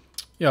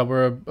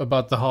we're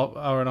about the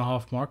hour and a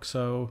half mark,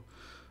 so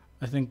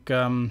I think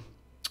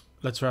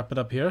let's wrap it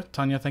up here.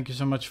 Tonya, thank you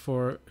so much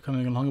for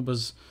coming along. It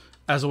was,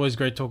 as always,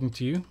 great talking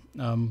to you.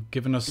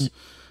 Giving us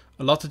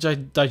a lot to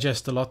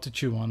digest, a lot to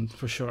chew on,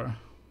 for sure.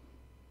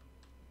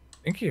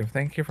 Thank you.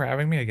 Thank you for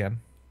having me again.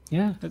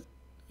 Yeah.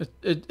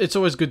 It's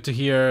always good to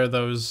hear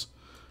those,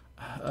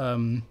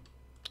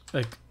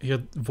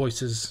 hear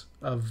voices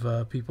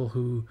of people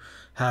who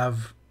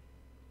have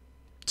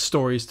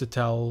stories to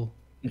tell,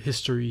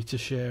 history to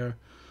share,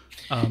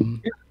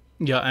 and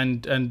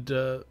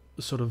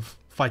sort of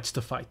fights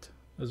to fight,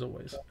 as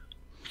always.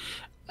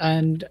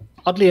 And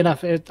oddly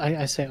enough,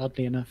 I say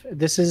oddly enough,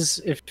 this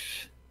is, if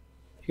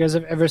you guys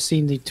have ever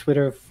seen the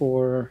Twitter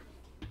for,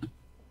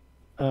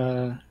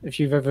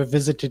 if you've ever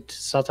visited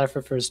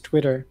south-afrifur's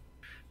Twitter,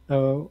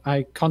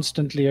 I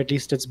constantly, or at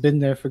least it's been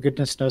there for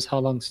goodness knows how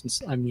long,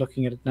 since I'm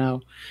looking at it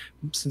now,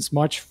 since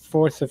March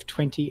 4th of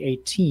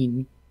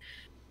 2018,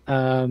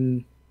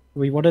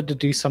 we wanted to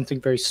do something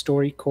very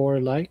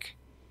StoryCorps-like,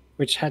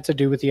 which had to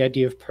do with the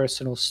idea of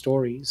personal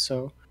stories.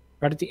 So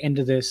right at the end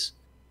of this,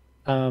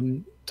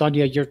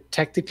 Tonya, you're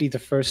technically the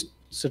first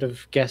sort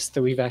of guest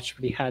that we've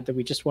actually had that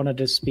we just wanted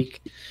to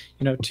speak,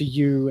 to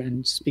you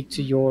and speak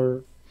to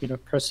your,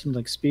 personal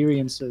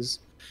experiences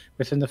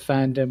within the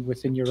fandom,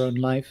 within your own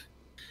life.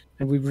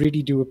 And we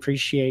really do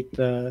appreciate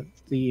the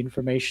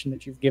information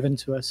that you've given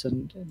to us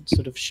and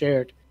sort of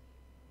shared.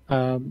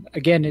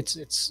 Again,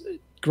 it's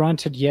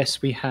granted,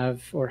 yes, we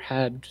have or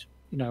had,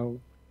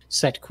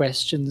 set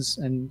questions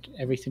and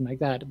everything like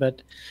that,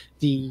 but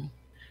the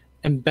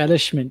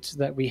embellishment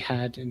that we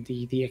had and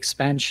the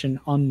expansion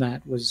on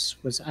that was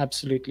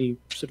absolutely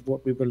sort of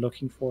what we were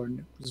looking for, and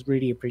it was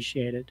really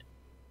appreciated.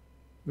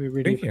 We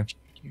really appreciate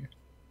you.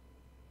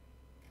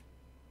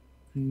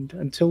 And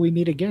until we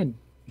meet again.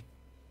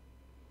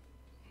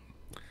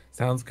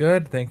 Sounds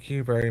good. Thank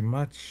you very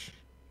much.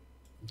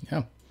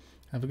 Yeah.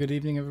 Have a good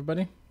evening,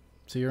 everybody.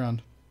 See you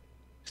around.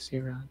 See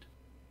you around.